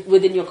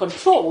within your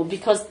control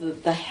because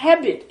the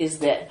habit is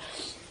there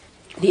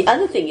the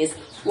other thing is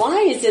why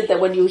is it that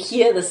when you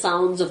hear the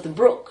sounds of the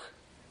brook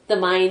the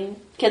mind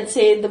can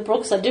say the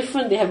brooks are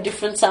different they have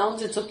different sounds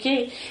it's okay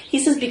he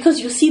says because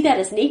you see that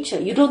as nature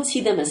you don't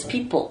see them as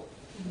people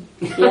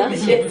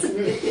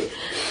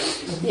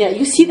yeah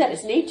you see that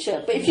as nature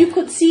but if you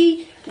could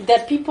see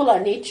that people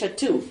are nature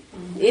too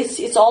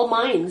it's all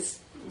minds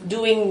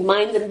doing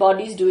minds and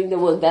bodies doing the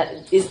work that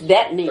is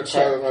that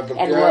nature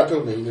and work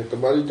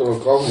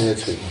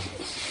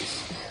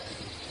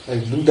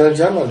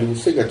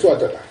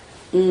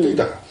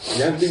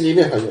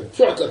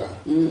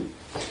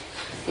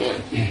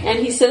and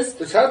he says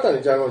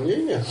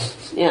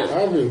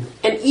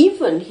and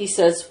even he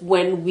says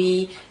when we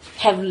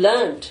have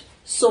learned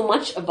so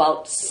much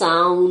about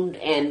sound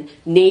and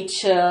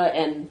nature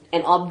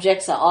and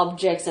objects are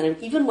objects and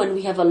even when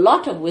we have a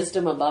lot of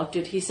wisdom about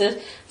it he says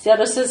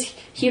Sayadaw says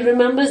he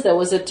remembers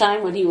there was a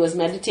time when he was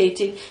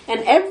meditating and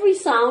every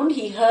sound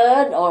he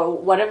heard or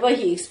whatever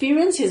he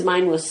experienced his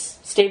mind was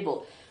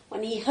stable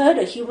when he heard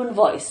a human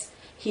voice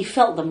he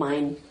felt the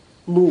mind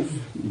move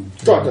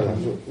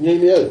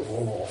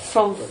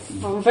from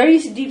very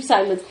deep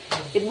silence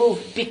it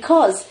moved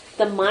because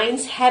the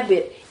mind's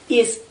habit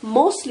is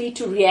mostly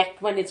to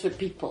react when it's with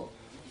people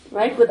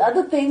right with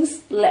other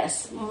things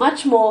less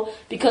much more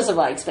because of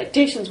our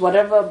expectations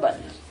whatever but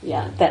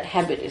yeah that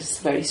habit is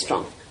very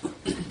strong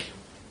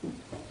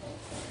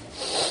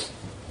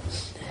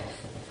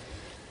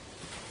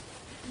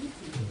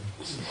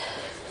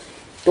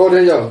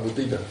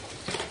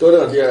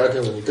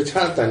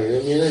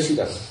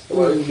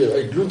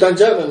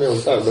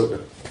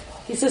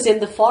he says in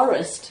the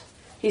forest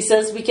he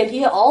says we can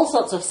hear all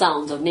sorts of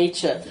sounds of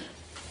nature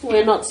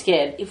we're not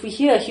scared. If we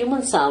hear a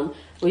human sound,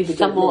 we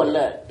become more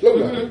alert.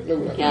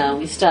 Yeah,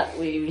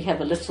 we have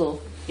a little,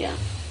 yeah.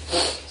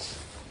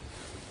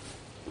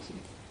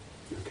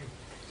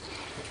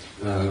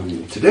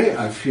 Today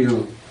I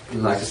feel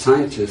like a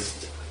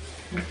scientist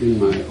in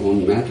my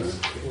own matter.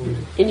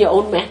 In your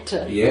own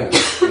matter? Yeah,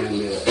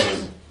 and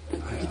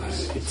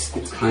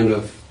it's kind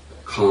of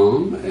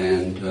calm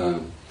and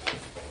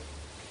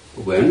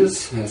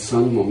awareness has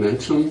some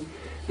momentum.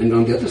 And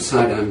on the other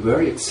side I'm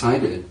very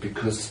excited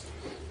because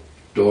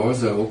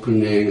doors are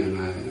opening and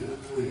I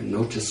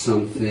notice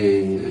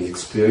something and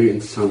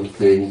experience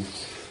something.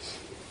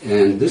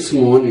 And this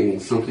morning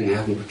something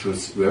happened which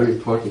was very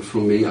important for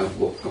me. I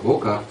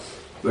woke up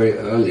very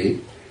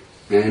early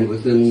and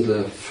within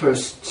the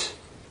first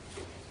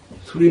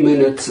 3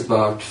 minutes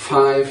about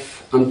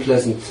 5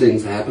 unpleasant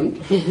things happened.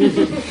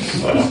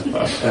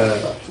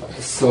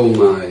 So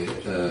my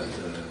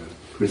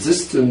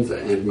resistance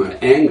and my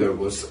anger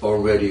was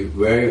already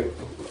very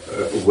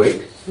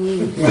awake.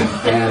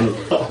 And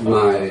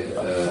my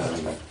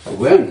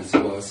awareness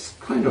was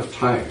kind of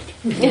tired.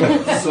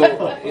 So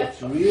it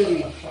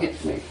really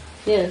hit me.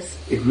 Yes.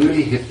 It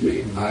really hit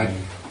me.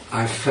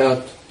 I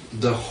felt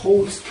the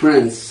whole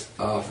strength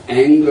of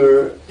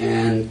anger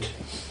and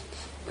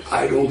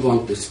I don't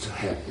want this to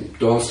happen.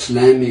 Door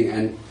slamming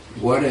and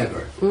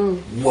whatever.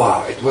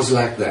 Wow, it was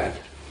like that.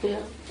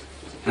 Yeah.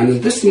 And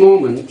in this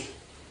moment,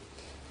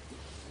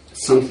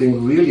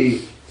 something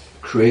really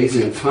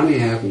crazy and funny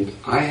happened.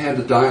 I had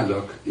a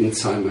dialogue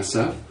inside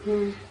myself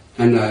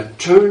and I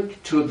turned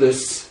to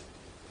this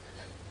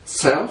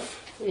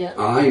self,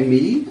 I,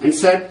 me, and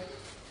said,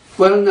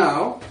 well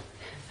now,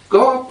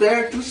 go up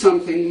there, do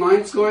something,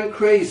 mind's going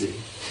crazy.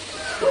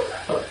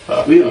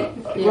 Really,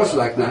 it was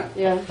like that.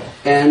 Yeah.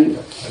 And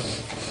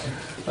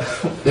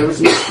there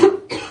was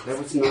nothing. There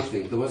was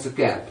nothing. There was a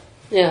gap.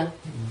 Yeah.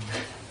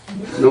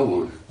 No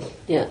one.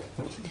 Yeah.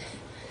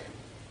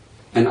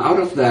 And out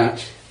of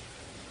that,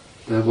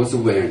 there was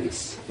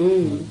awareness.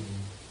 And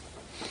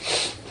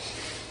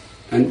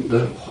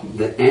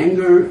the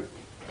anger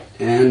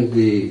and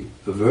the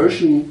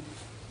aversion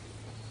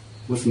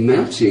was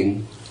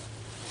melting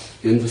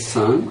in the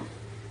sun.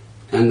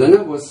 And then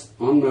I was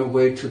on my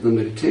way to the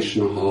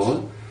meditation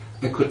hall.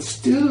 I could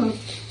still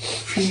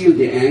feel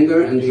the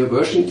anger and the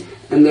aversion,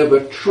 and they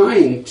were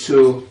trying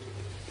to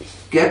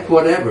get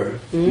whatever.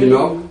 You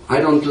know, I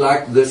don't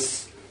like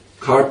this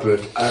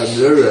carpet,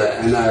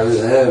 and I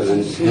have,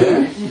 and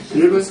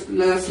it was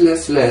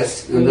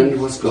less, and then it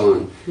was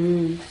gone.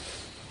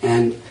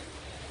 And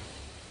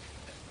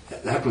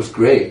that was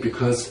great,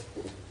 because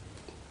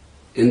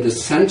in the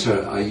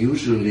center I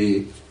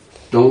usually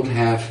don't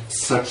have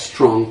such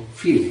strong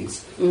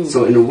feelings.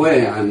 So in a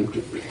way I'm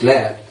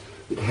glad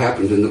it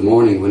happened in the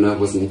morning when I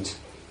wasn't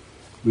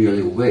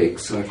really awake,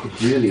 so I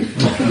could really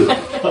feel it.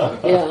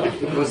 Yeah.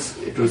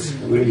 It was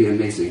really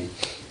amazing.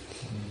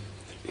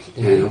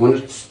 And I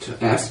wanted to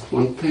ask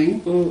one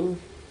thing,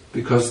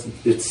 because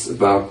it's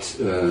about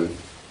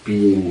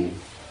being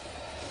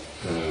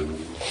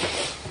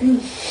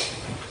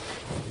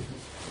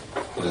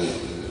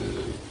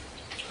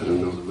I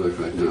don't know the word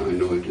right now. I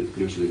know it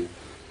usually.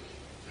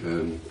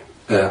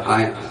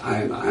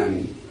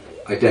 I'm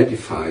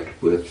identified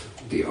with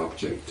the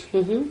object,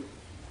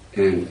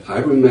 and I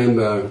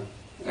remember.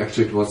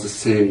 Actually, it was the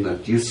same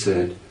that you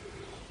said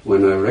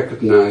when I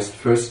recognized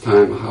first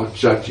time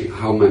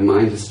how my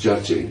mind is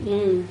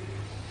judging.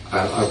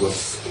 I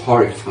was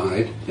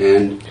horrified,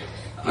 and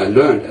I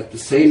learned at the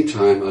same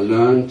time. I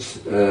learned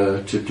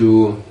to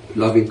do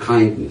loving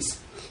kindness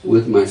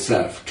with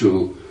myself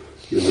to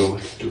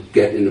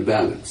get in a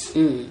balance.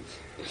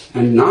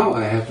 And now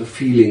I have the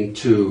feeling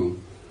to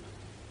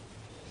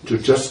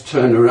just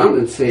turn around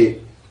and say,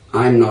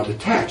 I'm not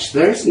attached.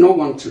 There is no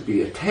one to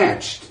be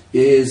attached.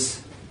 Is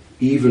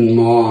even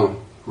more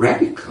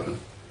radical,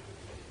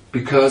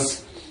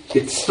 because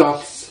it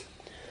stops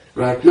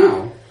right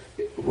now.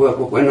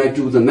 When I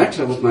do the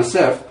metta with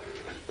myself,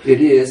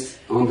 it is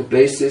on the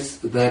basis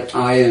that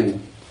I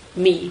am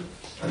me,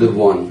 the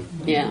one.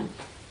 Yeah.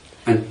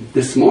 And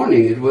this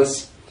morning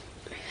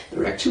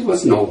there actually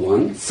was no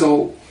one,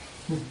 so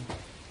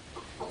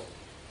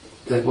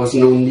there was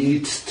no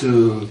need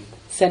to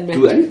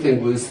do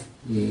anything with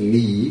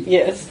me.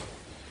 Yes.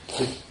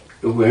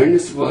 The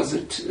awareness was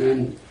it,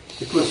 and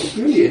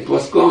it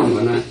was gone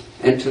when I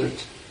entered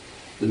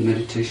the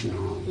meditation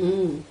hall.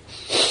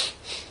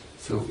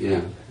 So yeah.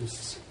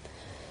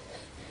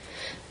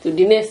 To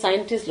the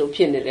scientist lo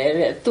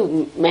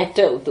to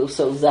matter to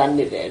so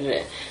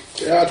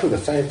Yeah, to the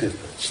scientist.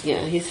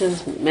 Yeah, he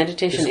says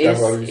meditation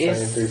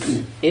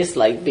is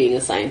like being a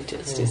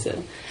scientist. He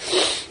said.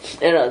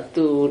 Era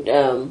to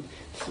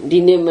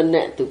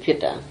dinemanet to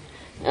pita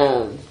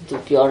to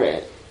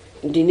pure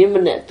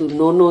dinemanet to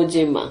no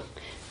jima.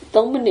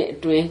 3 minutesအ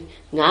တွင်း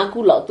5ခု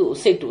လောက်သူ့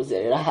စိတ်တူစ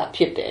ရဟာဖြ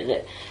စ်တယ်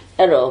တဲ့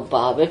အဲ့တော့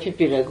ဘာပဲဖြစ်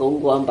ဖြစ်လဲဂုံ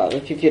ကွမ်းဘာပဲ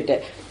ဖြစ်ဖြစ်တဲ့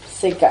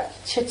စိတ်က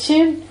ချက်ချ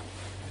င်း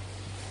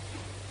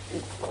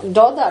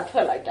ဒေါသထွ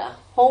က်လိုက်တာ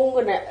ဟုံးက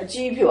နေအ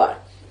ကြီးဖြစ်သွား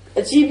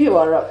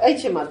တော့အဲ့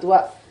ချိန်မှာ तू က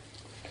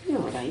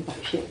ညော်တိုင်းဘာ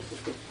ဖြစ်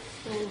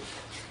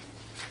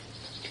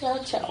ကြောက်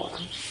ချော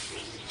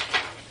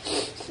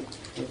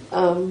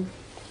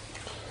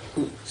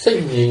စိ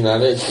တ်ငြိမ်လာ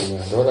တဲ့အချိန်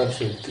မှာဒေါသဖြ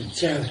စ်ပြီး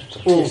ကြမ်းတယ်ဖြ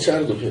စ်ချ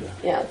မ်းလို့ဖြစ်တာ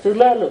Yeah သူ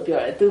လည်းလို့ပြော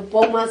တယ် तू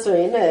ပုံမှန်ဆို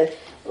ရင်လည်း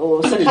ဟို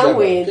စခန်း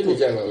ဝင် तू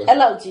အဲ့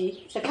လောက်ကြီး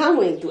စခန်းဝ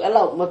င် तू အဲ့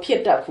လောက်မဖြစ်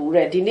တတ်ဘူး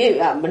တဲ့ဒီနေ့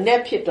ကမနေ့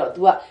ဖြစ်တော့ तू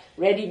က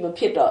ready မ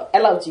ဖြစ်တော့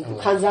အဲ့လောက်ကြီး तू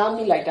ခံစား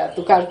မိလိုက်တာ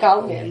तू ကော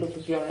င်းတယ်လို့ तू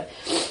ပြောတယ်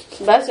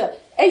ဒါဆို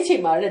အဲ့ချိ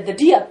န်မှာတဲ့တ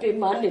တိယပင်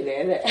မနေတ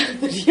ယ်တဲ့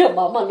တတိယ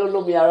ဘာမှလုပ်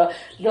လို့မရတော့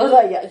ဒေါသ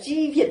ကြီးအ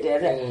ကြီးဖြစ်တယ်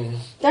တဲ့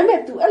ဒါပေမဲ့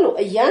तू အဲ့လို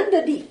အယမ်းတ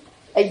တိ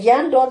အယ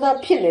မ်းဒေါသ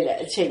ဖြစ်နေတဲ့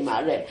အချိန်မှာ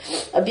တဲ့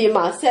အပြင်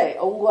မှာဆက်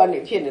အုံးကနေ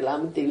ဖြစ်နေလား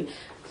မသိဘူး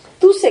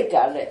သူ့စိတ်က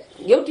လည်း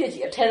ရုပ်တရက်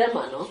ကြီးအထဲထဲ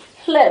မှာနော်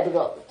လှည့်ပြီး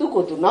တော့သူ့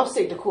ကိုယ်သူနောက်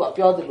စိတ်တစ်ခုက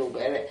ပြောသလို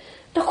ပဲတဲ့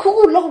တခု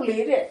ခုလုံးလေ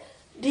တဲ့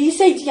ဒီ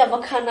စိတ်ကြီးကမ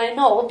ခံနိုင်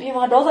တော့အပြင်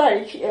မှာဒေါသ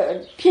တွေ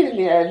ဖြစ်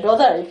နေတယ်ဒေါ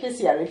သတွေဖြစ်စ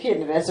ရာတွေဖြစ်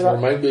နေတယ်ဆိုတော့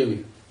my baby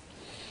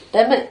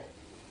ဒါပေမဲ့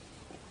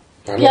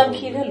ပြန်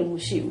ဖြေတဲ့လူမ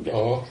ရှိဘူးတဲ့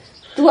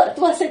သူက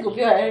စိတ်ကို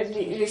ပြောတယ်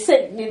ဒီစိ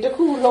တ်နေတ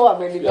ခုလောက်ရ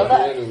မယ်ဒီဒေါသ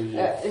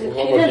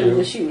ဖြေတဲ့လူ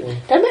မရှိဘူး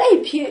ဒါပေမဲ့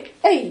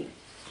အဲ့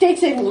တိတ်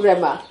ဆိတ်မှုတွေ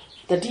မှာ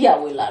တတိယ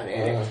ဝင်လာတ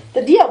ယ်တ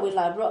တိယဝင်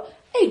လာပြီးတော့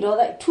အဲ့ဒေါ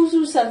သထူး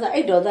ထူးဆန်းဆန်း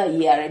အဲ့ဒေါသ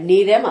ကြီးရတယ်နေ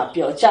ထဲမှာ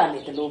ပျော်ကျနေ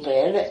တယ်လို့ပဲ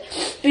တဲ့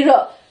ပြီး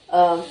တော့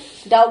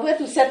ဒါဝဲ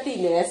သူစက်တိ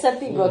နေစက်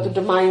တိပြီးတော့သူဓ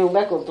မ္မယုံဘ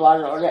က်ကိုသွား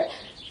တော့တဲ့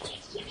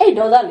အဲ့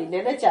ဒေါသလေးန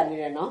ည်းနည်းကြာနေ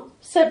တယ်နော်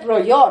ဆက်ပြီး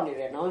တော့ယော့နေ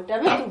တယ်နော်ဒါ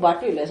ပေမဲ့သူဘာ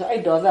တွေ့လဲဆို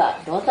အဲ့ဒေါသ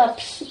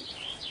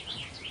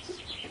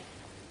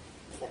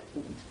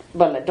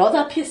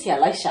ဖြစ်เสีย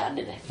လိုက်ရှာ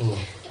နေတယ်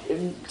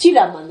ကြည့်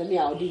လာမှန်သ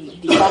မျှ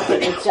ဒီဘာဖြစ်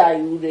အကြိုက်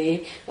ဦးတွေ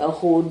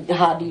ဟို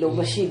ဟာဒီလို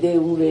မရှိသေး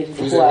ဘူးတွေ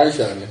ဟို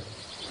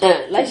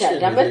လိုက်ရှာ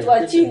ဒါပေမဲ့သူက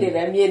ကြည့်နေတ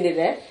ယ်မြင်နေ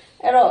တယ်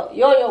အဲ့တော့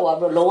ရော့ရော့သွား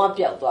ပြီးလုံးဝ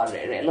ပြောက်သွားတ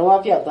ယ်တဲ့လုံးဝ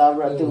ပြောက်သွား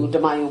ပြီးတော့သူဓ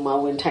မ္မယုံမှာ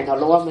ဝင်ထိုင်တော့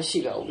လုံးဝမရှိ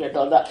တော့ဘူးတဲ့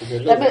တော့ဒါ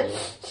ပေမဲ့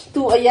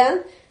သူအရန်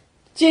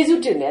ကျေး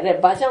ဇူးတင်တယ်တဲ့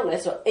ဘာကြောင့်လဲ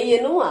ဆိုတော့အရ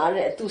င်တော့က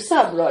တဲ့သူစ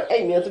ပြီးတော့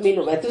အဲ့မျိုးသမီး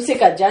လိုပဲသူစိတ်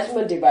က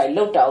judgment တွေပါ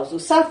လောက်တာအောင်သူ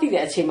စသိ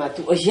တဲ့အချိန်မှာ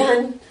သူအရန်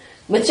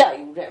မကြိုက်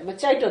ဘူးတဲ့မ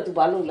ကြိုက်တော့သူ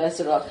ဘာလုပ်လဲ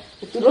ဆိုတော့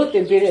သူတို့တ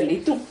င်ပေးတယ်လေ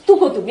သူ့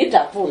ကိုသူမေတ္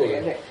တာပို့တ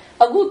ယ်တဲ့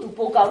အခုသူ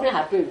ပိုကောင်းတဲ့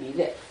ဟာတွေ့ပြီ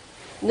တဲ့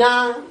ငါ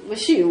မ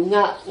ရှိဘူး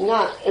ငါ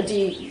ဒီ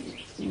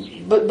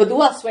ဘသူ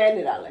ကဆွဲ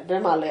နေတာလဲဘ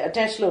ယ်မှာလဲ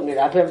attach လုပ်နေ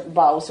တာဘယ်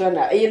ဘာကိုဆွဲနေ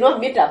တာအရင်တော့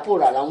မေတ္တာပို့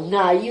တာတော့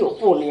ငါကြီးကို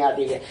ပို့နေရ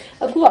သေးတယ်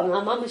အခုကငါ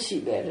မှမရှိ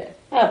ပဲတဲ့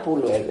အဲ့ပို့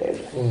လွယ်တယ်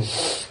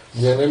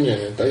မြန်တ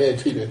ယ်တိုင်း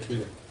ထိတယ်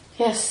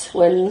Yes,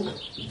 when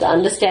the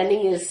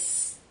understanding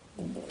is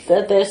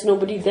that there's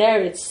nobody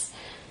there, it's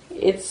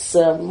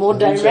more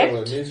direct.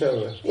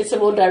 It's a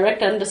more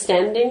direct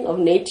understanding of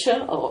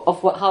nature,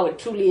 of how it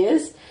truly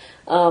is,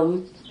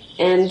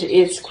 and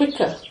it's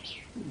quicker.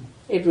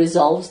 It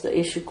resolves the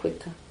issue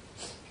quicker.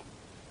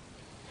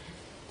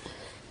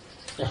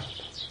 Yeah.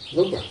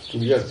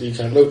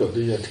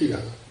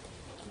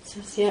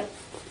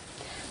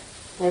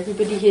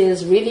 Everybody here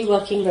is really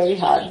working very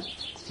hard.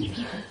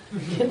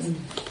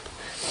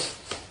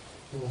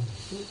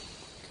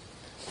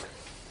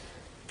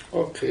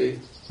 Okay.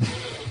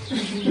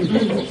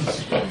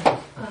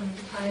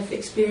 I've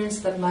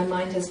experienced that my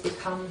mind has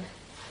become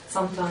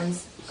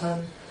sometimes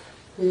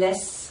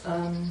less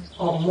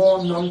or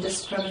more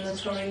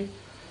non-discriminatory,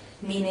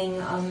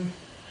 meaning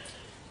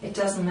it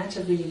doesn't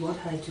matter really what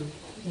I do.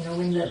 You know,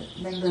 when the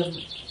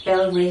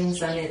bell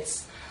rings and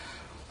it's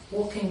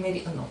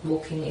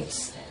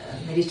it's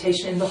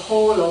meditation in the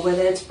hall, or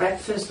whether it's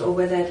breakfast or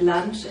whether it's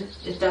lunch,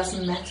 it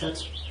doesn't matter.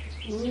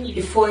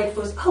 Before it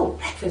was,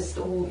 breakfast,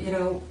 or,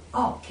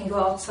 can go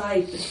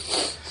outside.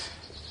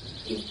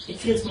 It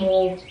feels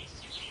more,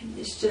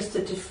 it's just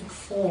a different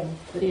form.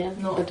 But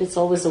but it's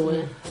always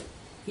aware.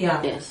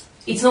 Yeah. Yes.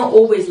 It's not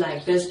always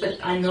like this, but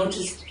I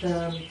noticed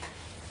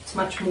it's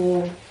much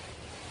more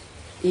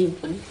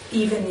even,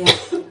 yeah.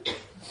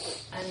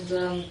 And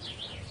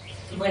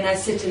when I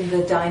sit in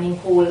the dining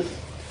hall,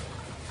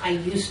 I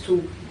used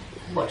to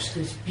watch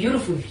this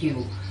beautiful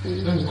view.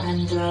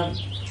 And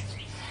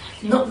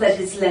not that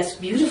it's less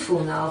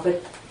beautiful now,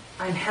 but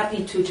I'm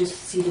happy to just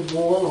see the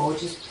wall or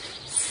just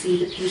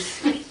see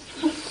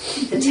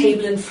the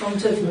table in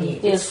front of me.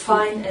 Yes. It's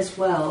fine as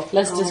well.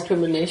 Less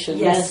discrimination.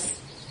 Yes.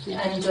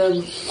 And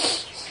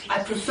I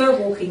prefer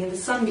walking in the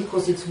sun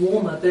because it's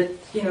warmer, but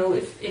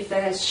if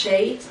there's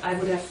shade, I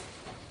would have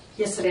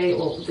yesterday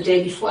or the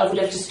day before, I would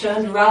have just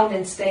turned around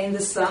and stay in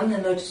the sun,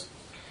 and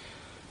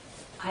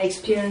I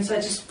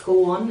just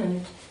go on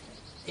and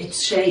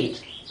it's shade,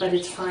 but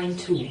it's fine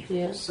too.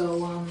 Yeah. So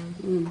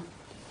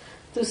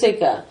tu sei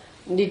ka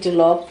ni de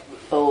lo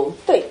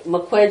tai ma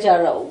khwe ja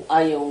ro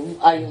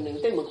ayun ni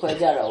tai ma khwe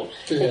ja ro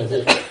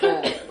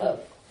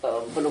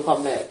ba lo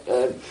kham me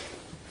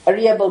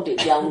ariya bot de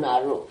jaung na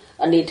ro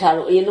ani tha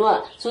ro ayin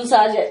no sun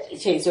sa jet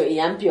achain so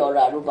ayan pyaw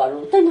ra ro ba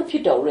ro tai ma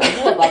phit daw ro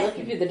ba ba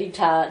phit tati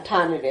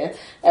tha ne de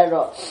ai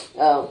ro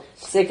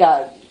sei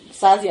ka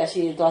sa sia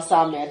shi yin twa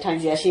sa me thain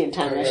sia shi yin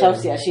thain me shaw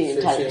sia shi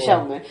yin thain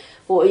shaw me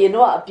ho ayin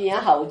no a pian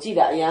ha ko ji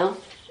da ayan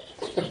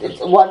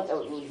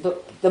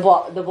the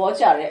ball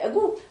ကြတယ်အ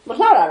ခုမ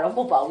လှတာတော့မ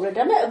ဟုတ်ပါဘူးလေ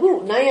ဒါပေမဲ့အခု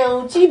နိုင်အောင်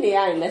ကြည့်နေရ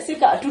ရင်လည်းစိတ်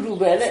ကအတူတူ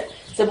ပဲတဲ့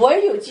စပွဲ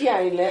ကြီးကိုကြည့်ရ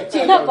ရင်လည်းချိ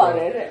န်တတ်ပါတ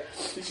ယ်တဲ့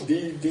ဒီ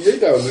ရိတ်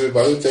တာကို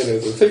ဘာလို့ချိန်လဲ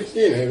ဆိုစိတ်ပြ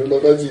င်းနေလို့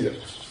တော့ကြည့်တယ်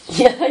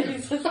Yeah,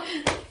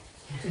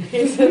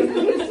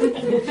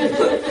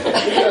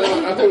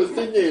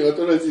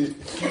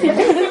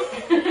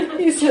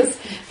 he says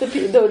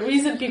the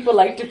reason people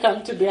like to come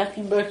to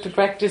Beatenberg to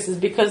practice is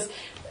because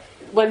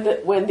when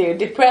they're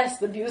depressed,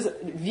 the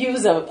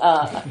views of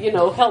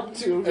help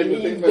to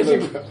relieve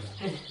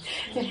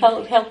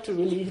help to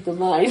relieve the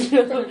mind.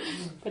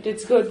 But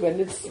it's good when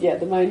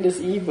the mind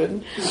is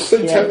even.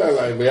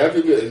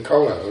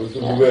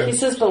 He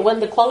says, but when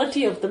the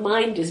quality of the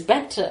mind is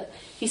better,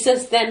 he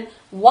says, then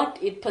what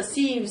it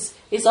perceives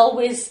is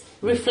always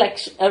a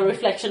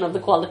reflection of the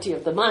quality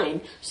of the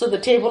mind. So the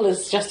table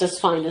is just as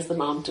fine as the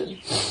mountain.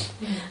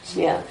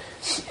 Yeah.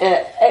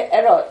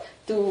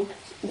 Tu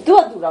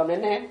တော့န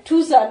ည်းနည်း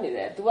ထူးဆန်းနေတ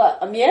ယ် तू က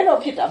အမြဲတော့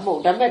ဖြစ်တာမဟု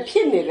တ်ဒါပေမဲ့ဖြ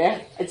စ်နေတယ်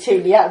အချိန်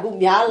တွေကအခု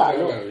များလာ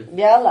လို့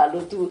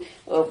तू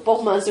ပုံ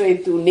မှန်ဆိုရင်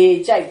तू နေ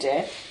ကြိုက်တယ်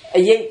အ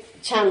ရေး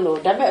ချမ်းလို့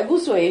ဒါပေမဲ့အခု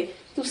ဆိုရင်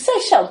तू ဆ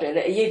က်လျှောက်တယ်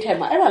တဲ့အရေးထဲ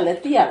မှာအဲ့ဒါလည်း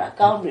သိရတာ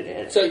ကောင်းနေတယ်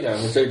စိတ်တာ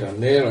မစိတ်တာ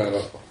နဲလာ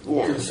တော့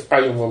အာ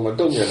ယုံမ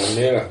တုံ့ပြန်တာ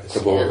နဲလာသ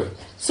ဘောပဲ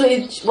So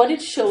what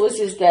it shows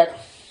is that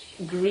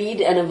greed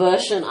and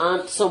aversion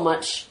aren't so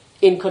much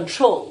in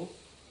control.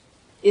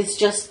 It's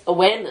just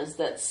awareness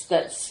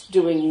that's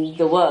doing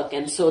the work,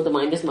 and so the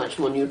mind is much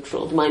more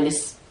neutral. The mind is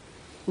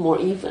more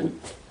even.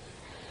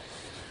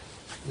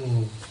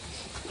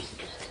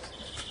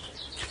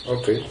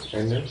 Okay,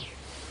 and then?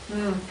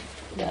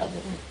 Yeah.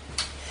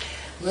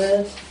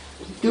 Well,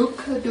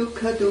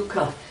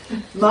 dukkha.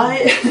 My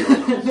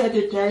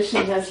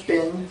meditation has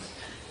been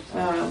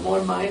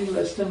more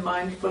mindless than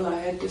mindful, I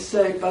had to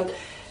say, but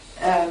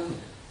I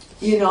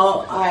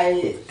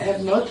have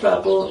no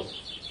trouble.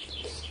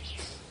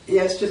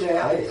 Yesterday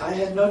I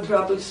had no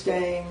trouble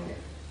staying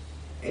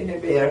in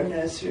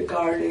awareness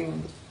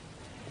regarding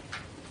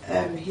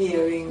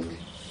hearing,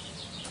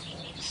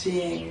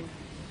 seeing,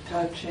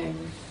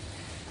 touching.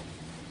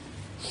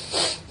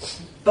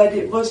 But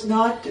it was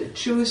not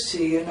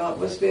juicy, it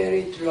was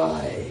very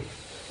dry.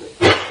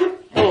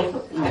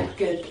 I'd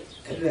get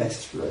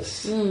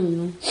restless.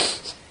 And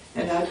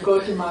I'd go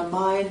to my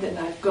mind and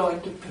I'd go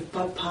into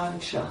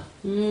papancha.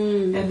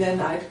 And then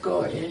I'd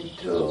go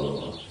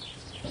into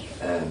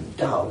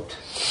doubt,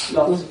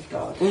 lots of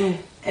doubt.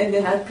 And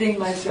then I'd bring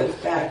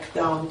myself back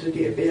down to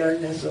the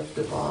awareness of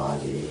the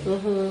body,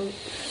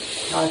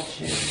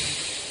 touching,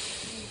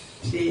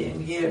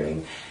 seeing,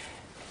 hearing.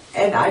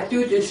 And I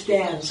do this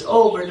dance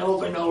over and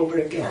over and over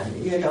again,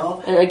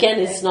 And again,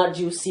 it's not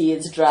juicy,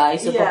 it's dry,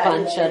 so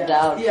papancha,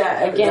 doubt.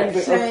 Yeah, again,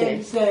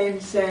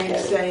 like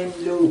same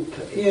loop,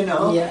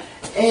 Yeah.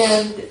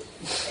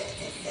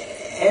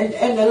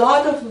 And a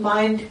lot of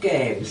mind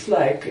games,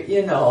 like,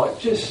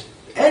 just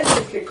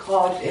endlessly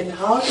caught in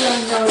how do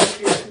I know the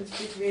difference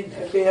between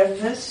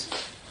awareness.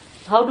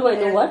 How do I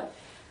know what?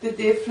 The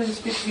difference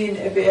between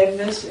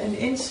awareness and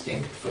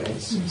instinct, for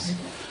instance.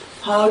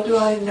 How do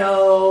I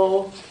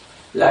know,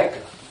 like,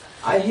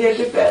 I hear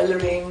the bell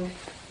ring,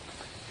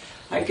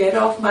 I get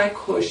off my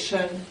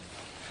cushion,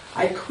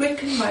 I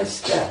quicken my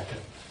step.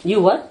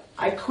 You what?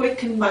 I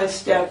quicken my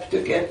step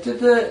to get to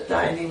the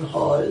dining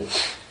hall,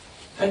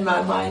 and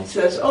my mind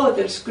says, oh,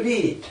 there's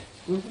greed.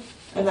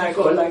 And I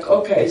go like,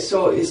 okay,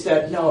 so is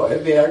that now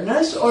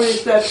awareness, or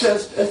is that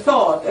just a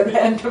thought, a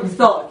random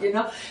thought,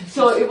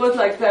 So it was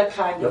like that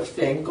kind of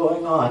thing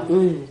going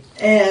on.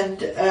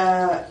 And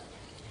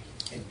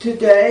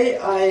today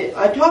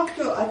I talked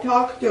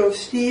to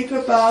Steve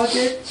about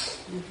it,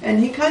 and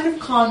he kind of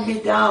calmed me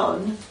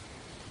down.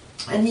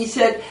 And he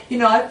said,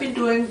 I've been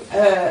doing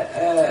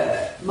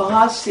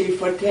Mahasi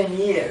for 10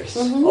 years,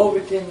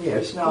 over 10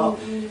 years now.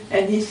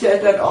 And he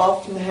said that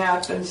often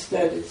happens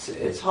that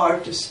it's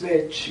hard to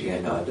switch,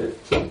 that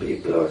some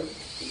people are,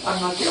 I'm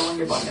not the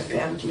only one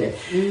apparently.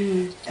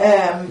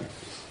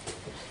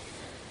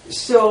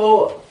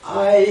 So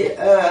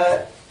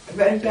I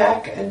went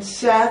back and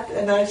sat,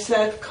 and I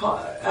said,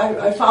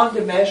 I found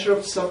a measure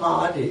of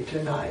samadhi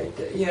tonight,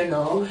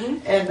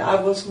 and I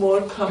was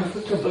more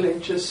comfortable in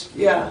just,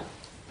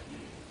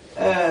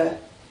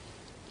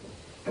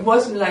 it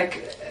wasn't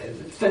like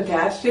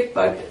fantastic,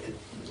 but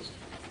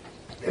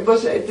it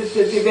was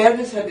the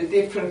awareness had a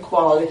different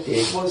quality.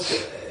 It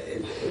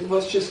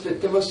was just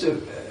there was a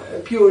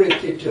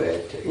purity to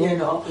it,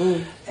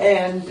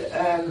 and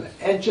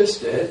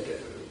just a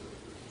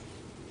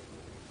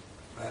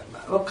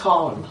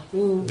calm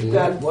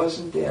that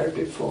wasn't there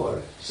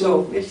before. So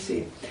we'll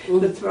see.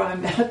 That's where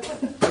I'm at.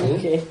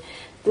 Okay.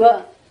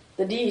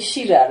 The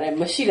shira,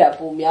 Mashira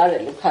Pumiare,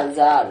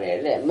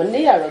 Lukanzare,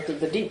 Manea to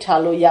the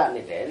Ditalo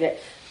Yanide,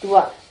 to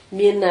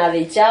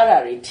Minari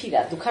Jarari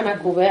Tida, to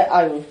Kanakove,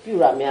 I will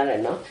pura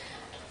Mareno,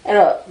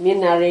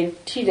 Minari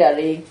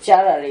Tidari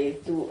Jarari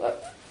to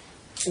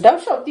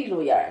Don't shop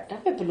Dilo Yard,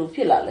 Tapepulu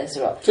Pilla, let's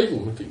rock.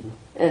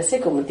 And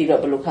Secomatiro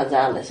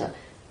Belucanzales,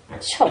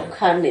 Chop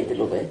Candy the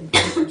Lube,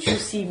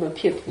 juicy my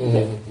pip.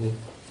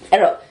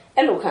 Elo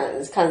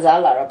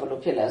Kanzala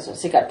Rapolopilla, so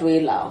Sika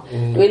Dwella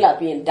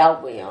being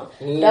doubt way on.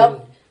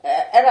 Doubt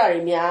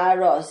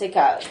Erarimia,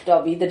 Sika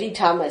Dobby, the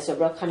detamas of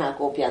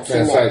Rocanacopian,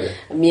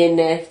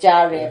 Mine,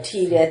 Jare,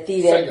 Tide,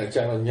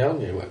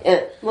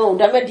 Mo,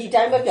 Dama di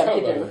time of your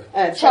hidden.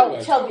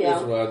 Chalbia.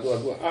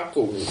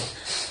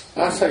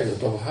 I say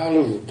the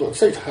Halo,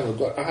 say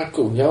Halo,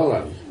 Ako,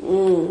 Yolani.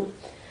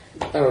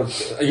 I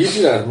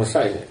usually have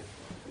Messiah.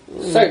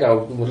 He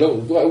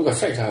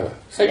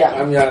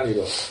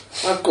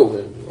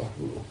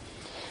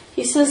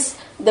says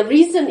the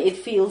reason it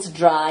feels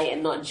dry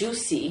and not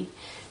juicy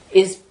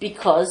is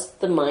because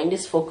the mind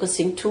is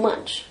focusing too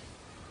much.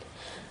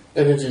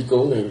 Energy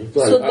going.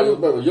 So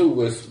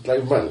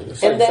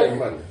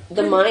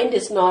the mind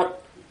is not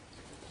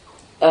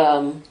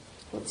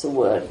what's the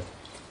word?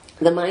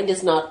 The mind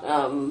is not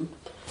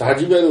the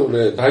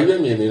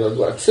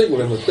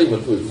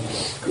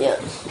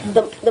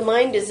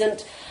mind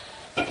isn't,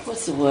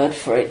 what's the word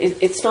for it?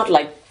 It's not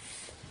like,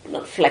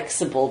 not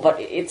flexible, but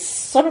it's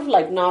sort of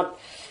like not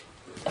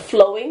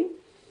flowing.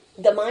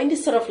 The mind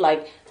is sort of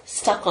like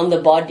stuck on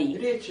the body.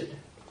 Rigid.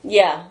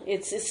 Yeah,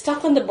 it's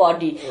stuck on the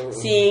body,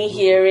 seeing,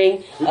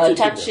 hearing,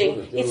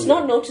 touching. It's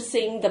not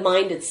noticing the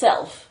mind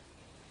itself,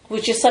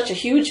 which is such a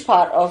huge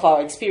part of our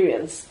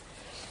experience.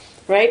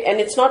 Right? And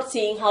it's not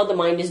seeing how the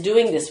mind is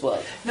doing this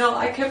work. No,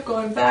 I kept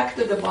going back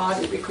to the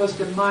body because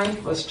the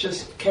mind was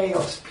just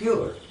chaos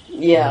pure.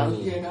 Yeah.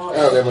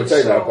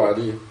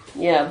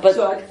 Yeah, but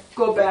so I'd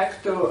go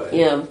back to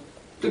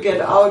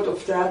get out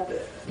of that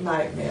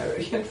nightmare.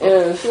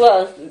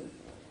 Well,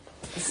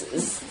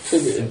 it's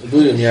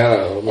really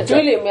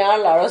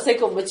Miala,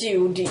 Seco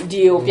Machu,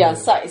 Dio Pian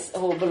size,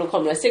 or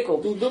Belocom,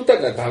 Seco. Don't take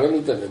that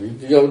time,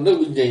 you're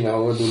no gain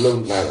our to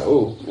learn that.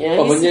 Oh,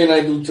 when I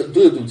do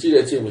to see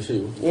that same.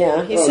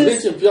 Yeah, he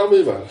says.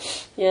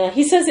 Yeah,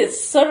 he says it's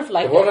sort of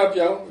like.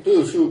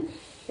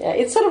 Yeah,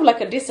 it's sort of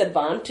like a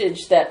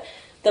disadvantage that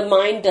the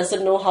mind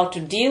doesn't know how to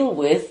deal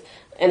with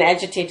an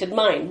agitated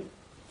mind.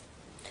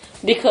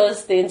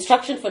 Because the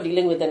instruction for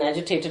dealing with an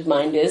agitated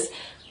mind is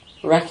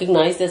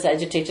recognize this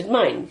agitated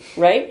mind,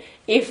 right?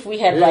 If we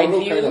had right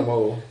view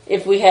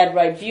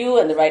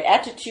and the right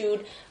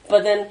attitude,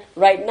 but then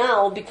right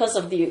now, because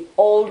of the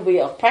old way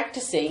of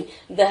practicing,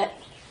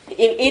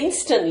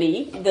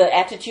 instantly the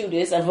attitude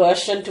is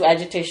aversion to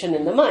agitation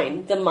in the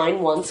mind. The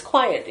mind wants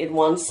quiet, it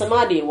wants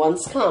samadhi, it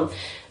wants calm.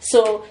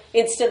 So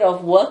instead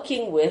of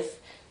working with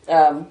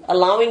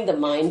allowing the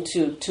mind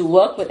to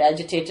work with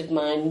agitated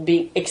mind,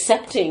 be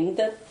accepting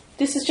that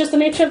this is just the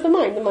nature of the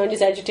mind. The mind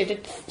is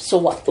agitated, so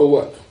what? For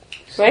what?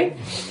 Right?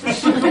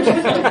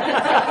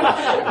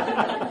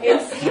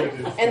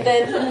 and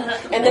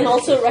then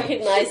also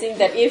recognizing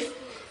that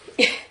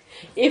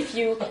if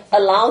you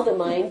allow the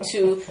mind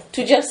to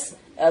just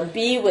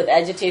be with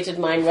agitated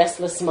mind,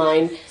 restless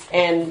mind,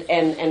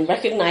 and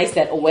recognize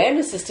that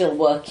awareness is still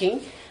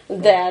working,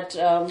 that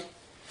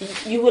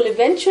you will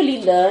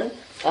eventually learn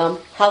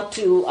how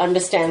to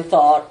understand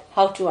thought,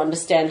 how to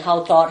understand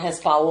how thought has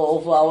power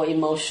over our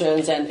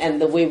emotions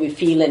and the way we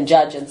feel and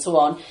judge and so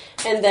on.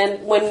 And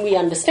then when we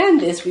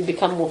understand this, we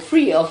become more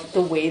free of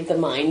the way the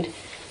mind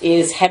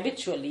is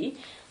habitually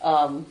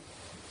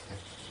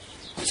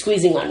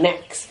squeezing our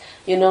necks.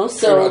 You know,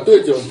 so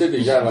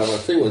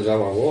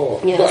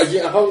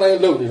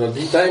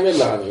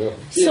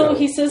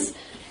he says,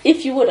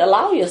 if you would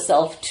allow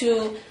yourself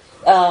to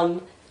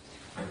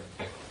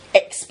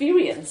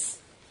experience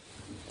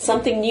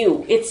something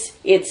new,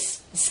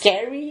 it's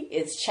scary,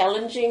 it's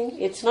challenging,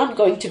 it's not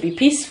going to be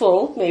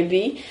peaceful,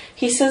 maybe.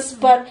 He says,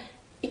 but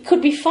it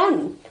could be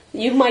fun.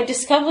 You might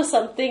discover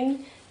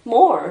something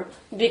more,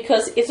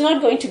 because it's not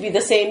going to be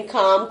the same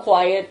calm,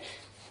 quiet,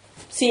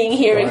 seeing,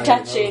 hearing,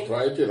 touching.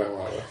 I'm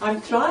trying.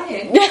 I'm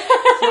trying.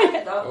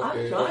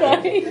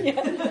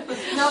 Yeah.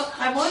 No,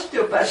 I want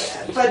to,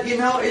 but you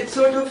know, it's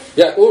sort of.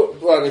 Yeah,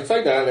 it's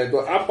like that.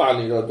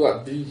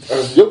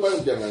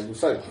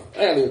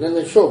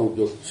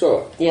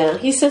 Yeah,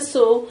 he says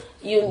so.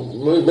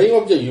 Main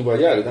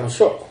object I'm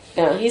sure.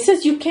 Yeah, he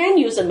says you can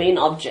use a main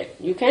object.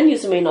 You can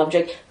use a main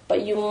object,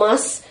 but you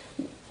must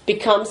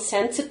become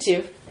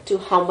sensitive to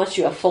how much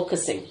you are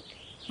focusing.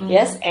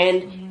 Yes,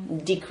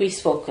 and decrease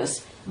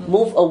focus.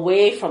 Move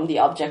away from the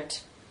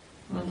object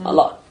a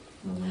lot.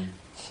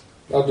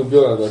 Now to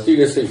build a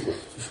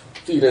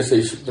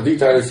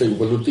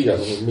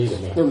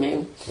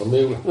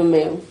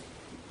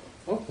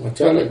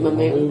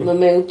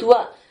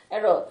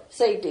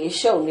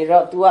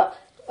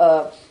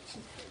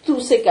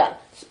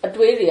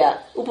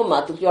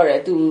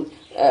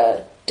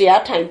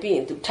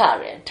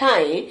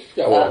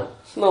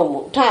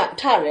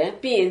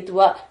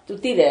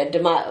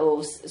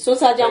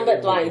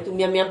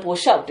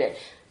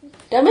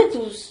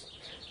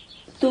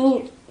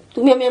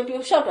Tu miam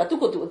piu shout tu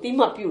ko tu ti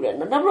ma piu re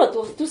na bro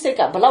tu sai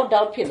ka blau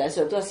doubt phit la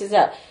so tu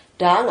sa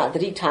da nga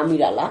thari tha mi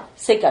da la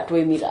sai ka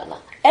twai mi da la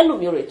ai lo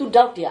myo re tu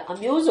doubt ya a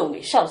myo song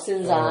ni shout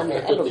sin sa ne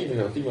ai lo ti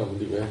ma mu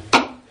ti be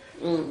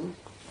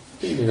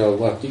ti ni da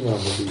wa ti ma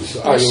mu ti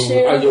so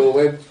ayo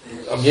we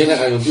a myen na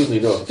ayo piu ni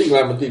do ti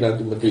la ma ti la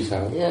tu ma ti sa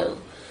yeah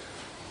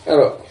ai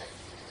lo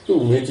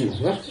tu me ji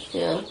na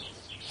yeah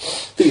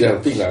ti la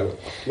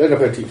let the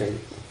pet ti tai.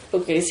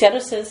 Okay,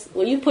 Sayadaw says,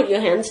 will you put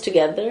your hands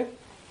together?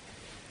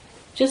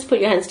 Just put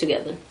your hands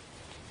together.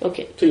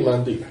 Okay. Do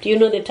you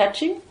know they're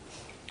touching?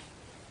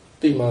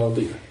 Do you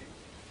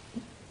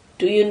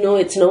know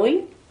it's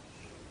knowing?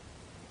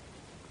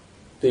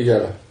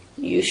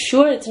 You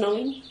sure it's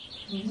knowing?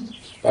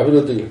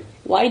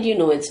 Why do you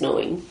know it's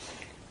knowing?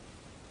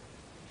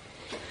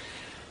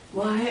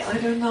 Why? I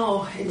don't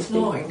know. It's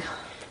knowing.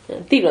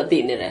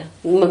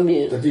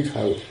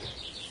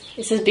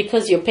 It says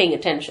because you're paying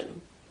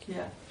attention.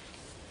 Yeah.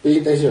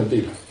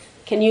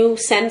 Can you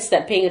sense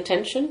that paying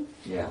attention?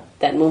 Yeah.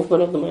 That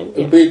movement of the mind?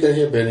 Yeah.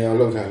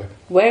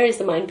 Where is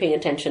the mind paying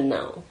attention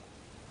now?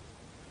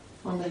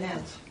 On the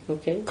hands.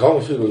 Okay.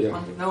 On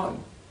the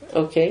knowing.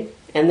 Okay.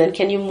 And then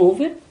can you move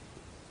it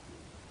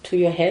to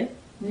your head?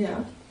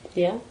 Yeah.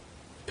 Yeah.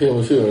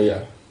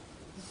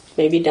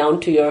 Maybe down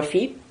to your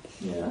feet?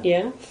 Yeah.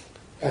 Yeah.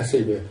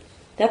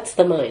 That's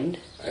the mind.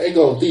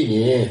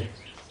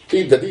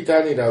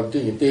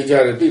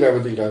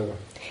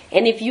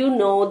 And if you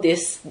know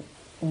this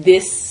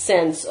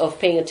sense of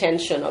paying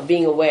attention or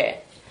being aware,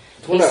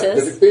 he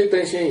says,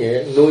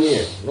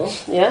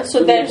 yeah,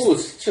 so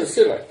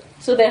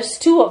there's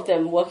two of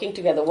them working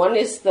together. One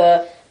is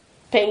the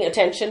paying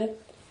attention,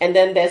 and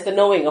then there's the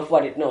knowing of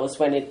what it knows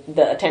when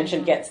the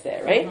attention gets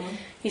there, right?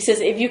 He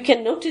says if you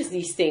can notice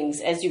these things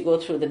as you go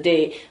through the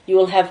day, you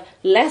will have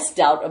less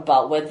doubt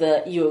about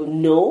whether you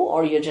know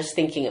or you're just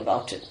thinking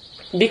about it.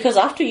 Because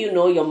after you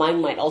know, your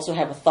mind might also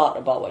have a thought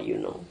about what you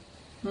know.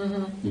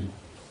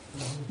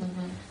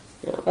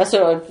 That's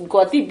what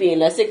Kwati being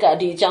la sika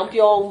di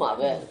champion ma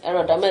be.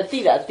 Ero da me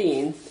ti da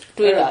tin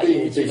twi da.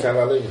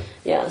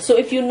 Yeah. So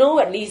if you know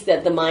at least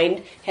that the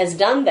mind has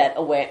done that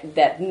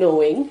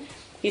knowing,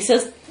 he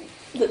says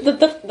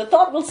the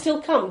thought will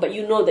still come, but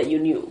you know that you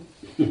knew.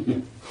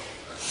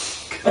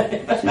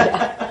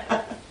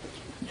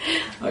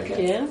 Okay.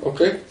 Yeah.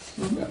 Okay.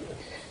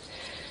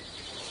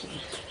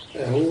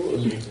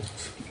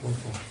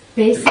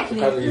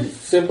 Basically,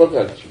 simple က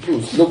သူ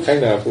လုတ်ခို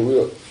င်းတာပို့ပြီး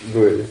တော့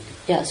လွယ်တယ်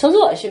Yeah, ဆို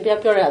တော့အရှင်ပြ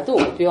ပြောရတာသူ့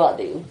ကိုပြောရ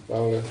သေးဘူး ဘာ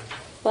လို့လဲ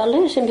ဘာလဲ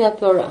အရှင်ပြ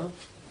ပြောတာ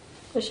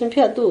အရှင်ပြ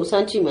သူ့ကိုစ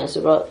မ်းကြည့်မှ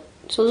ဆိုတော့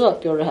ဆိုတော့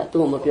ပြောရတာ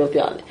သူ့ကိုမပြောပြ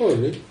နဲ့ ဟုတ်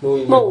လေနိုး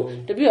ရင် မဟုတ်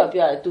တပြည့်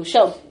ပြောရတယ်သူ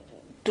ရှောက်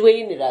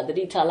တွေးနေတာတ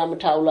တိထားလားမ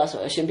ထားဘူးလားဆို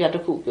တော့အရှင်ပြတ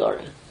စ်ခုပြောတ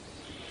ယ်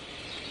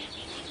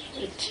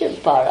ချစ်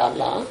ပါလား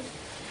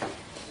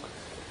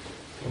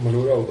မ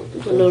လို့တော့ဘူး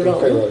မလို့တော့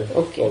ဘူး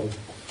Okay.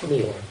 နေ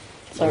ရော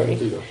Sorry.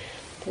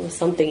 There was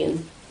something in.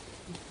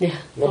 Yeah.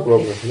 No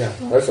problem. Yeah,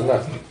 that's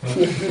enough.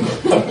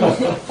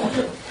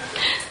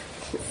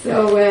 So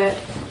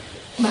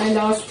my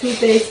last 2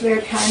 days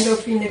were kind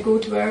of in a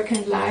good work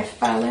and life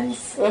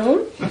balance.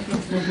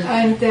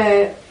 And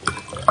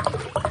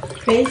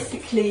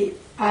basically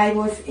I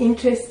was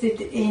interested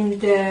in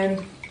the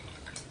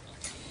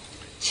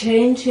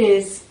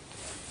changes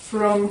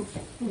from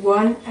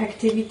one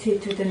activity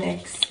to the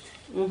next.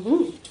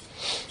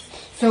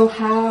 So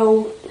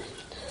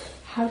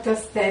how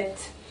does that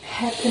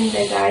happen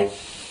that I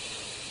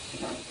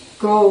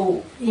go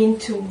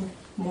into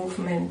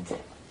movement?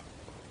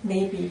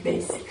 Maybe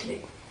it's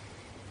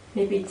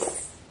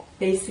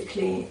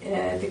basically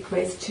the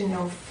question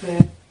of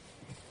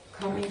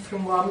coming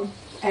from one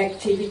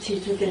activity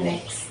to the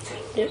next.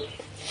 Yep.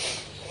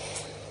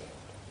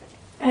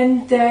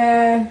 And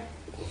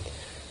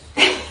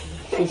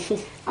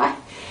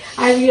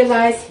I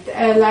realized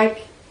like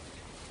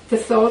the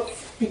thoughts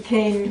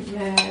became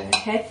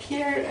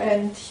happier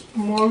and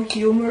more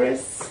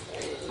humorous.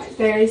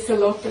 There is a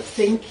lot of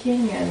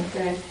thinking, and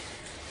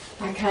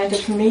I kind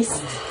of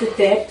missed the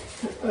depth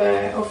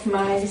of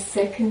my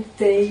second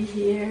day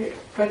here.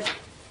 But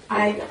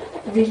I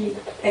really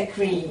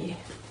agree.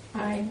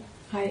 I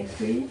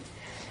agree.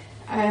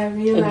 I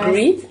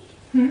realized.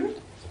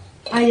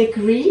 I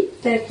agree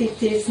that it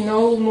is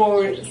no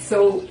more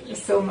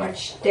so much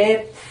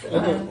depth,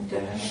 and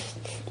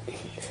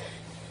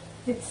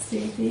let's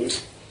see this.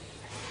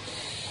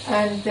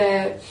 And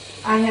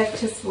I have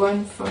just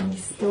one funny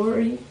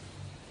story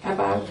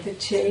about the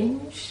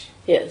change.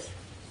 Yes.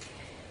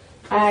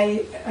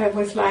 I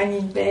was lying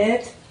in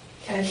bed,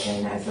 and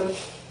then I thought,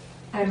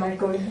 am I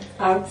going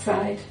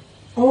outside?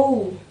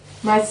 Oh,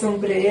 my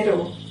sombrero.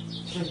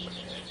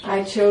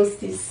 I chose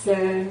this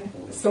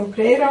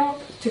sombrero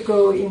to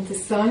go in the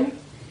sun,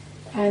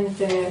 and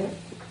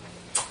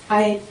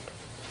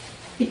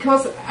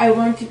because I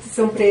wanted the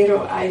sombrero,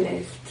 I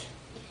left.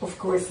 Of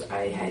course,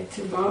 I had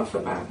to laugh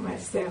about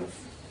myself.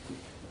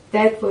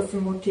 That was the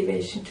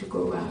motivation to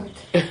go out.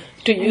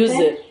 To use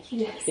then, it.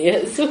 Yes.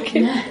 Yes,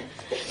 okay.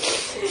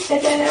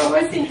 And then I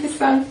was in the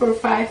sun for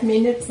 5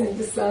 minutes, and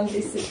the sun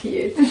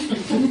disappeared.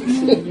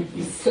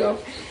 So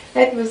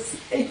it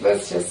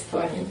was just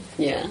funny.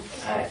 Yeah.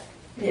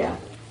 Yeah.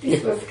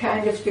 This was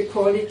kind of the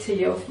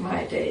quality of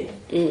my day.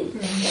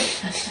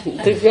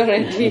 သူပြောတ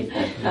ယ်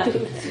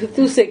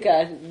သူစိတ်က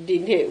ဒီ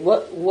နေ့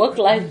work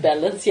life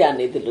balance ရ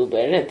နေတယ်လို့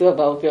ပဲတဲ့သူက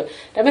ဘာပြော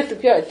ဒါပေမဲ့သူ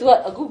ပြောတယ်သူက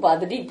အခုဘာ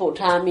တတိပို့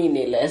ထားမိ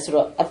နေလဲဆို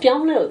တော့အပြော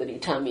င်းလဲကိုတတိ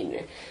ထားမိနေတ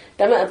ယ်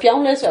ဒါပေမဲ့အပြော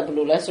င်းလဲဆိုတာဘယ်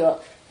လိုလဲဆိုတော့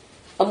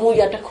အမူအ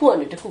ရာတစ်ခုက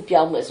နေတစ်ခု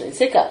ပြောင်းမယ်ဆိုရင်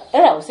စိတ်က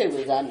အဲ့ဒါကိုစိတ်ဝ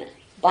င်စားနေ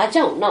ဘာ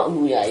ကြောင့်နောက်အ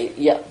မူအရာ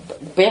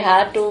ဘယ်ဟာ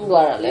တွန်း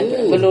သွားတာလဲ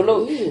ဘယ်လိုလု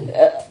ပ်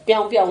ပြော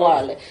င်းသွား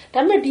တာလဲဒါ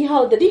ပေမဲ့ဒီဟာ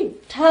ကိုတတိ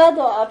ထား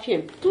တော့အဖြစ်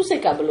သူစိ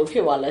တ်ကဘယ်လိုဖြ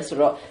စ်သွားလဲဆို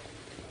တော့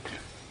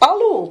အ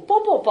လုံး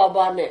ပေါ်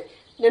ပါနဲ့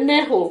နည်းန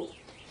ည်းဟို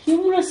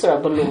humorous ဆိုတာ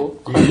ဘယ်လို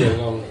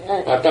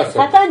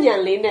အတညာ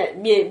လေးနဲ့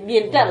မြ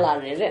င်တက်လာ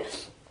တယ်တဲ့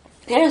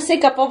အဲ့ဒါစိ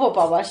တ်ကပေါ်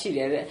ပါရှိတ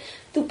ယ်တဲ့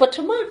သူပထ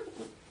မ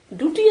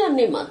ဒုတိယ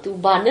နေ့မှာ तू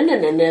ဘာနဲ့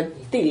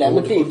သိလားမ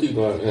သိဘူး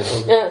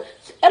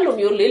အဲ့လို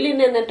မျိုးလေး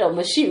နဲ့တော့မ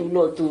ရှိဘူး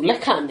လို့ तू လ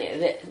က်ခံတယ်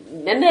တဲ့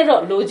နည်းနည်း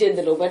တော့လိုချင်တ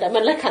ယ်လို့ပဲဒါပေ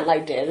မဲ့လက်ခံလို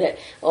က်တယ်တဲ့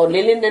ဟို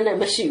လေးနဲ့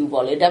မရှိဘူး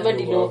ပေါ့လေဒါပေမဲ့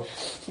ဒီ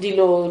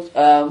လို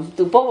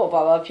तू ပေါ်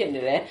ပါဖြစ်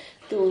နေတယ်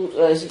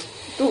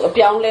तू အ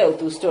ပြောင်းလဲကို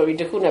तू story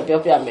တစ်ခုနဲ့ပြော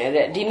ပြမယ်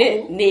တဲ့ဒီနေ့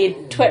နေ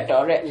ထွက်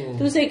တော့တဲ့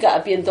तू စိတ်က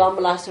အပြင်သွားမ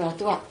လားဆိုတော့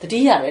तू ကတတိ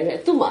ရတယ်တဲ့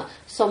तू မှာ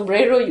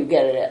sombrero ယူ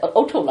ခဲ့တယ်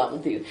အုတ်ထုပ်လားမ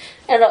သိဘူး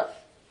အဲ့တော့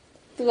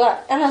သူက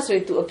အဲ့ဒါဆိုရ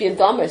င် तू အပြင်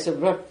သွားမယ်ဆို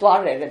ပြီးတော့သွား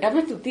တယ်ဒါပေ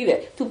မဲ့ तू သိတယ်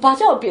तू ဘာ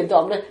ကြောင့်အပြင်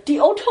သွားမလဲဒီ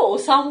အုတ်ထုပ်ကို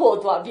စောင်းဖို့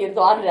သွားအပြင်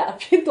သွားတယ်အ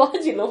ပြင်သွား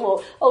ကြည့်လို့မဟုတ်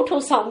အုတ်ထု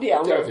ပ်စောင်းပြ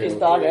အောင်လို့အပြင်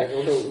သွားတယ်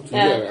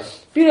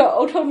ပြီးတော့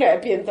အုတ်ထုပ်နဲ့အ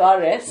ပြင်သွား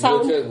တယ်စော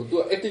င်း तू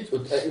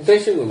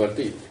intention ကိုမ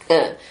သိ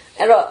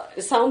အဲ့တော့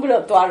စောင်းပြီး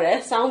တော့သွားတယ်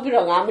စောင်းပြီး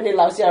တော့9မိနစ်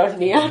လောက်ကြာတော့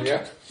နေရ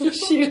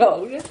ရှိတော့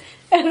ဘူး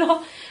အဲ့တော့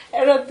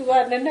तू က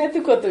နည်းနည်း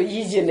သူ့ကိုသူရ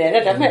ည်ကျင်တယ်ဒါ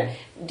ပေမဲ့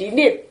ဒီ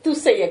နေ့သူ့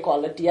စိတ်ရဲ့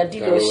quality ကဒီ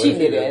လိုရှိ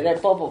နေတယ်တဲ့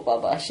ပေါ်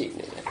ပါရှိ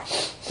နေတယ်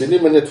ဒီ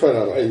နေ့မနေ့ထွက်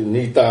လာတော့အဲ့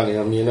နေတာနေ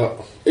မြင်တော့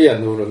အဲ့ရ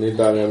နိုးလို့နေ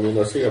တာနေမြင်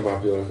တော့စိတ်ကဘာ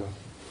ပြောလဲဆို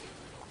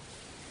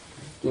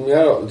သူ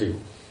များတော့ဒီ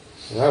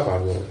ငါဘာ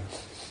ပြောလဲ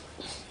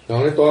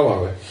တော့လည်းတော့ပါ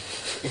ပဲ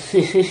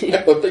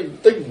အဲ့တော့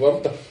တိတ်ဝ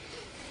မ်းတာ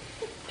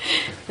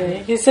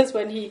He says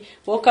when he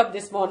woke up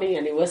this morning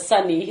and it was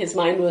sunny, his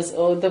mind was,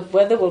 oh, the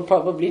weather will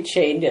probably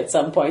change at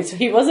some point. So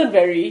he wasn't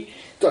very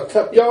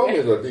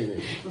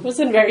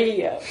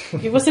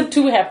he wasn't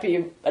too happy.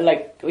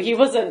 Like he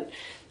wasn't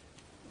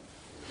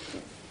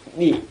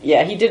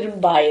he didn't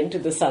buy into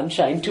the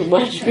sunshine too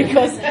much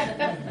because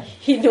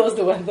he knows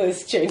the weather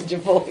is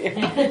changeable.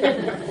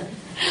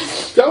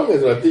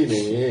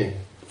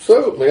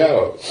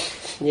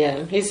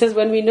 Yeah, he says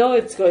when we know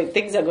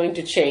things are going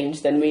to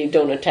change, then we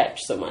don't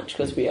attach so much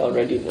because we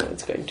already know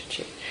it's going to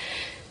change.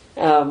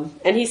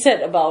 And he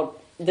said about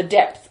the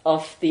depth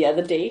of the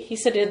other day, he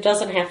said it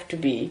doesn't have to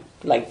be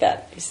like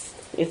that.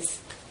 It's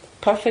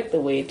perfect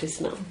the way it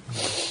is now.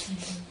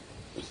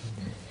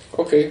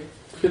 Okay,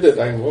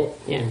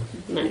 yeah,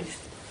 nice.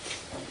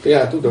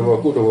 Yeah,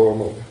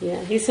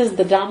 he says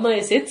the Dharma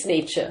is its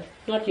nature,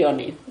 not your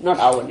not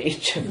our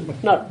nature,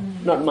 not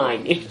my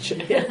nature,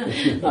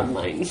 not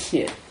mine.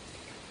 Yeah.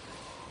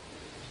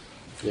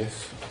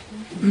 Yes.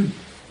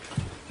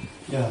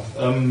 Yeah.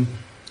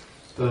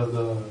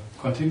 The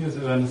continuous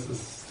awareness is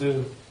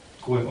still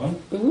going on.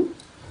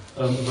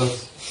 It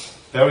was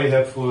very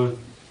helpful.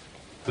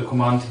 The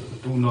command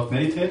 "do not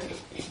meditate"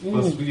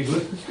 was really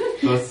good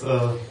because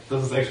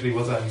this is actually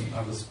what I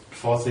was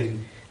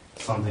forcing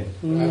something.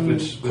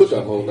 Which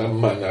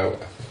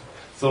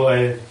so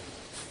I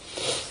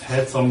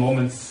had some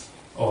moments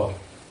or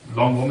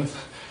long moments.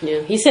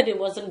 Yeah, he said it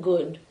wasn't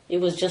good.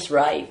 It was just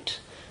right.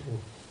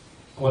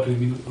 What do you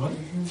mean? What?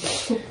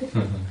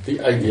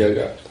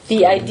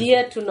 The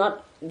idea to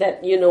not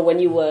that when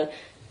you were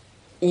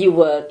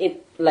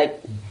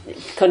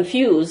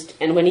confused,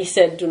 and when he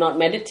said do not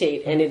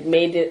meditate, and it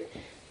made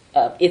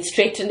it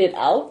straightened it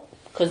out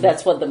because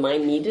that's what the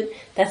mind needed.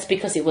 That's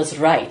because it was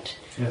right.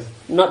 Yes.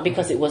 Not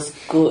because it was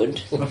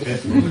good. Okay.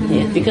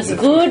 Yeah, because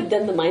good,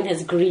 then the mind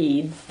has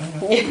greed.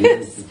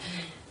 Yes.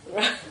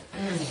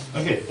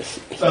 Okay.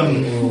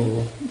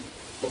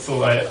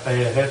 So I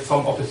had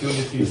some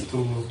opportunities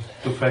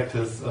to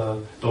practice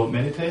don't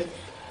meditate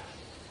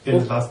in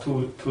the last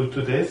two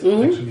days.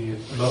 Actually,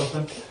 a lot of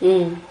them.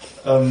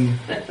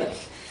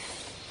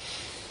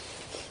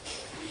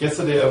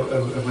 Yesterday I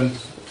went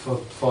for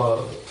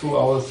 2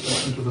 hours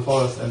into the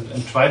forest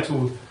and tried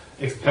to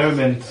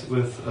experiment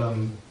with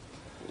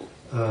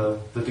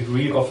the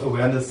degree of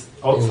awareness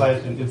outside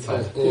and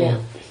inside. Yeah.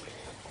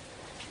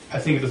 I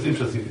think it is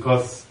interesting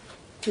because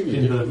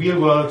in the real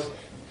world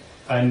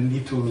I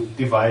need to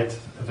divide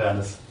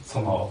awareness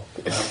somehow.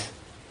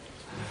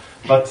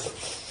 But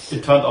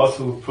it turned out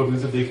to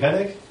produce a big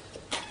headache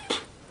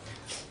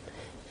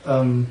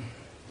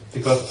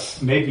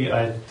because maybe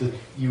I did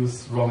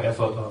use wrong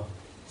effort or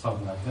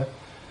something like that.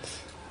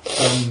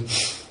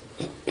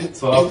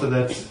 So after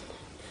that,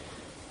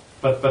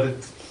 but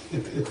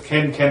it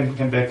came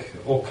back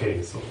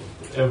okay. So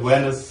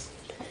awareness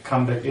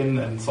come back in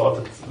and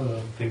sorted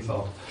things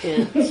out.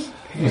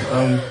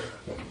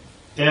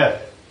 Yeah.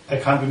 I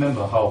can't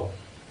remember how,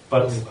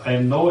 but I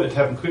know it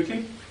happened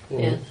quickly.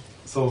 Yeah.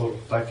 So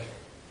like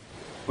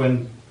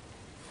when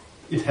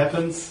it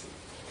happens,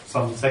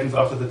 some seconds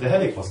after that, the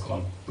headache was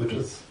gone, which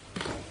is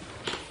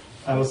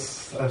I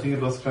think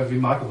it was quite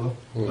remarkable.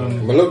 Yeah.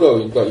 လောက်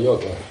တာရော့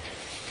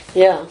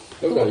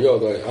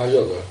သွားအား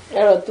ရော့သွား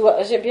အဲ့တော့ तू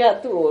အရှင်ပြ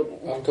သူ့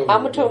ကိုအာ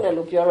မထုံနဲ့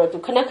လို့ပြောတော့ तू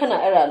ခဏခဏ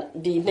အဲ့ဒါ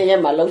ဒီ2ရ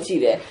က်မှာလုံးကြ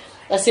ည့်တယ်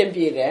အဆင်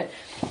ပြေတယ်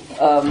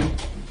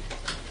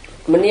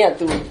မနေ့က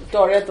तू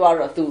တော်ရဲသွား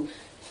တော့ तू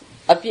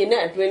အပြင်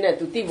နဲ့အတွင်းနဲ့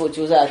तू တိဖို့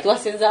ကြိုးစား तू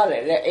စဉ်းစားတ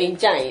ယ်တဲ့အိမ်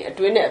ကြိုင်အ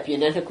တွင်းနဲ့အပြင်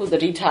နဲ့တစ်ခုသ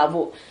တိထား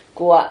ဖို့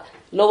ကိုက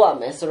လောက်ရ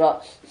မယ်ဆိုတော့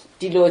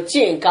ဒီလိုကြ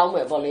င့်ကောင်းမ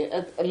ယ်ပေါ့လေ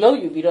အလုပ်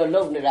ယူပြီးတော့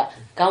လုပ်နေတာ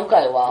ခေါင်း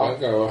ကိုက်သွားအောင်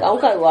ခေါင်း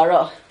ကိုက်သွား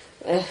တော့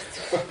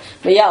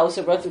မရအောင်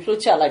ဆိုတော့ तू လှုပ်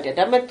ချလိုက်တယ်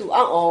ဒါပေမဲ့ तू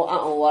အော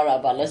င်ဝါတာ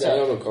ပါလဲဆို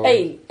အဲ့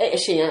အ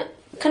ရှင်က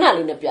ခဏ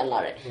လေးနဲ့ပြန်လာ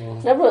တယ်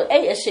နောက်ပြီး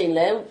အဲ့အရှင်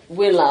လဲဝ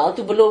င်လာ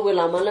तू ဘလို့ဝင်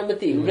လာမှလည်းမ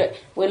သိဘူးတဲ့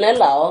ဝင်လဲ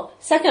လာတော့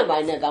second ပို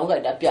င်းနဲ့ခေါင်းကို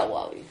က်တာပြောက်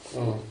သွားပြီ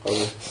ဟုတ်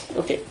ပြီ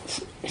Okay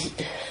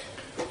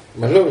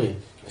မလို့ရင်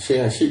အရှင်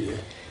ကရှိတယ်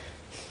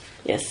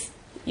Yes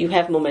you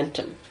have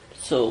momentum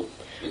so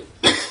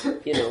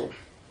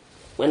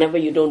whenever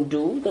you don't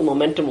do the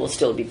momentum will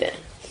still be there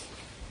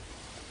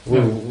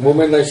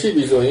momentum ရှိ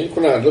ပြီဆိုရင်ခု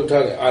နကလှုပ်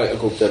ထားတဲ့အားလည်းအ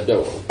ကုန်ပြတ်ပြော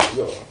က်သွား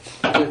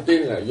တ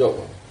င်းလာရော့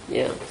သွား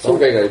Yeah so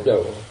ကြိုက်တာပြော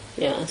က်သွား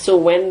Yeah so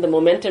when the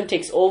momentum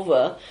takes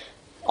over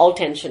all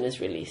tension is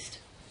released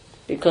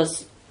because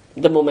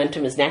the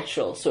momentum is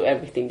natural so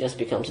everything just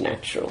becomes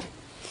natural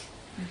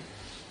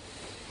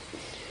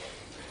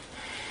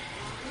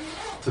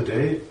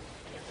Today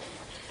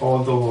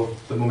although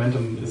the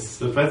momentum is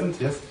present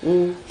yes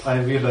I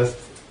realized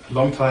a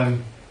long time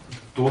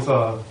dosa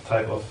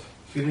type of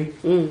feeling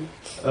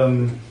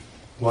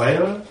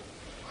while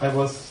I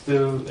was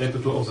still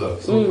able to observe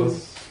so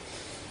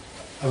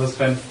I was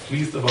kind of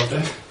pleased about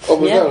that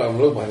မ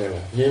လို့ပါနဲ့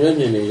လားမြင်မဲ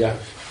မြင်နေရ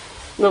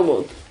No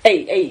more အဲ့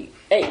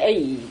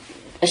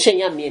အရှင်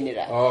ရမြင်နေ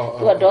တာ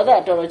तू ကဒေါသ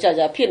တော်တော်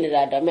ကြာဖြစ်နေ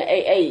တာဒါပေမဲ့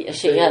အဲ့အ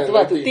ရှင်က तू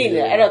သိနေ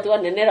တာအဲ့တော့ तू က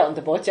နည်းနည်းတော့သ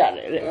ဘောကျတ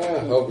ယ်တဲ့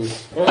ဟုတ်ပြီ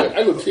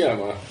အဲ့လိုဖြစ်ရ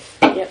မှာ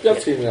ပြောက်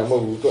ချင်နေတာမဟု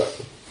တ်ဘူး तू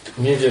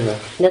မြင်ချင်တာ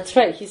That's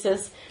right he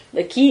says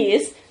the key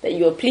is that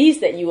you are pleased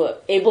that you were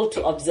able to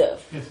observe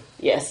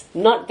yes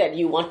not that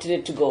you wanted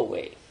it to go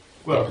away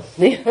Well,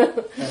 I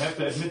have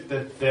to admit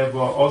that there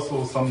were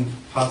also some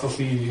parts of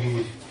me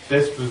who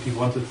desperately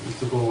wanted this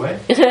to go away.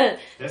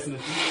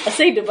 Definitely.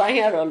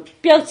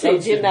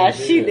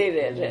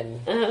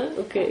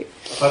 Okay.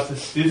 But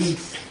it didn't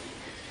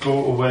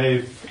go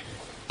away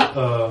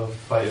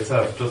by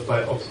itself, just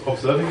by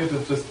observing it.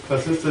 It just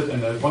persisted,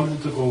 and I wanted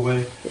it to go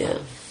away. Yeah.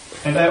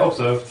 And I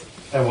observed.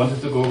 I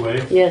wanted to go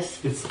away. Yes.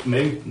 It's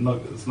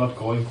not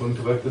going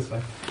to work this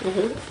way.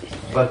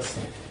 But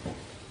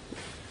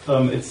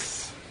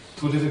it's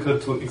too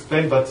difficult to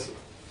explain. But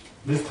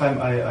this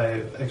time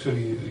I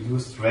actually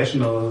used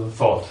rational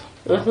thought,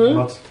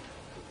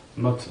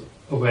 not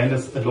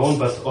awareness alone,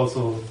 but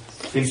also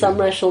thinking. Some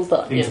rational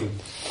thought. Thinking.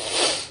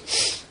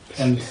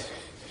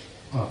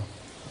 Yeah.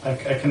 And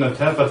I cannot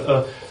tell,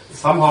 but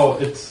somehow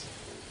it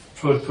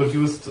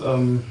produced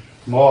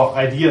more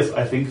ideas,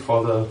 I think,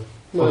 for the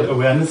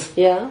awareness.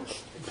 Yeah.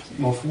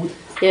 More food.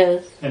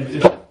 Yes. And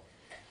it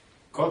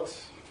got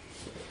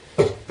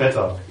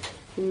better.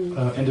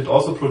 And it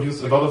also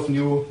produced a lot of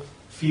new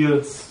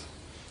fields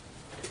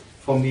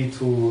for me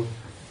to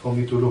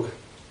look.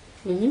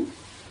 I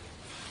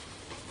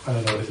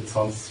don't know if it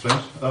sounds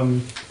strange.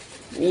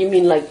 You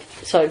mean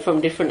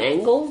from different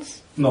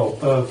angles? No,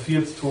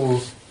 fields to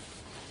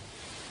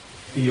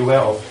be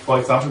aware of. For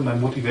example, my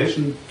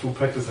motivation to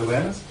practice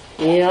awareness.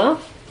 Yeah.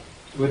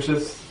 Which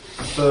is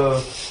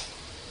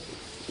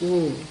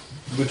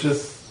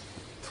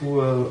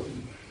to a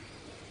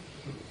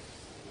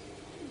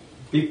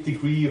big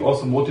degree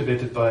also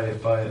motivated by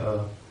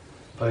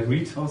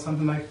greed or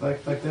something like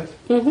that.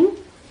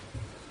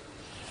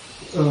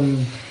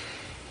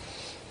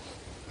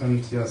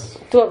 And yes.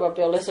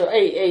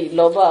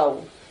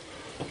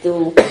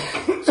 Tu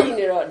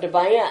Chinero the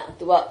Baya,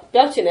 to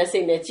Belchina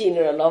saying a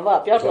Chinero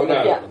Lova,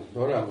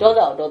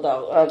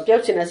 Doda,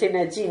 Belchina saying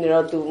a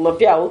Chinero to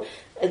Mapiao,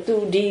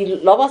 to the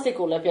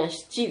Lovasico Lapian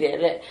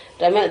Chile,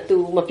 Damet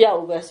to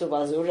Mapiao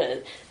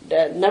Vesovazure,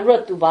 the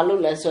number to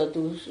Balulas or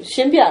to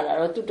Shimbiara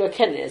or to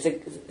Kennes,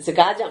 the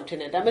Gajam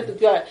Tina, Damet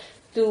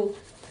to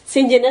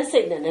Sinjana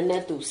saying and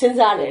to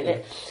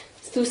Sinzare,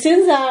 to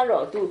Sinzar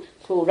or to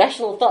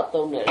rational thought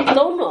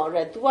don't know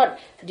what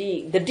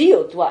the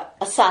deal to what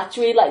a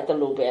saturate like the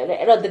lobe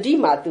or the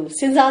dima to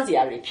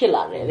sinzaziari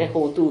pillar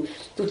to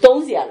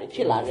donziari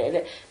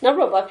pillar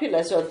number of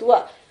pillars or to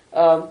what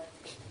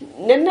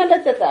nena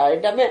let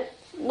the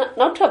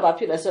not trouble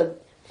pillars or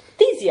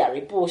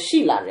tiziari po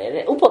shila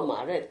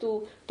upamare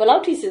to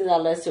palauti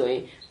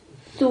sinzalesoi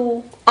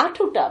to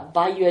atuta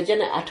by your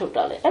general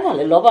atutale and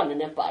a loban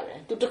and a pare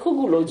to the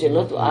kugulo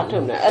geno to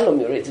atom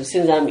alumire to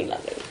sinzamila.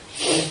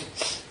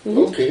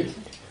 Okay.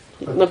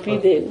 But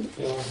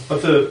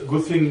the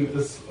good thing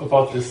is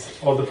about this,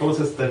 or the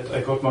process, that I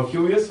got more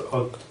curious,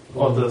 or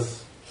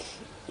this,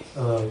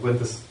 when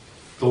this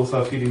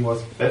dosa feeling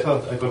was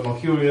better, I got more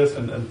curious,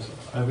 and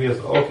I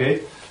realized,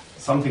 okay,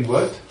 something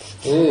worked.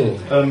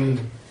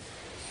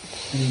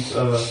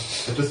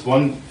 Just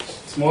one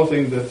small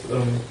thing that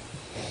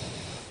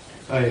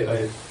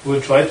I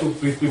will try to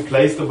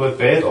replace the word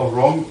bad or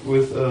wrong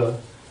with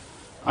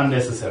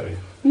unnecessary.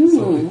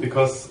 So,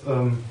 because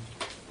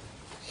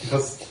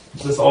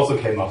this also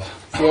came up.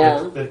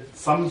 Yeah. That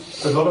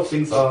a lot of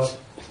things are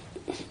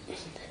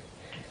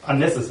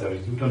unnecessary.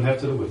 You don't have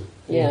to do it.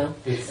 Yeah.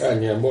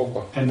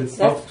 And it's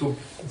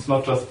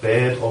not just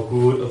bad or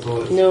good or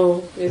so.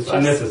 It's just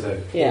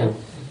unnecessary. Yeah.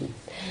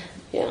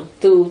 Yeah.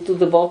 To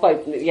the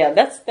ballpark. Yeah.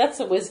 That's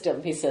a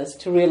wisdom. He says,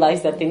 to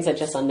realize that things are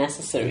just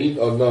unnecessary.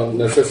 Or not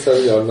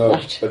necessary or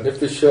not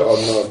beneficial or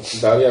not.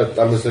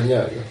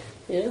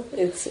 Yeah,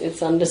 it's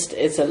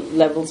a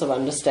levels of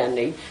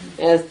understanding.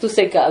 To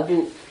say ka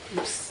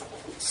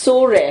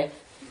sore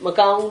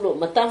makang lo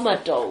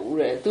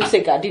matamato to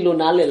say ka dilo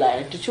nale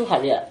la to chu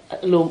haria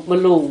hello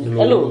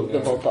the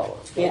power.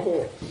 Yeah.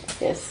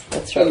 Yes,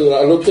 that's right.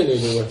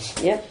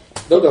 Yeah.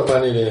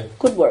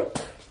 Good work.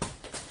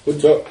 Good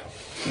job.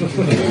 I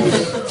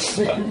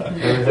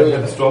have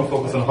a strong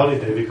focus on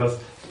holiday, because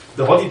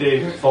the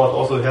holiday thought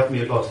also helped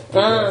me a lot.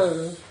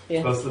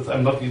 Yeah. Because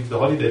I'm not the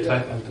holiday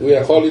type. We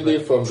are holiday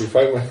from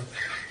refinement.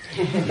 I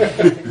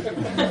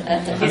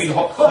mean,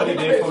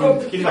 holiday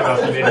from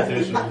kindergarten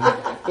meditation.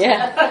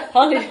 Yeah,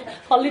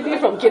 holiday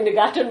from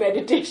kindergarten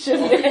meditation.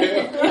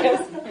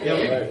 Yes. Yeah,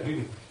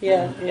 really.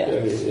 Yeah.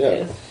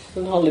 Yes.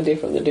 And holiday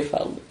from the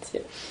defilements.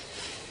 Yeah.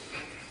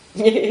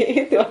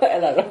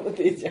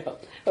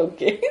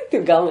 Okay. To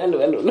go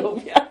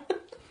hello.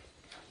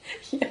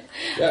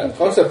 Yeah,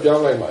 concept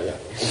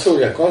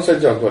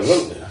concept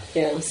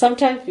Yeah,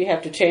 sometimes we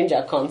have to change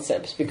our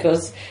concepts,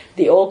 because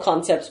the old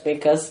concepts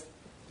make us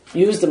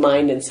use the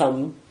mind in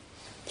some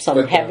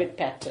habit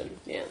pattern.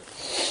 Yeah.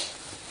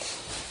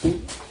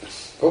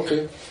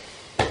 Okay.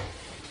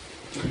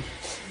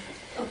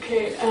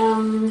 Okay.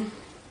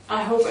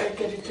 I hope I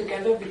get it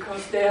together,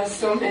 because there are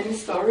so many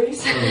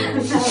stories.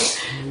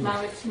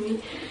 Now it's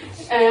me.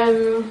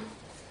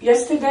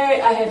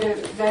 Yesterday I had a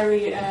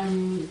very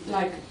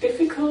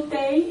difficult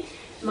day.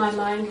 My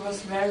mind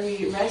was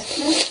very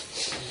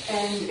restless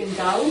and in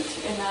doubt,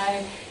 and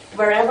I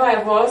wherever I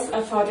was,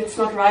 I thought it's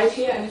not right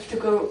here. I have to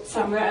go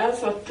somewhere else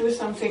or do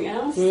something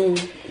else.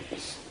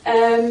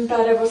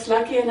 But I was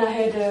lucky, and I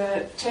had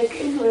a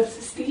check-in with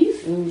Steve.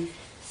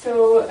 So,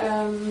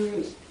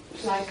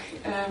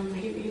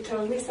 he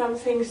told me some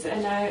things,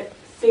 and I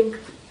think,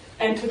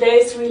 and today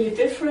is really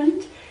different.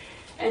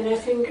 And I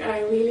think I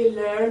really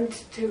learned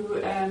to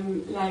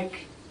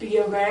be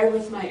aware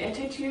with my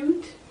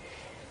attitude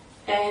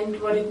and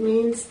what it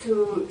means to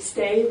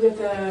stay with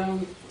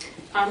an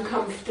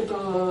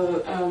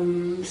uncomfortable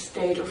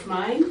state of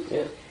mind.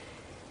 Yeah.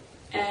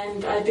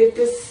 And I did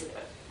this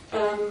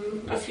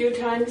a few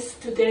times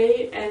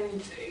today,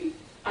 and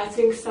I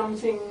think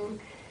something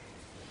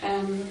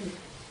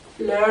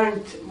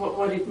learned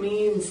what it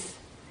means,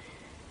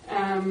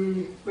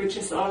 which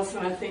is also,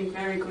 I think,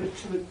 very good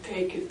to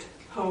take it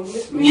home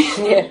with me.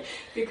 Yeah.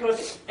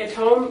 Because at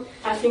home,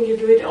 I think you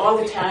do it all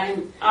the time.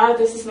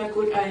 This is not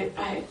good,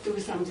 I do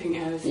something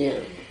else. Yeah.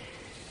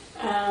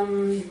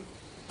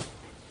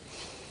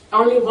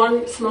 Only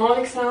one small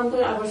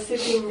example, I was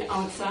sitting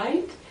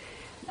outside,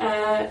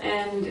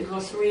 and it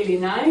was really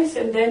nice,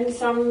 and then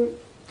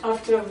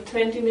after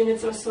 20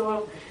 minutes or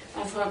so,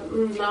 I thought,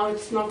 now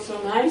it's not so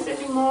nice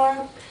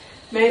anymore,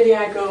 maybe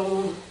I go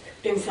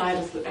inside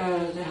of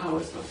the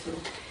house or so.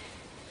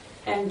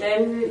 And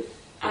then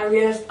I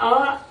realized,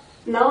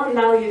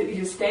 now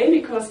you stay,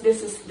 because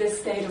this is this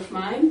state of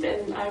mind,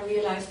 and I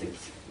realized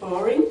it's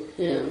boring.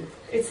 Yeah.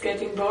 It's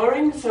getting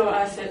boring, so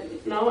I said,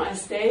 no, I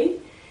stay.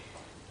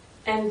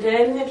 And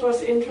then it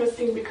was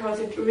interesting, because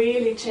it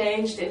really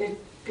changed, and it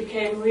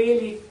became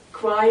really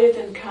quiet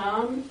and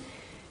calm.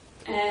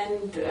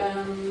 And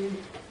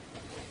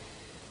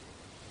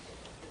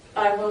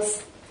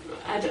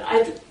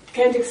I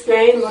can't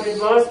explain what it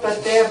was,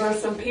 but there were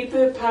some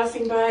people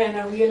passing by, and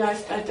I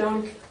realized I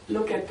don't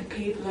look at the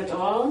people at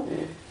all.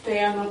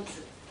 Yeah.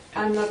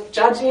 I'm not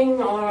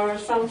judging or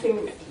something,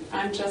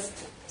 I'm just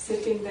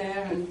sitting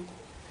there and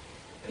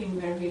being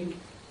very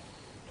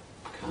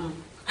calm.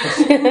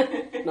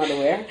 Not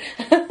aware.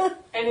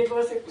 And it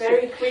was a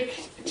very quick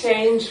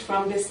change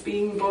from this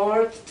being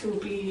bored to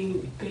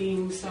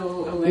being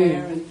so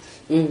aware.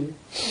 And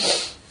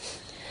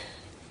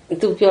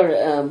Tuပြော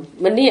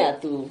မနေ့က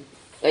तू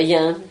အရ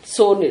န်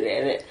စိုးနေတယ်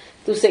တဲ့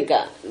तू စိတ်က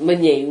မ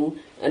ငြိမ်ဘူး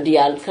ဒီ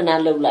ဟာခဏ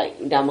လှုပ်လိုက်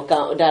ဒါမကော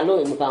င်းဒါ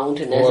လို့မကောင်းဘူး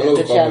ထင်တယ်ဆို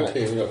တခြား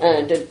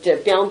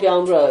ပြောင်းပြီး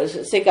တော့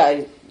စိတ်က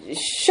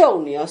ရှုံ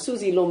နေရောစူး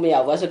စီလို့မရ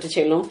ဘူးဆိုတစ်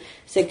ချိန်လုံး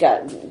စိတ်က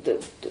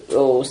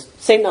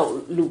စိတ်နောက်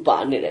လူပါ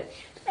နေတယ်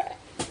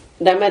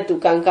ဒါမဲ့ तू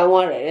ကန်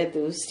သွားတယ်တဲ့ तू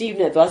Steve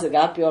နဲ့သွားစ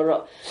ကားပြော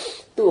တော့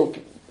तू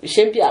ရှ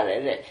င်းပြတ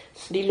ယ်တဲ့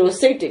ဒီလို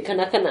စိတ်တွေခ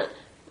ဏ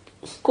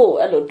ကို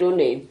အဲ့လိုတွန်း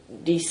နေ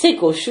ဒီစိတ်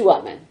ကိုရှုရ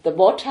မယ်သ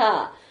ဘော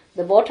ထား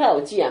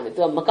ကိုကြည့်ရမယ် तू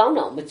မကောင်း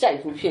တော့မကြိုက်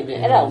ဘူးဖြစ်နေ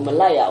အဲ့ဒါကိုမ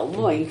လိုက်ရဘူးမ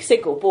ဟုတ်စိ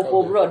တ်ကိုပို့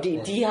ပြီးတော့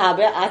ဒီဟာ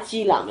ပဲအား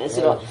ကြီးလာမယ်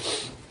ဆိုတော့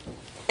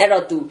အဲ့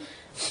တော့ तू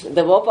သ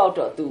ဘောပေါက်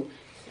တော့ तू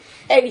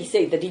အဲ့ဒီစိ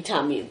တ်တတိ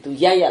ထားမိ तू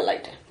ရလို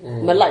က်တယ်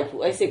မလိုက်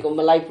ဘူးအဲ့စိတ်ကို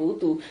မလိုက်ဘူး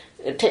तू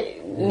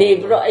နေ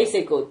ပြီးတော့အဲ့စိ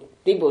တ်ကို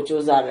သိဖို့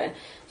ကြိုးစားတယ်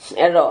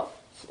အဲ့တော့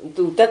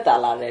तू တက်တာ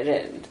လာတယ်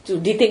တဲ့ तू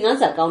ဒီသင်္ကန်း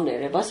စာကောင်းတယ်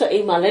တဲ့ဘာလို့အိ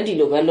မ်မှာလည်းဒီ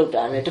လိုပဲလုပ်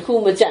တာတဲ့တခု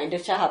မကြိုက်တ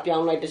ခြားဟာပြော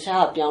င်းလိုက်နဲ့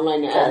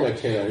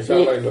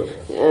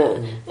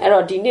အဲ့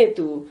တော့ဒီနေ့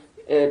तू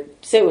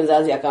စိတ်ဝင်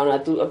စားစရာကောင်းတာ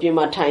तू အပြင်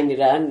မှာထိုင်နေ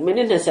တာမိန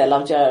စ်20လော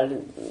က်ကြာ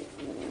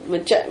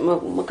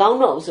မကောင်း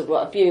တော့ဘူးဆို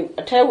တော့အပြင်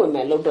အထဲဝင်မ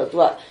ယ်လို့တော့ तू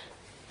က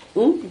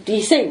ဒီ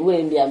စိတ်ဝ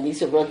င်ပြန်ပြီ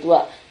ဆိုတော့ तू က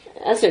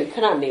အဲ့ဆိုခ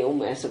ဏနေအောင်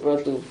မယ်ဆိုတော့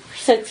तू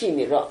ဆက်ကြည့်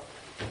နေတော့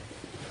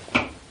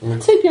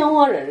စိတ်ပြောင်း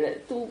သွားတယ်တဲ့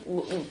तू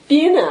ပြ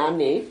င်း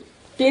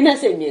တဲ့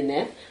စိတ်မြင်တ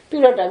ယ်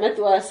ပြီးတော့ဒါမဲ့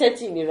तू ကဆက်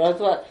ကြည့်နေတော့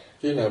तू က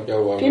ပြင်းတာပြော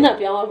င်း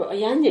သွားတော့အ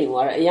ရန်ငြိမ်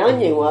သွားတယ်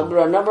ပြီး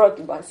တော့နောက်တော့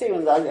तू စိတ်ဝ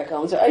င်စားစရာကော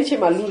င်းဆိုအဲ့ဒီအချိ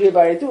န်မှာလူတွေ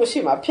ပါတယ် तू အရှိ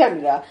မဖြတ်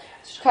နေတာ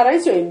ခါတို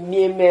င်းဆိုရင်မြ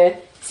င်မယ်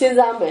စဉ်း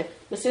စားမယ်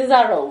မစဉ်း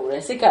စားတော့ဘူးလေ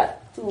စိတ်က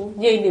तू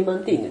ငြိမ်နေမှ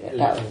န်းသိနေတယ်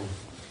ဒါ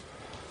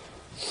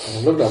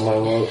လောက်တာမှ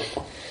တော့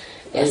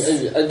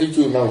အဲ့ဒီ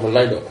ကျူတော့မ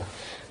လိုက်တော့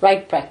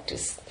right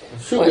practice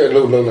ရှုရ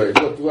လို့လိုက်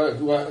तू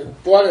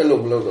ပွားတယ်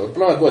လို့မလုပ်တော့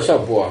တော့ကိုရှော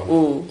က်ပွား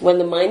when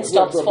the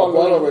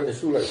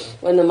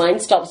mind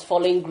stops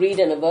following greed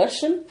and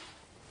aversion.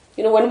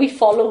 You know, when we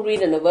follow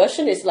greed and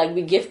aversion, it's like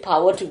we give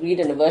power to greed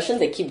and aversion.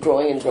 They keep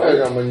growing and growing.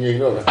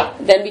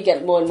 Then we get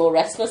more and more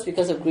restless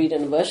because of greed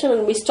and aversion.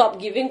 And we stop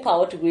giving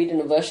power to greed and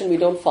aversion. We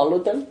don't follow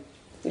them.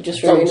 We just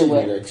remain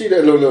aware.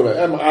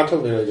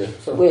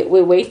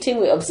 We're waiting,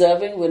 we're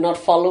observing, we're not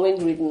following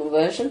greed and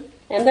aversion.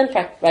 And then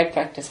right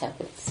practice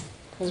happens.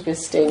 Because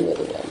we're staying with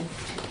it.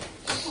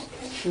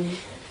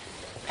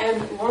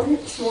 One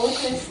small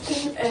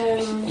question.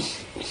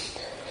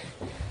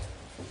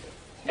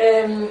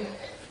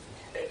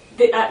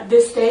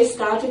 This day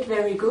started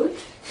very good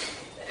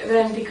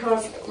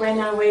because when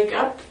I wake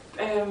up,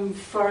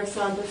 for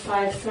example,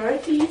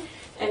 5:30,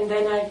 and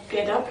then I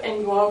get up and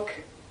walk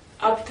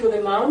up to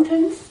the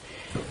mountains,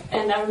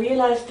 and I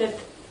realized that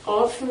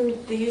often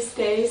these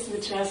days,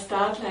 which I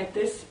start like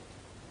this,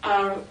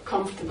 are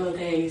comfortable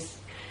days.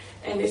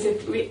 And is it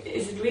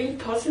really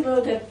possible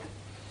that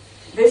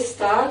this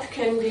start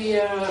can be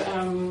a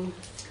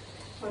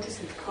what is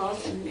it,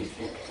 cause and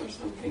effect or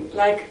something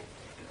like?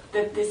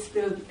 that this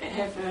will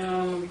have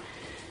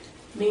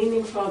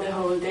meaning for the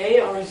whole day,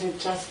 or is it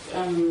just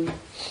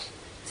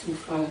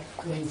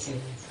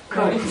Coincidence.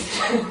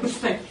 Coincidence.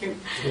 Thank you.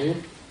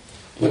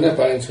 မနေ့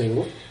ပိုင်းချိန်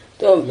ကို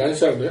သူ လမ်း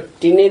လျှောက်တယ်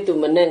ဒီနေ့သူ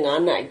မနေ့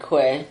9နာရီ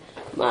ခွဲ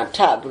မှာထ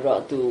ပြီး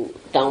တော့သူ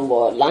တောင်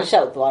ပေါ်လမ်း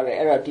လျှောက်သွားတယ်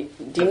အဲ့တော့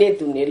ဒီနေ့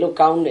သူနေလို့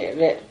ကောင်းတယ်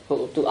တဲ့ဟို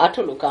သူအားထု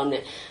တ်လို့ကောင်းတ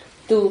ယ်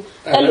သူ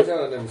အဲ့လို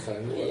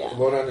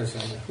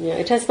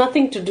Yeah, it has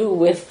nothing to do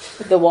with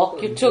the walk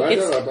you took.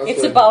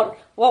 It's about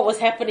what was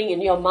happening in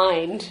your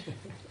mind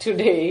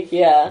today.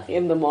 Yeah,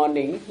 in the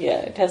morning.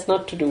 Yeah, it has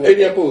not to do with.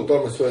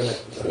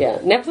 Yeah,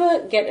 never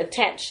get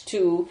attached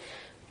to.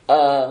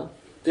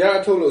 တရား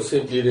ထုတ်လို့အဆ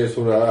င်ပြေတယ်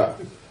ဆိုတာ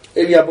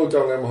အဲ့ဒီအပုတ်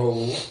ကြောင့်လည်းမဟုတ်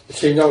ဘူးအ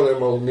ချိန်ကြောင့်လည်း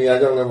မဟုတ်ဘူးနေရာ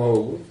ကြောင့်လည်းမဟု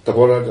တ်ဘူးသ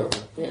ဘောထားကြောင့်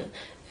Yeah,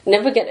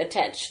 never get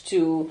attached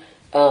to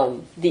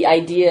the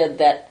idea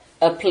that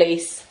a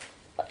place,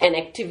 an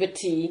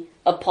activity,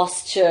 a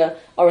posture,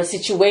 or a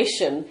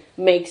situation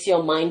makes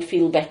your mind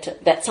feel better.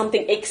 That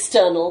something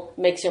external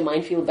makes your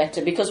mind feel better.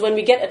 Because when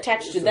we get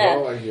attached to that,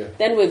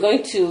 then we're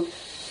going to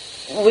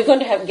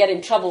get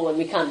in trouble when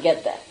we can't get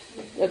that.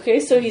 Okay,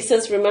 so he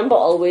says, remember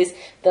always,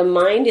 the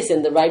mind is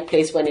in the right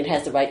place when it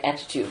has the right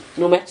attitude,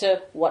 no matter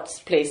what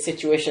place,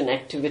 situation,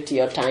 activity,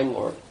 or time,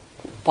 or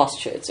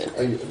posture it's in.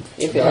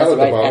 If it has the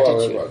right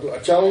attitude.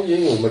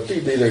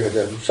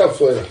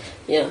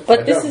 Yeah, but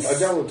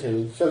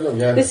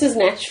this is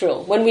natural.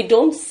 When we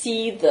don't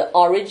see the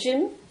origin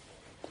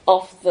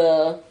of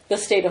the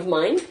state of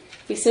mind,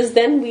 he says,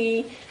 then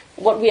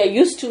what we are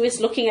used to is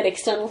looking at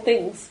external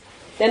things.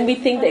 Then we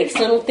think the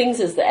external things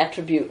is the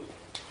attribute.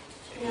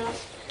 Yeah.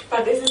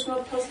 But is it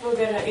not possible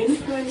that I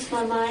influence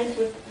my mind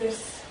with this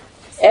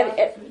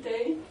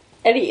day?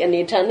 အဲ့ဒီအ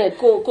နေထားနဲ့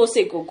ကို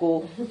စိတ်ကို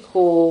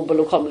ဘယ်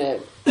လိုခေါ်မလဲ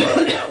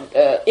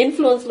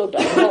influence လုပ်တာ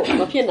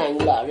မဖြစ်နိုင်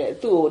ဘူးလားတဲ့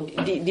သူ့ကို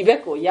ဒီဘက်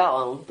ကိုရောက်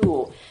အောင်သူ့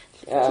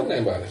ကိုနို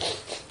င်ပါလေ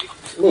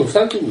ဟိုစ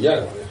မ်းကြည့်ရ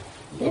တယ်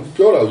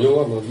ပြောတော့ယုံရ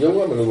မလို့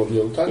မ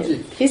ပြောစမ်းကြည့်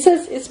He says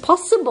it's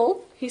possible.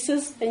 He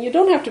says, and you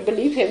don't have to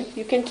believe him.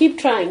 You can keep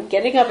trying,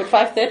 getting up at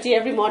 5:30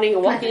 every morning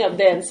and walking up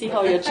there and see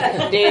how your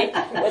day,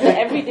 whether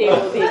every day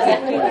will be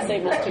exactly the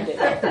same as today.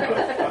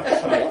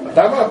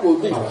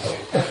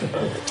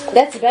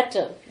 That's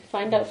better.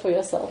 Find out for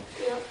yourself.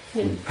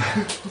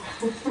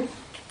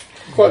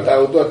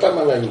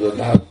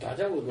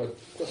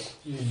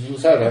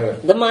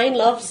 The mind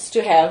loves to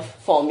have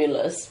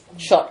formulas,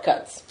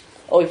 shortcuts.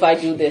 Oh, if I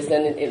do this,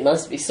 then it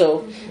must be so.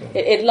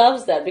 It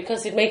loves that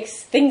because it makes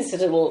thinks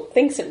it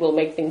will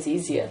make things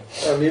easier.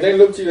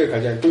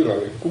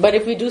 But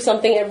if we do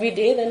something every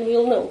day, then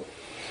we'll know.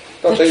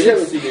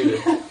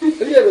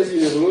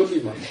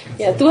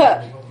 Yeah, tu ha.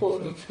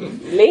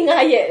 Lenga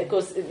ye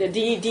because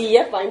di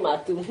ye pai ma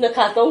tu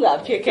nakha tong ga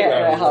phit khet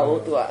ra ha ho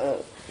tu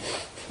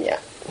yeah.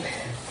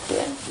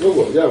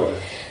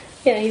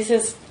 Yeah, he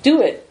says do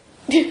it.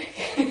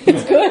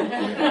 It's good.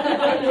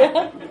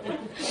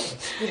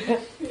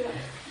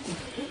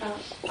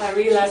 I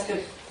realize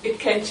that it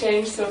can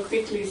change so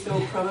quickly, so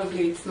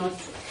probably it's not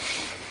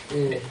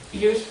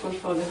useful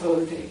for the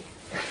whole day.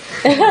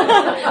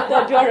 ဒါ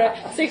ပြောရ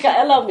စိတ်က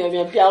အဲ့လောက်မြန်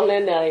ပြောင်းလဲ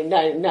နို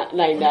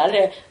င်တာ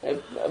တဲ့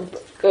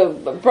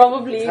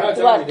probably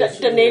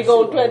တနေ့ကု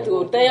န်အတွက်သူ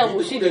တက်ရောက်မှု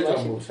ရှိတယ်ပါ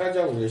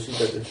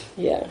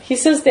Yeah, he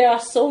says there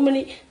are so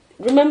many.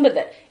 Remember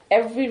that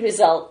every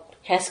result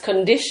has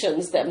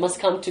conditions that must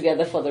come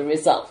together for the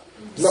result.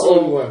 Not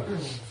only one.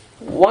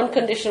 One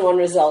condition, one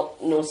result,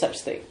 no such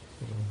thing.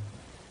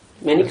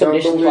 Many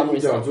conditions, one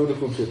result.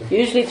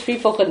 Usually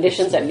 3-4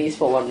 conditions at least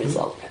for one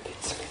result.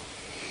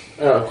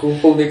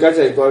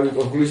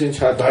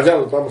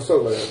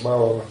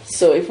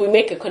 So if we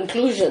make a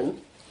conclusion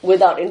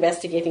without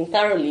investigating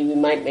thoroughly, we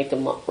might make a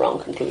wrong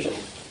conclusion.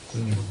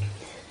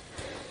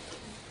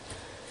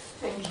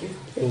 Thank you.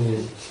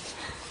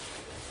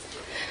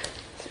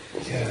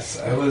 Yes,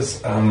 I was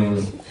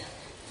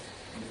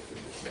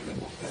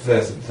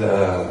the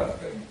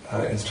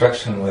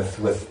instruction with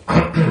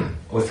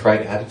with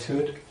right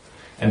attitude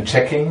and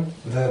checking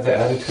the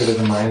attitude of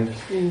the mind.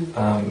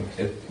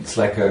 It's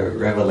like a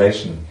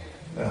revelation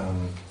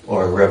or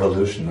a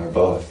revolution or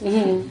both.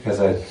 Because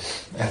I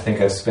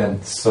think I've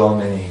spent so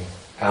many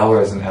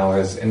hours and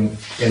hours in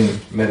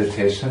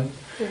meditation,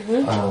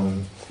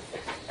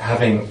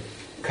 having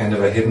kind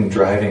of a hidden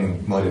driving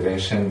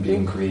motivation,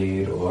 being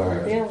greed or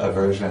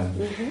aversion,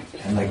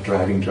 and like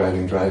driving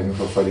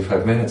for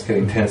 45 minutes,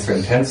 getting tenser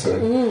and tenser,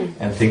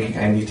 and thinking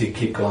I need to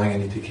keep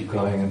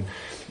going,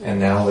 and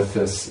now with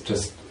this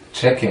just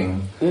checking,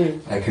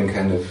 I can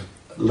kind of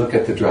look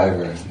at the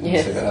driver and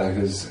say,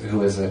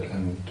 who is it,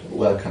 and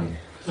welcome.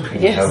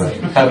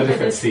 Have a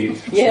different seat.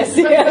 Yes,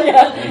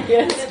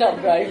 stop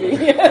driving.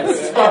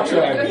 Yes, stop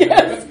driving.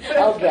 Yes,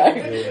 I'll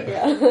drive.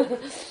 Yeah.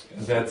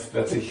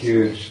 That's a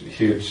huge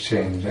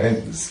change.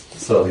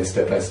 Slowly,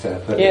 step by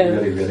step, but it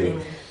really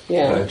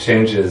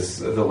changes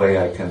the way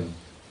I can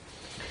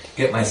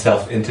get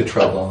myself into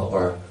trouble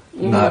or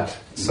not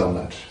so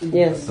much.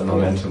 Yes, the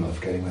momentum of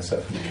getting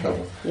myself into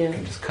trouble. I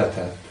can just cut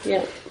that.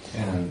 Yeah.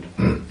 And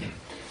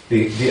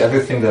the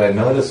other thing that I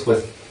notice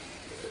with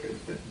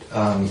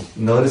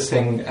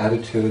noticing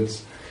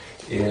attitudes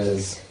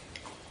is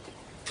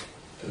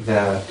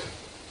that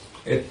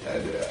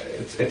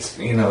it's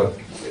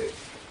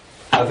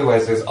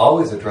otherwise there's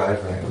always a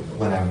driver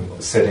when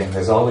I'm sitting.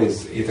 There's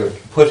always either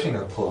pushing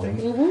or pulling,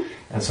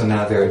 and so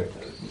now there are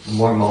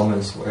more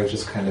moments where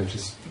just kind of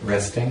just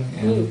resting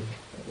in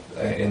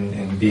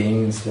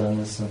being in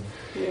stillness,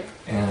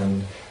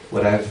 and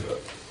what I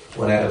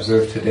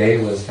observed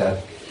today was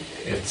that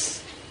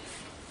it's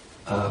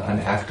an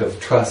act of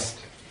trust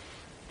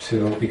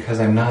because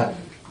I'm not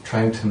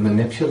trying to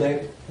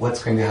manipulate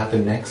what's going to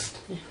happen next.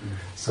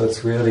 So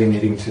it's really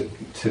needing to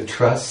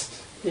trust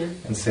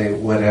and say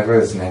whatever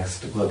is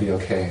next will be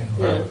okay,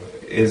 or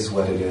is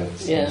what it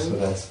is. Yeah. So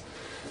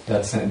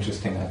that's an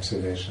interesting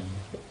observation.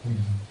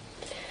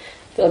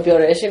 The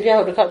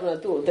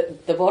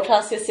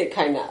water says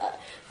kind of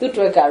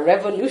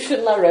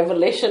revolution la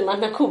revelation la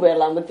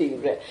nakubela mati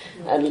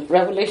and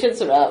revelation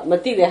sura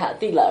mati de ha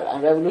ti la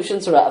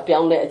revolution sura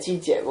apyaung le aji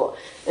je bo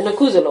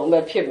naku salong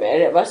be phit me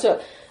de ba so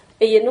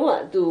ayin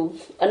no tu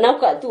anauk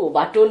ka tu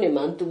ba to ni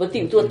man tu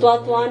mati tu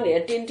twa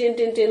ne tin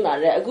la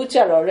de aku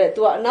cha ro de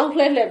tu anauk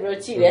le bro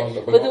ji de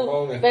ba tu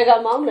be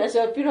ga maung le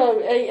so pi ro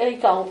ai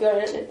kaung pyo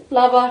de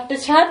la ba ta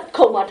cha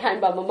khom ma thain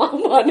ba ma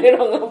maung ma ne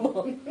ro nga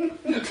mo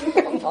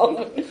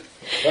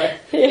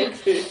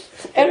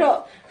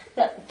ero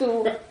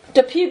tu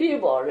the people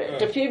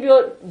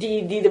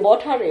the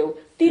water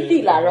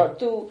ti la ro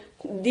tu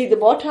the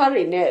water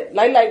ne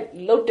like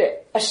load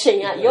it a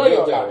shin yo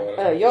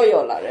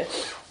la re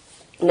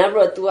na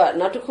ro tu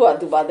na tu khu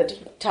tu ba the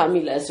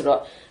thami la so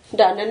ro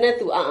da ne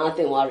tu a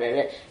tin wa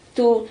re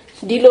tu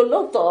di lo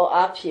lo to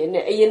a phie ne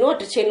ayin no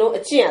de chain lo a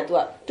chin tu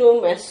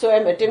to me swe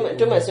me tin me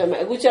to me swe me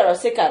aku cha ro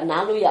sit ka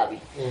na lo ya bi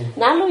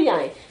na lo ya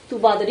yin tu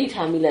ba the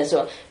thami la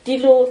so di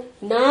lo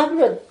na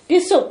ro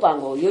pisok pa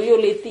ngo yo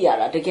le ti ya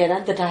la de ke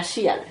ran ta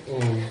shi ya le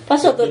pa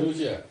so to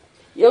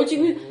yo ji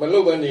ma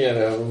lo ba ni ya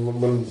da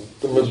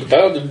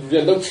da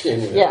de lo chin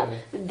ni ya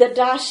the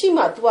dashi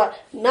ma tu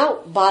now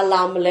ba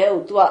la ma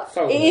le tu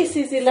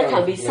si la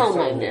khan bi saung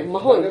nai ne ma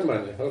ho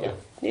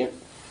yeah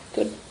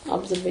good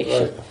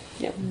observation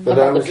yeah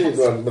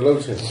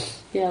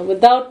yeah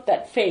without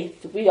that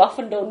faith we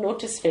often don't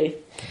notice faith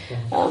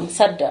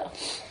saddha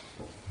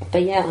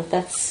but yeah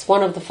that's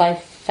one of the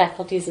 5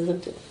 faculties,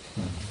 isn't it?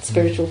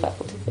 Spiritual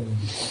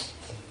faculties.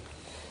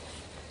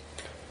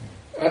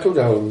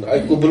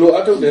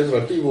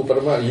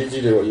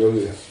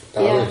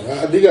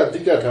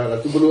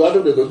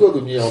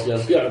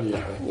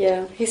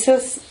 Yeah, he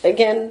says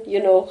again,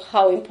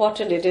 how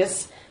important it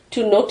is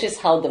to notice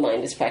how the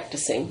mind is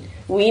practicing.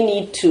 We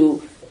need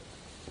to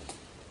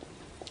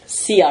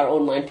see our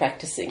own mind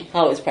practicing,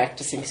 how it's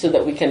practicing, so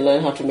that we can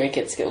learn how to make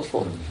it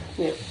skillful.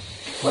 Yeah.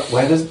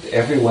 Why does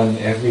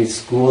every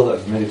school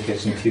of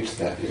meditation teach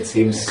that? It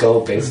seems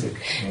so basic,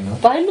 basic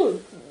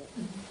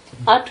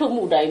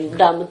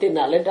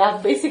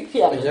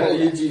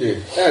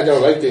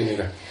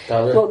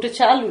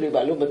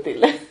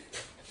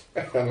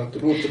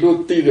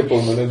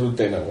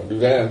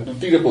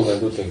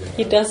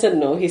He doesn't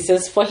know. He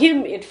says for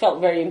him it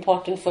felt very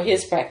important for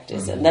his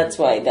practice, and that's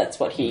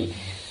what he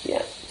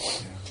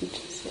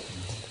teaches.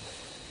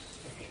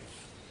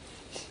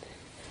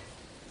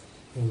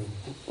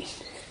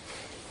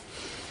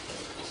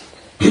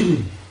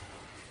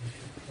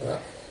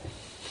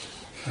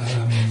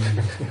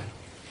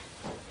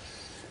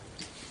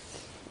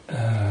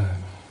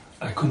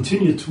 I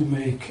continue to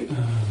make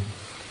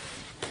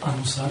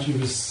Anusati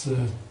with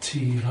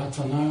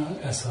Tiratana,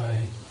 as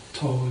I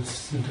told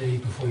the day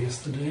before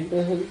yesterday.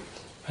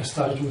 I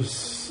started with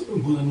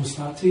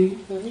Buddhanusati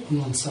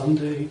on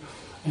Sunday,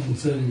 and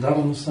then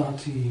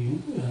Dharanusati,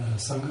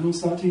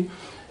 Sanghanusati.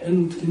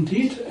 And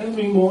indeed,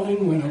 every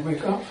morning when I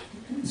wake up,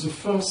 the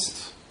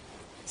first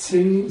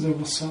thing there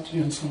was Sati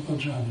and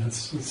Sampajanya.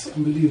 It's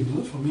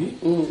unbelievable for me.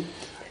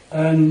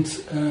 And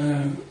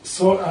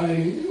so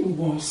I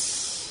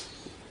was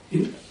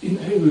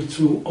able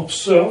to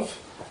observe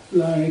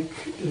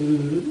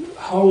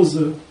how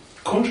the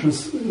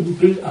consciousness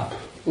build up.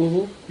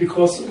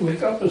 Because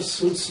wake up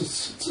is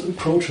it's a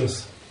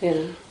process.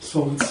 Yeah.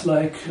 So it's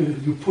like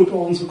you put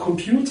on the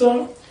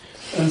computer,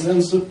 and then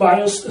the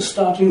BIOS is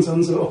starting,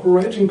 then the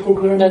operating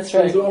program, that's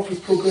right. the office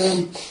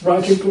program,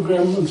 writing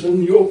program, and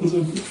then you open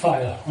the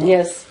file.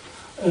 Yes.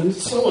 And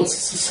so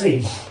it's the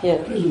same, a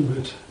little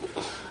bit.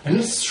 And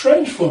it's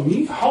strange for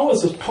me, how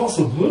is it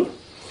possible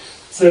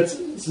that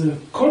the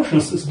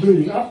consciousness is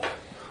building up,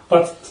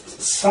 but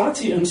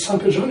Sati and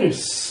Sampajanya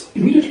is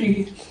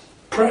immediately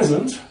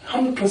present,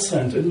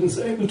 100%, and is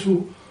able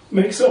to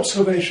make the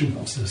observation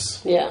of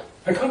this. Yeah.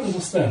 I can't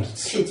understand.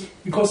 It's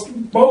because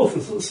both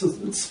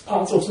it's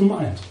parts of the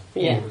mind.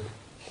 Yeah.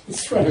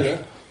 It's strange.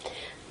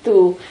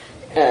 To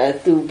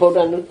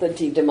Buddha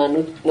Nutati,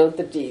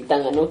 Dhammanutati,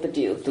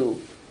 Danganutati,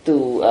 to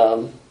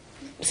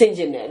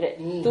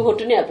Sinjane, to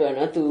Hotunia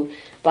Burner, to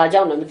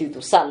Bajanamati, to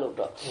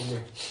Saludo.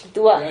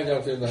 To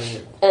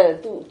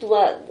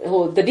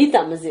the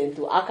Dita Mazin,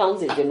 to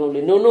accounts in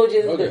generally, no,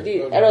 just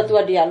the error to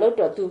a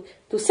dialogue to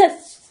set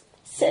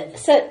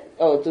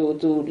or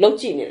to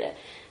Lochinere.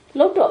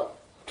 Loto.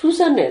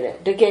 Tusan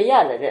the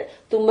Gayala,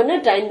 to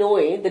Manatai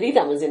Noe, the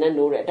Ritamazin and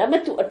Nore,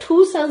 Damet to a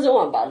Tusan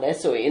Zoamba,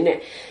 so in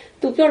it.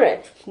 To Pure,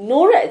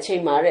 Nora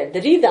Chemare,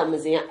 the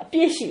Ridamazin, a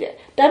Pieshire,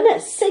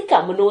 Damet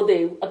Seka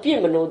Monode, a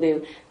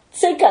Piemonode.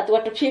 Seka to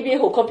what a PB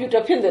who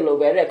computer pindle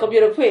over a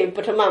computer pay,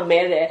 but a man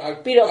mere,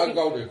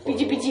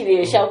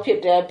 PGPG, shout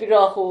pit,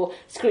 Piraho,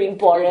 screen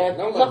porter,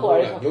 no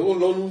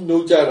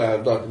Jara,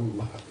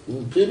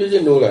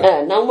 PBG no.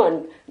 No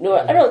one, no,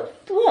 I don't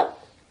do what?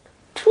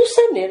 Two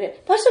Sunday,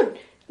 person.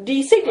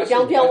 The sacred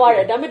young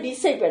Piawara, Dame di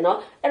Saper,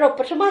 no, and of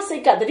Patama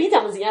Seka, the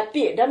Ritamazia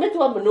Pier, Dame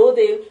to a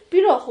Monode,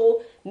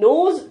 Piraho,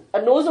 knows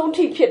a nose on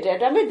tea pit,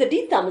 Dame the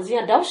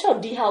Ditamazia, thou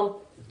shalt de how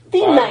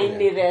thin nine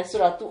there, so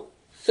to.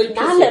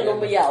 Nale no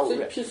meow.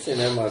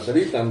 Cinema, the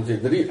Ritam, the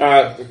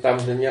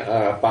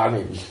Tamzania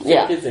Pani.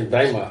 Yeah. In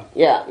Daima.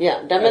 Yeah.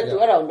 Dame to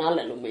around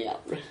Nale no meow.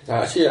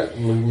 Here,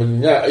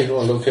 Munya, I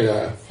don't look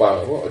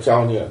at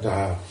Johnny.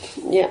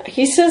 Yeah,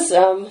 he says,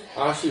 so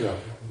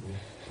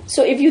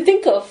if you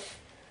think of,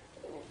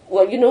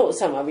 well, you know,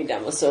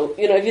 Samavidama, so,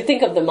 you know, if you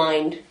think of the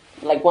mind,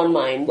 like one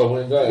mind,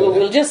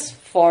 we'll just,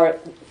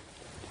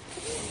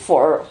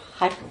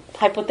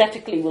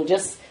 hypothetically, we'll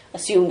just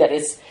assume that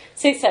it's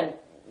 6 and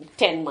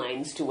 10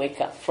 minds to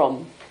wake up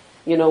from.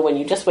 You know, when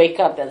you just wake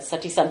up, then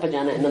Sati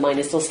Sampajana and the mind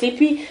is still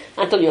sleepy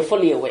until you're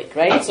fully awake,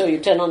 right? So you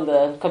turn on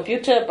the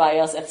computer,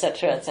 BIOS,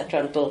 etc.,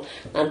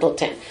 until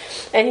 10.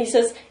 And he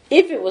says,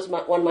 if it was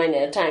one mind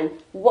at a time,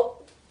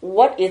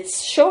 what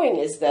it's showing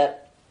is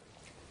that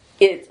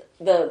he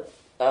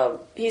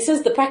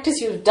says the practice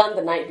you've done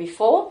the night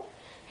before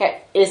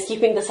is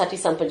keeping the Sati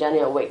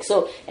Sampajanya awake.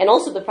 So, and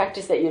also the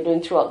practice that you're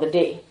doing throughout the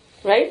day,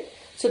 right?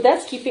 So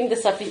that's keeping the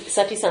Sati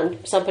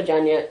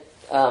Sampajanya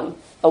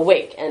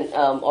awake, and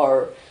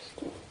or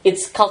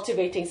it's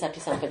cultivating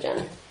Sati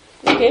Sampajanya.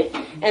 Okay?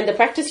 And the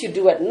practice you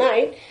do at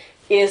night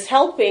is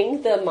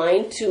helping the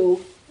mind to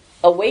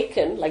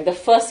awaken, like the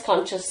first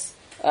conscious.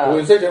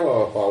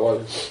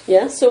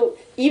 Yeah, so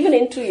even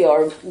into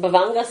your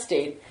Bhavanga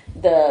state,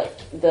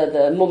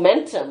 the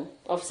momentum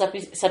of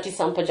Sati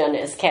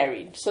Sampajanya is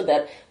carried, so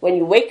that when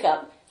you wake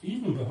up,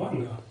 even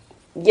Bhavanga.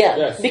 Yeah,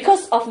 yes.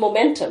 Because of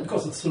momentum.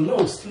 Because it's the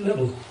lowest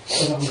level.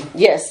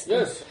 Yes.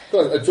 Yes.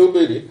 Because a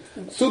Jobedi,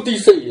 Suti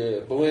say,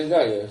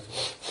 Bhavanga,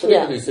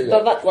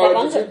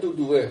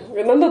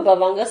 remember,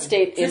 Bhavanga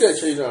state is a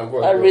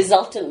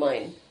resultant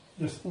mind.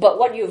 Yes. But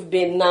what you've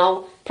been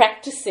now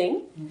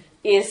practicing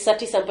is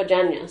Sati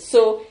Sampajanya.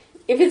 So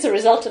if it's a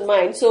resultant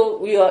mind,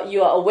 so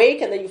you are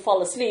awake and then you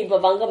fall asleep,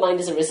 Bhavanga mind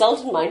is a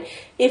resultant mind.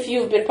 If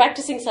you've been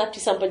practicing Sati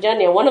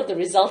Sampajanya, one of the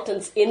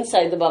resultants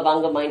inside the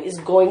Bhavanga mind is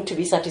going to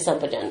be Sati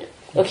Sampajanya.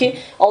 Okay?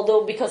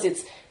 Although because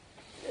it's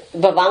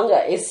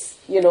Bhavanga is,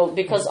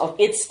 because of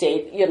its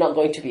state, you're not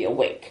going to be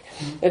awake.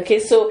 Okay?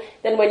 So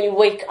then when you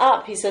wake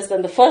up, he says,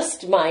 then the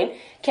first mind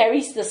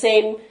carries the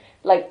same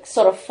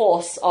sort of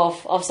force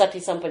of Sati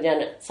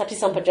Sampajanya. Sati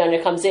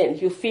Sampajanya comes in.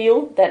 You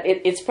feel that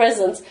its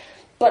presence,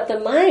 but the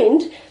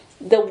mind,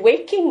 the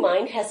waking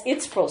mind, has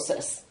its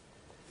process.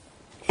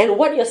 And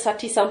what your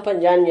Sati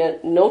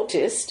Sampajanya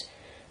noticed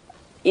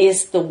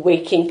is the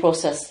waking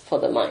process for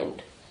the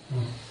mind.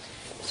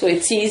 So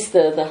it sees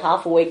the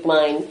half-awake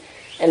mind,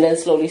 and then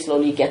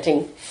slowly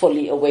getting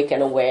fully awake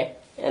and aware,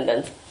 and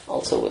then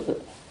also with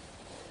it.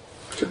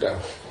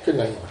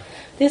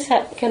 This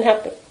can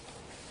happen.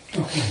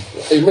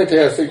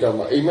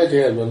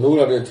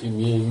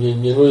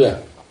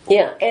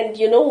 Yeah, and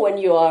when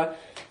you are,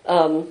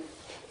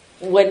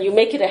 when you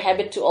make it a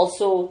habit to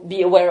also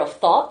be aware of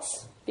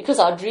thoughts, because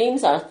our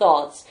dreams are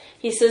thoughts,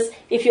 he says,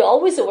 if you're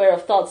always aware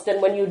of thoughts, then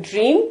when you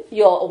dream,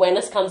 your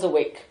awareness comes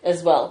awake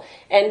as well.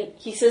 And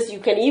he says you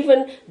can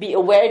even be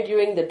aware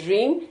during the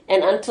dream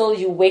and until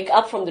you wake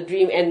up from the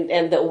dream,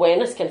 and the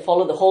awareness can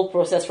follow the whole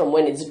process from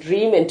when it's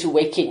dream into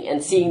waking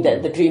and seeing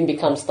that the dream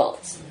becomes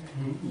thoughts.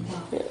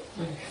 Yeah.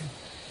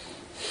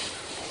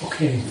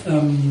 Okay,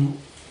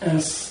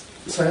 as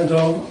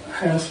Sayadaw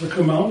has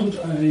recommended,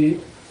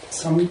 I'm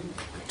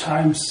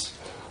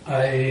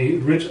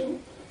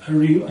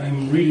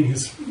reading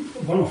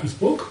one of his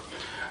book,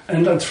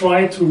 and I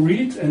try to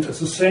read, and at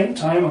the same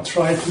time I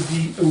try to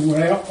be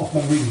aware of my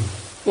reading.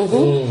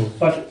 Mm-hmm.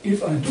 But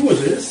if I do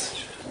this,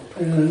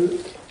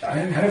 I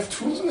have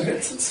to.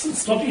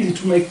 It's not easy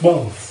to make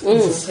both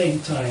at the same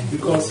time,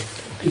 because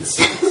it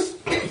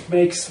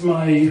makes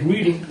my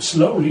reading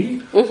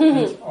slowly,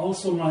 and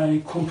also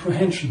my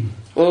comprehension.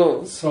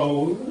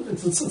 So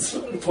it's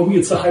for me,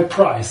 it's a high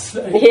price.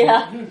 I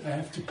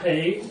have to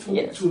pay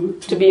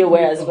to be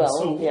aware as well.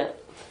 So, yeah.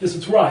 Is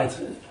it right?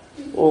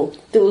 To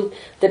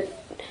the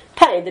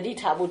pay the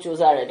tabu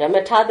josare, the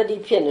metadadi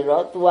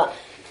pianero, to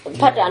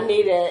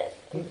Patani,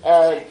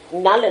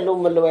 Nale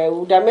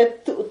Lumalo,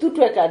 Damet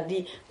Tutweka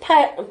di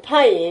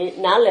Pay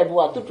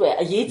Nalebua Tutwe,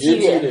 a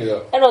Yichi,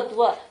 and not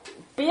what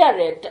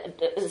Piaret,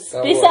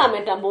 Spisa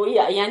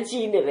Metamoya,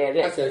 Yanchi.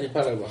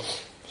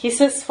 He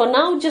says, for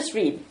now, just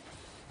read.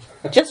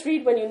 Just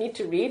read when you need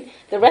to read.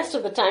 The rest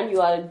of the time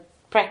you are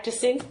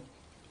practicing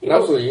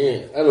Now so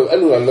yeah,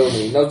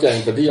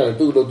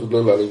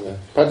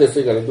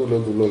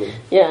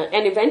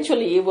 and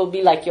eventually it will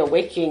be like your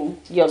waking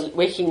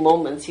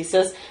moments. He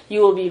says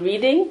you will be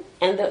reading,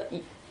 and the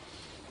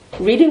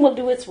reading will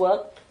do its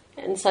work,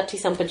 and Sati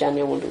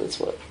Sampajanya will do its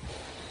work.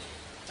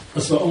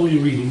 So only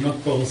reading,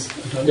 not both.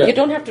 Yeah. You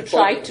don't have to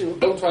try to.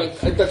 Don't try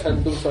at that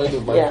time. Don't try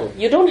to mindful. Yeah,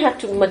 you don't have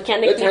to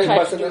mechanically that time,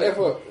 try to do personal it.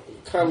 effort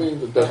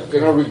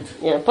cannot read.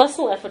 Yeah,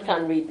 personal effort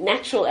can't read.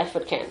 Natural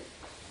effort can.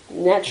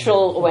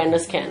 Natural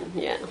awareness can.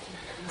 Yeah.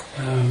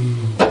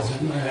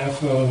 Then I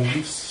have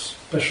a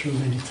special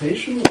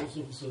meditation.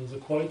 Also, the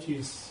quality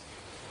is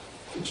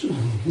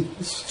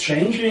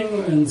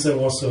changing, and there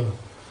was a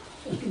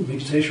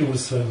meditation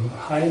with a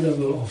high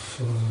level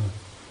of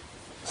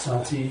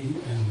sati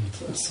and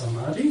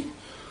samadhi,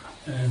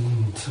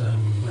 and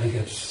I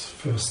get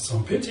first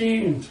some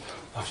pity, and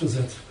after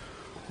that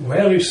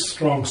very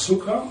strong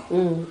sukha.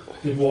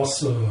 It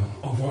was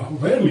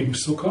overwhelming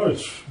sukha.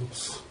 It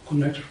was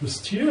connected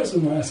with tears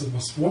in my eyes. It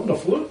was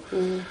wonderful.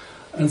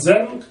 And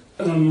then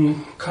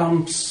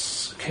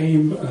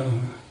came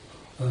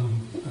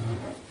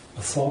a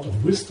thought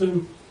of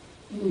wisdom.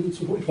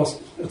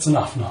 It's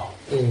enough now.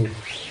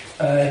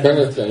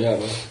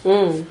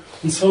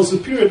 And so the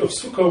period of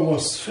sukha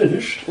was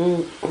finished,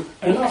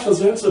 and after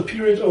that the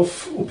period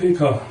of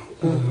upeka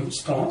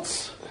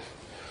starts,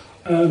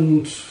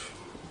 and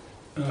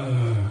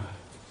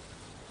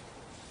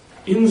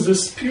in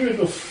this period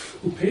of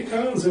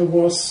upeka there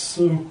was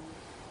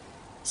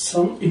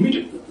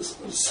suddenly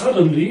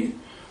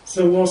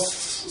there was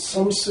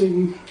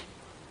something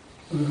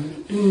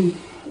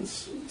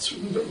it's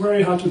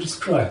very hard to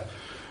describe.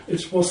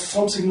 It was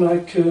something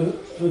like a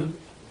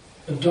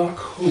dark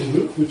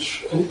hole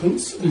which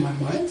opens in my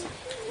mind,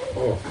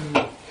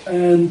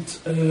 and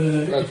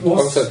it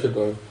was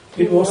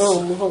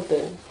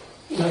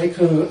like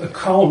a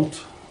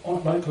count, or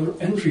like an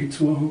entry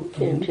to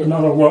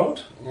another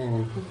world.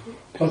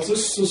 But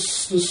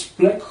this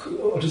black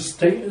or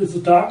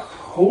the dark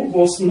hole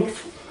was not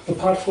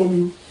apart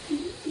from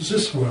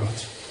this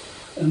world,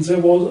 and there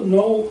was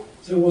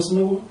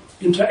no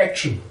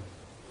interaction.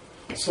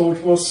 So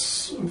it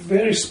was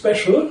very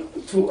special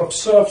to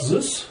observe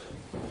this.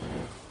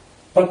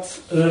 But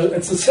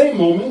at the same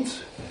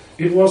moment,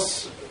 it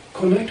was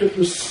connected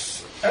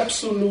with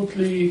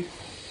absolutely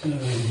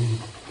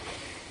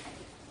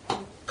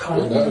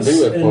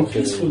kindness and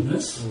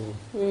peacefulness.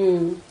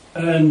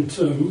 And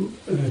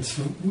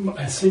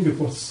I think it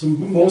was the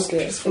most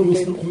peaceful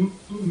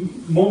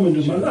moment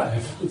in my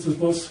life. It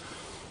was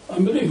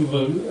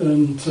unbelievable.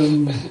 And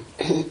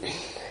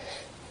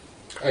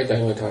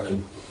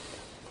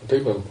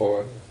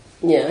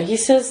yeah, he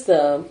says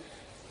the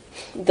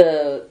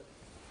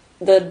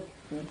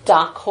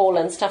dark hole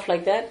and stuff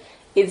like that,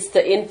 it's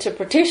the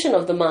interpretation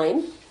of the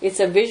mind. It's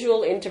a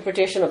visual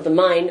interpretation of the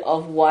mind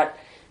of what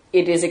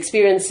it is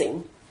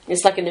experiencing.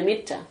 It's like an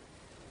nimitta.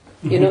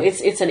 You know,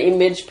 it's an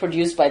image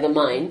produced by the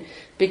mind,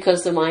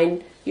 because the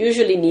mind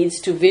usually needs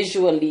to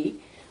visually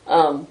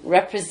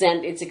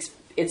represent its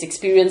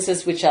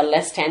experiences which are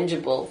less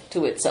tangible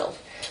to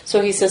itself.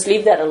 So he says,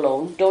 leave that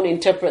alone. Don't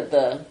interpret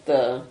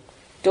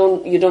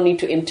you don't need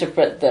to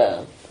interpret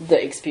the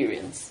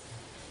experience.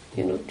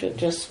 You know,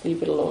 just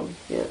leave it alone.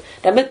 Yeah.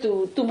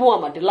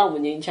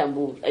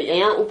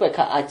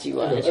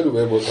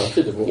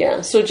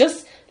 Yeah. So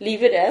just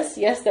leave it as,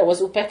 yes, there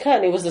was upeka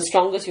and it was the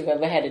strongest you've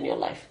ever had in your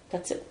life.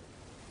 That's it.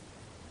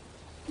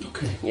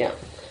 Okay. Yeah.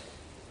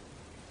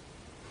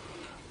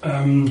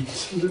 Then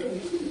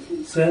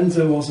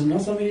there was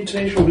another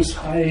meditation with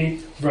high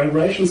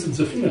vibrations in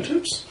the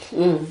fingertips.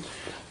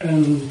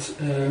 And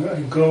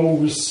I go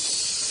with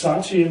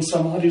sati and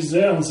samadhi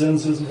there, and then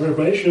the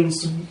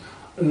vibrations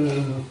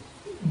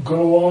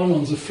go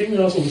on the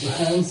fingers, on the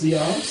hands, the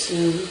arms,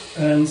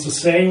 and the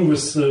same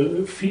with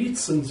the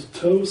feet and the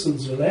toes and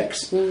the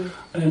legs.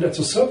 And at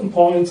a certain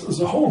point,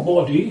 the whole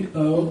body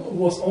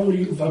was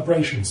only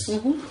vibrations.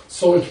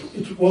 So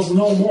it was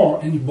no more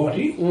any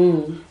body.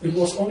 It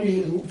was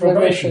only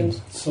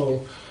vibrations.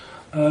 So,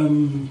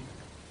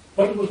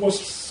 but it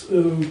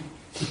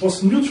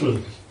was neutral.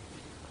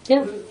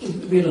 Yeah.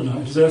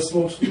 There's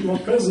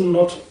not pleasant,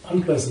 not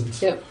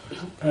unpleasant. Yep.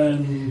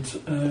 And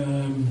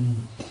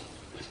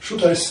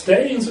should I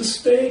stay in this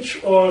stage,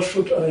 or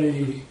should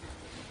I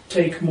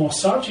take more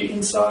sati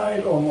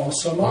inside or more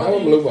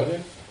samadhi?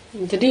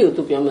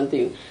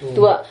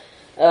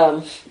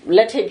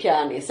 Let it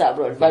piano is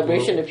abroad,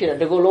 vibration appear,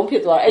 the golong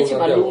pit or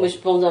Echimalumish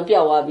Pons and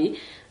Piawabi.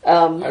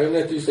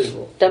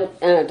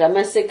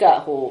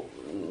 Damasika who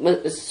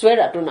swear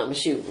at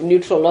Dunamshu,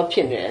 neutral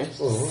opinion.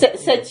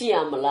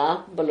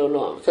 Setiamala,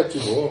 Balolo.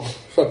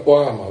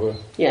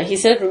 Yeah, he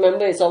said,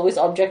 remember, it's always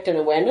object and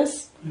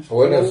awareness.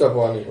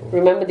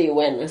 Remember the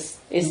awareness.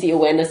 It's the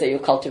awareness that you're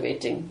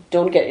cultivating.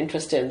 Don't get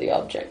interested in the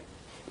object.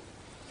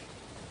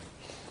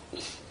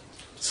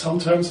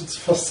 Sometimes it's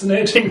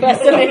fascinating.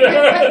 Fascinating.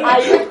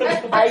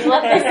 I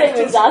want to say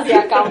with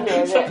Zazia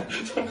counter.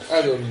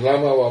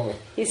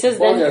 He says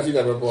then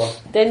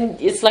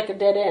it's like a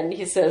dead end.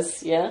 He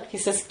says, yeah. He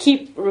says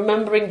keep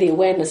remembering the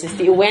awareness. It's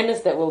the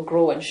awareness that will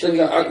grow and show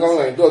you things.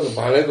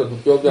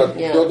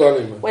 Yeah.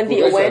 When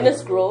the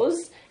awareness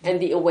grows, and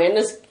the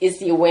awareness is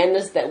the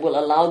awareness that will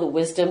allow the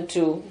wisdom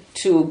to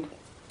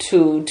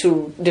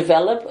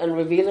develop and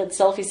reveal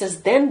itself. He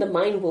says then the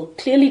wisdom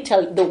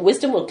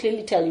will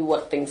clearly tell you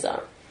what things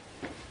are.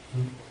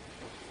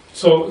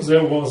 So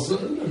there was a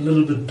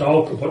little bit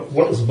doubt about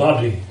what is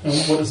body and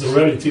what is the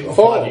reality of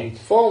body.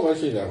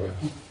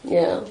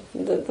 Yeah,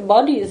 the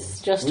body is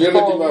just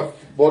form.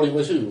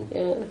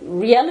 Yeah.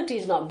 Reality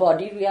is not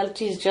body.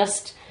 Reality is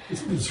just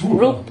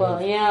rupa.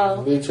 Yeah.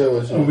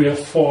 And we have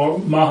four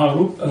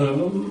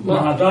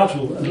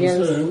Mahadhatu. And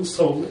Yes.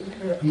 so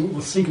I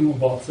was thinking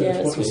about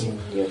that.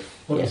 Yes.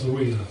 What is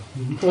real?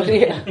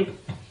 Yeah.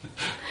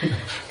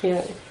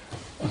 Yeah.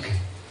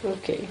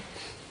 Okay.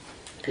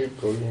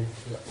 Keep going.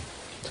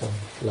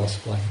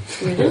 Last one.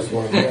 Last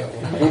one.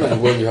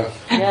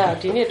 Yeah,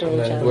 do you need to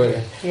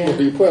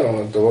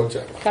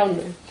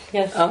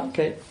Yes.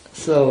 Okay.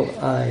 So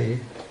I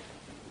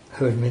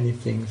heard many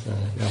things.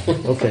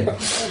 Okay.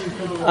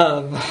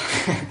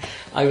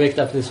 I waked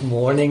up this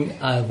morning.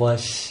 I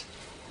was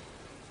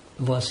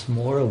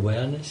more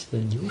awareness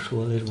than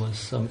usual. It was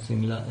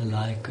something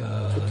like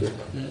the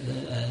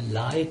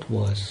light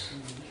was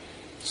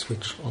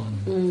switched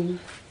on.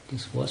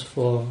 This was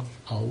for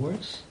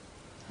hours.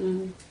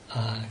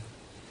 I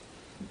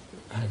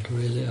had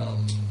really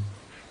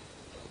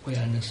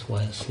awareness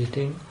while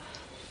sitting,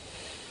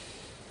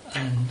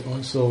 and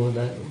also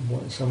that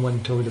someone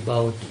told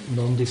about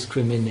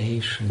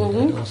non-discrimination.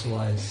 That also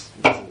was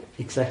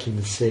exactly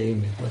the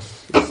same. It was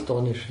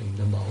astonishing,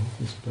 the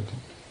mountains, but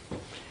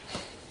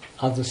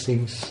other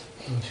things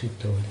she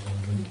told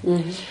already.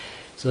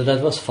 So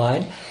that was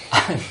fine.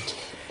 And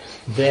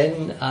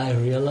then I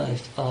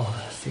realized,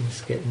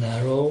 things get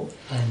narrow,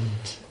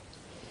 and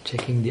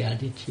checking the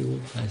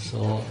attitude, I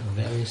saw a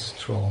very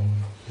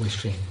strong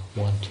wishing,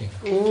 wanting,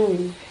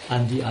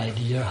 and the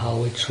idea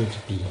how it should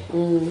be,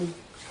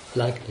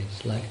 like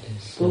this.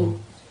 So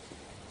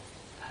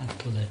I had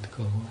to let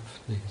go of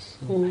this.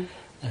 So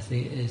I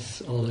think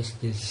it's always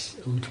these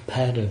old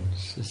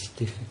patterns. It's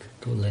difficult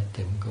to let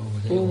them go.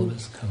 They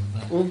always come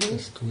back.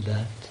 Just do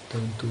that.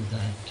 Don't do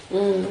that.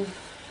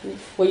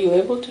 Were you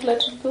able to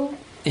let it go?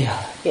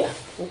 Yeah. Yeah.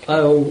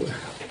 Okay.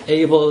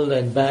 Able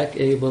and back,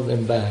 able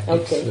and back.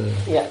 Okay.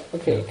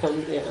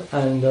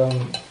 And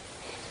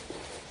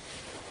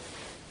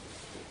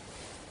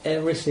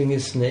everything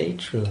is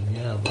natural,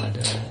 but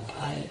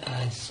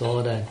I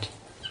saw that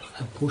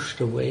I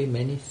pushed away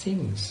many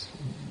things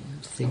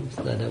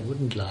that I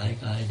wouldn't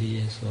like,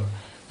 ideas, or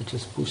I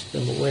just pushed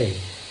them away.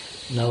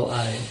 Now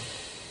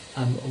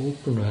I'm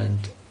open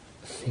and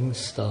things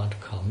start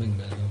coming.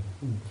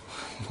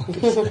 What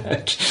is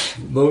that?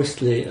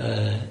 Mostly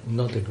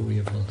not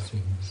agreeable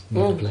things,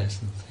 not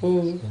pleasant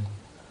things.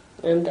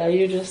 And are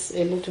you just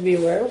able to be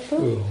aware of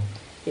them? Oh,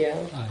 yeah.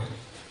 I'm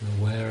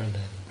aware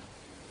that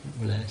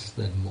less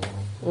than more.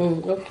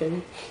 Okay.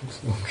 It's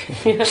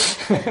okay.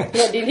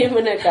 Di ne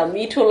mane ka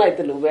mi thon like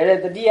the lu be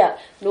the di ya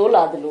no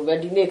la the lu be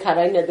di ne kha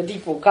dai ne the di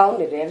po kaung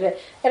ne de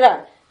အဲ့ဒါ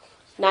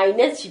နိုင်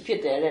နဲ့ချီဖြစ်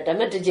တယ်တဲ့ဒါပေ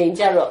မဲ့တစ်ချိန်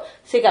ကျတော့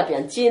စိတ်ကပြ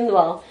န်ကျင်း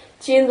သွား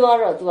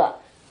တော့ तू က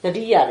သ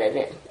တိရတယ်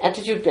တဲ့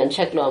attitude ပြန်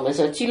check လုပ်အောင်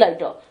ဆိုကြည့်လိုက်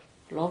တော့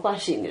လောဘ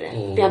ရှိနေတယ်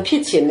ပြန်ဖြ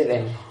စ်ချင်နေတ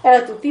ယ်အဲ့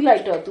ဒါ तू သိလို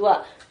က်တော့ तू က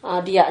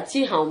ဒီကအကြ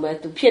ည့်ဟောင်းပဲ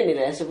तू ဖြစ်နေ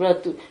တယ်ဆိုပြီးတော့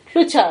तू လွှ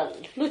တ်ချ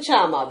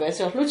မှာပဲ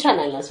ဆိုတော့လွှတ်ချ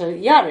နိုင်လားဆို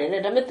ရတယ်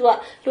တဲ့ဒါပေမဲ့ तू က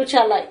လွှတ်ချ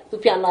လိုက် तू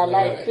ပြန်လာ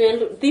လိုက်ပြန်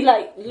သိလို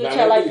က်လွှတ်ချ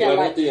လိုက်ပြန်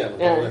လိုက်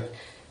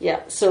yeah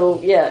so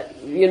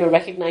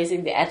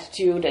recognizing the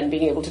attitude and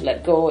being able to let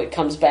go, it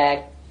comes back,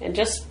 and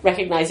just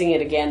recognizing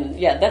it again.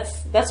 Yeah,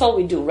 that's all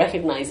we do,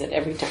 recognize it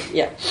every time.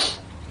 Yeah.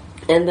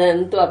 And then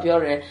သူကပြော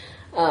တယ်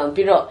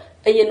ပြီးတော့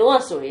အရင်တော့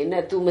ဆိုရင်ね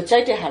तू မကြို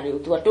က်တဲ့ဟာတွေ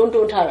ကို तू က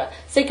တွန်းထားတာ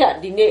စိတ်က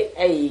ဒီနေ့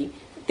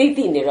အဲ့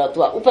တိနေတော့ तू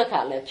ကဥပက္ခ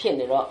လည်းဖြစ်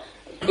နေတော့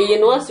အရင်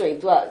တော့ဆိုရင်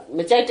तू ကမ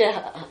ကြိုက်တဲ့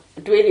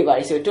အတွေးတွေပါ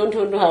လေဆိုတွန်း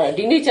ထားတာ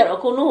ဒီနေ့ကျတော့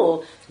အကုန်လုံးကို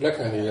လက်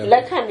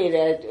ခံနေတ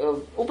ယ်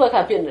ဥပက္ခ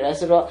ဖြစ်နေတယ်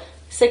ဆိုတော့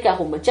စိတ်က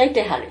ဟိုမကြိုက်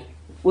တဲ့ဟာတွေ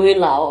ဝေး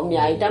လာအောင်အ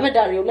များကြီးဒါပေမဲ့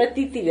ဒါတွေကိုလည်း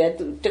တိတယ်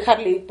तू တစ်ခါ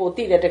လေးပို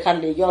တိတယ်တစ်ခါ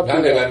လေးရော့တယ်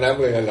နားမ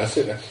လဲလားစ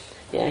စ်တယ်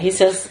Yeah, he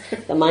says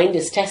the mind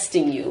is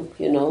testing you,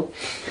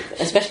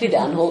 especially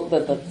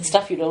the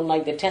stuff you don't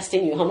like. They're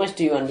testing you. How much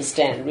do you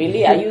understand?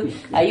 Really, are you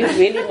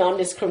really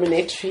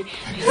non-discriminatory?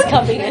 He's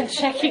coming and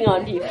checking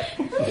on you.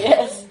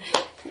 Yes.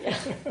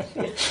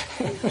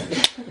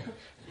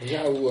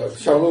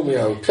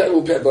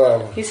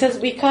 He says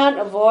we can't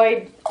avoid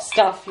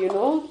stuff.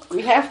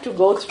 We have to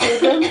go through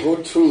them. Go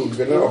through.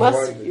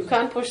 You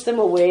can't push them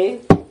away.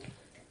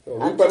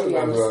 Until you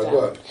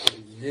understand.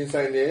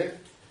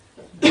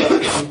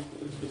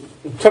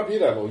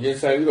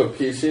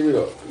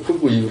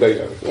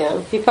 Yeah,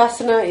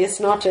 Vipassana is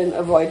not an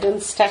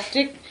avoidance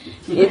tactic.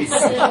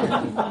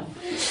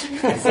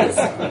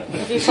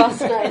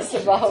 Vipassana is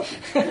about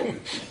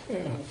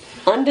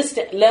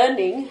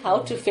learning how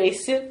to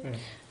face it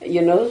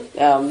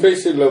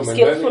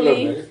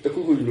skillfully,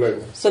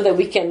 so that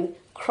we can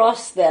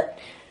cross that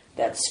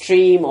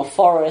stream or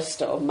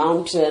forest or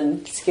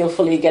mountain,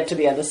 skillfully get to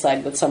the other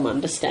side with some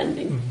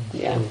understanding.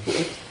 Yeah,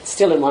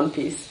 still in one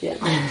piece. Yeah.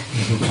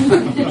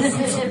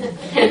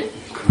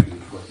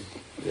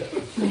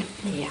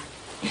 Yeah.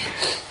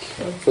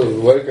 So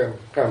welcome,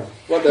 come.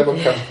 Whatever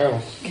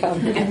come.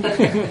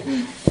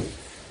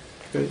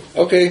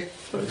 Okay.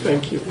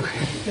 Thank you.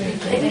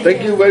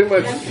 Thank you very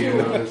much.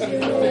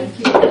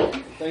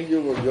 Thank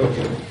you for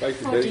yoga.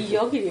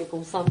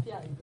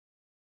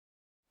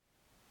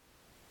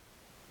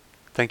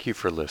 Thank you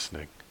for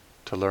listening.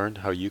 To learn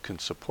how you can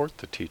support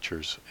the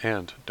teachers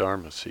and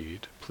Dharma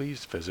Seed,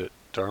 please visit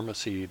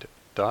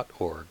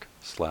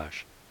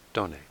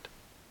dharmaseed.org/donate.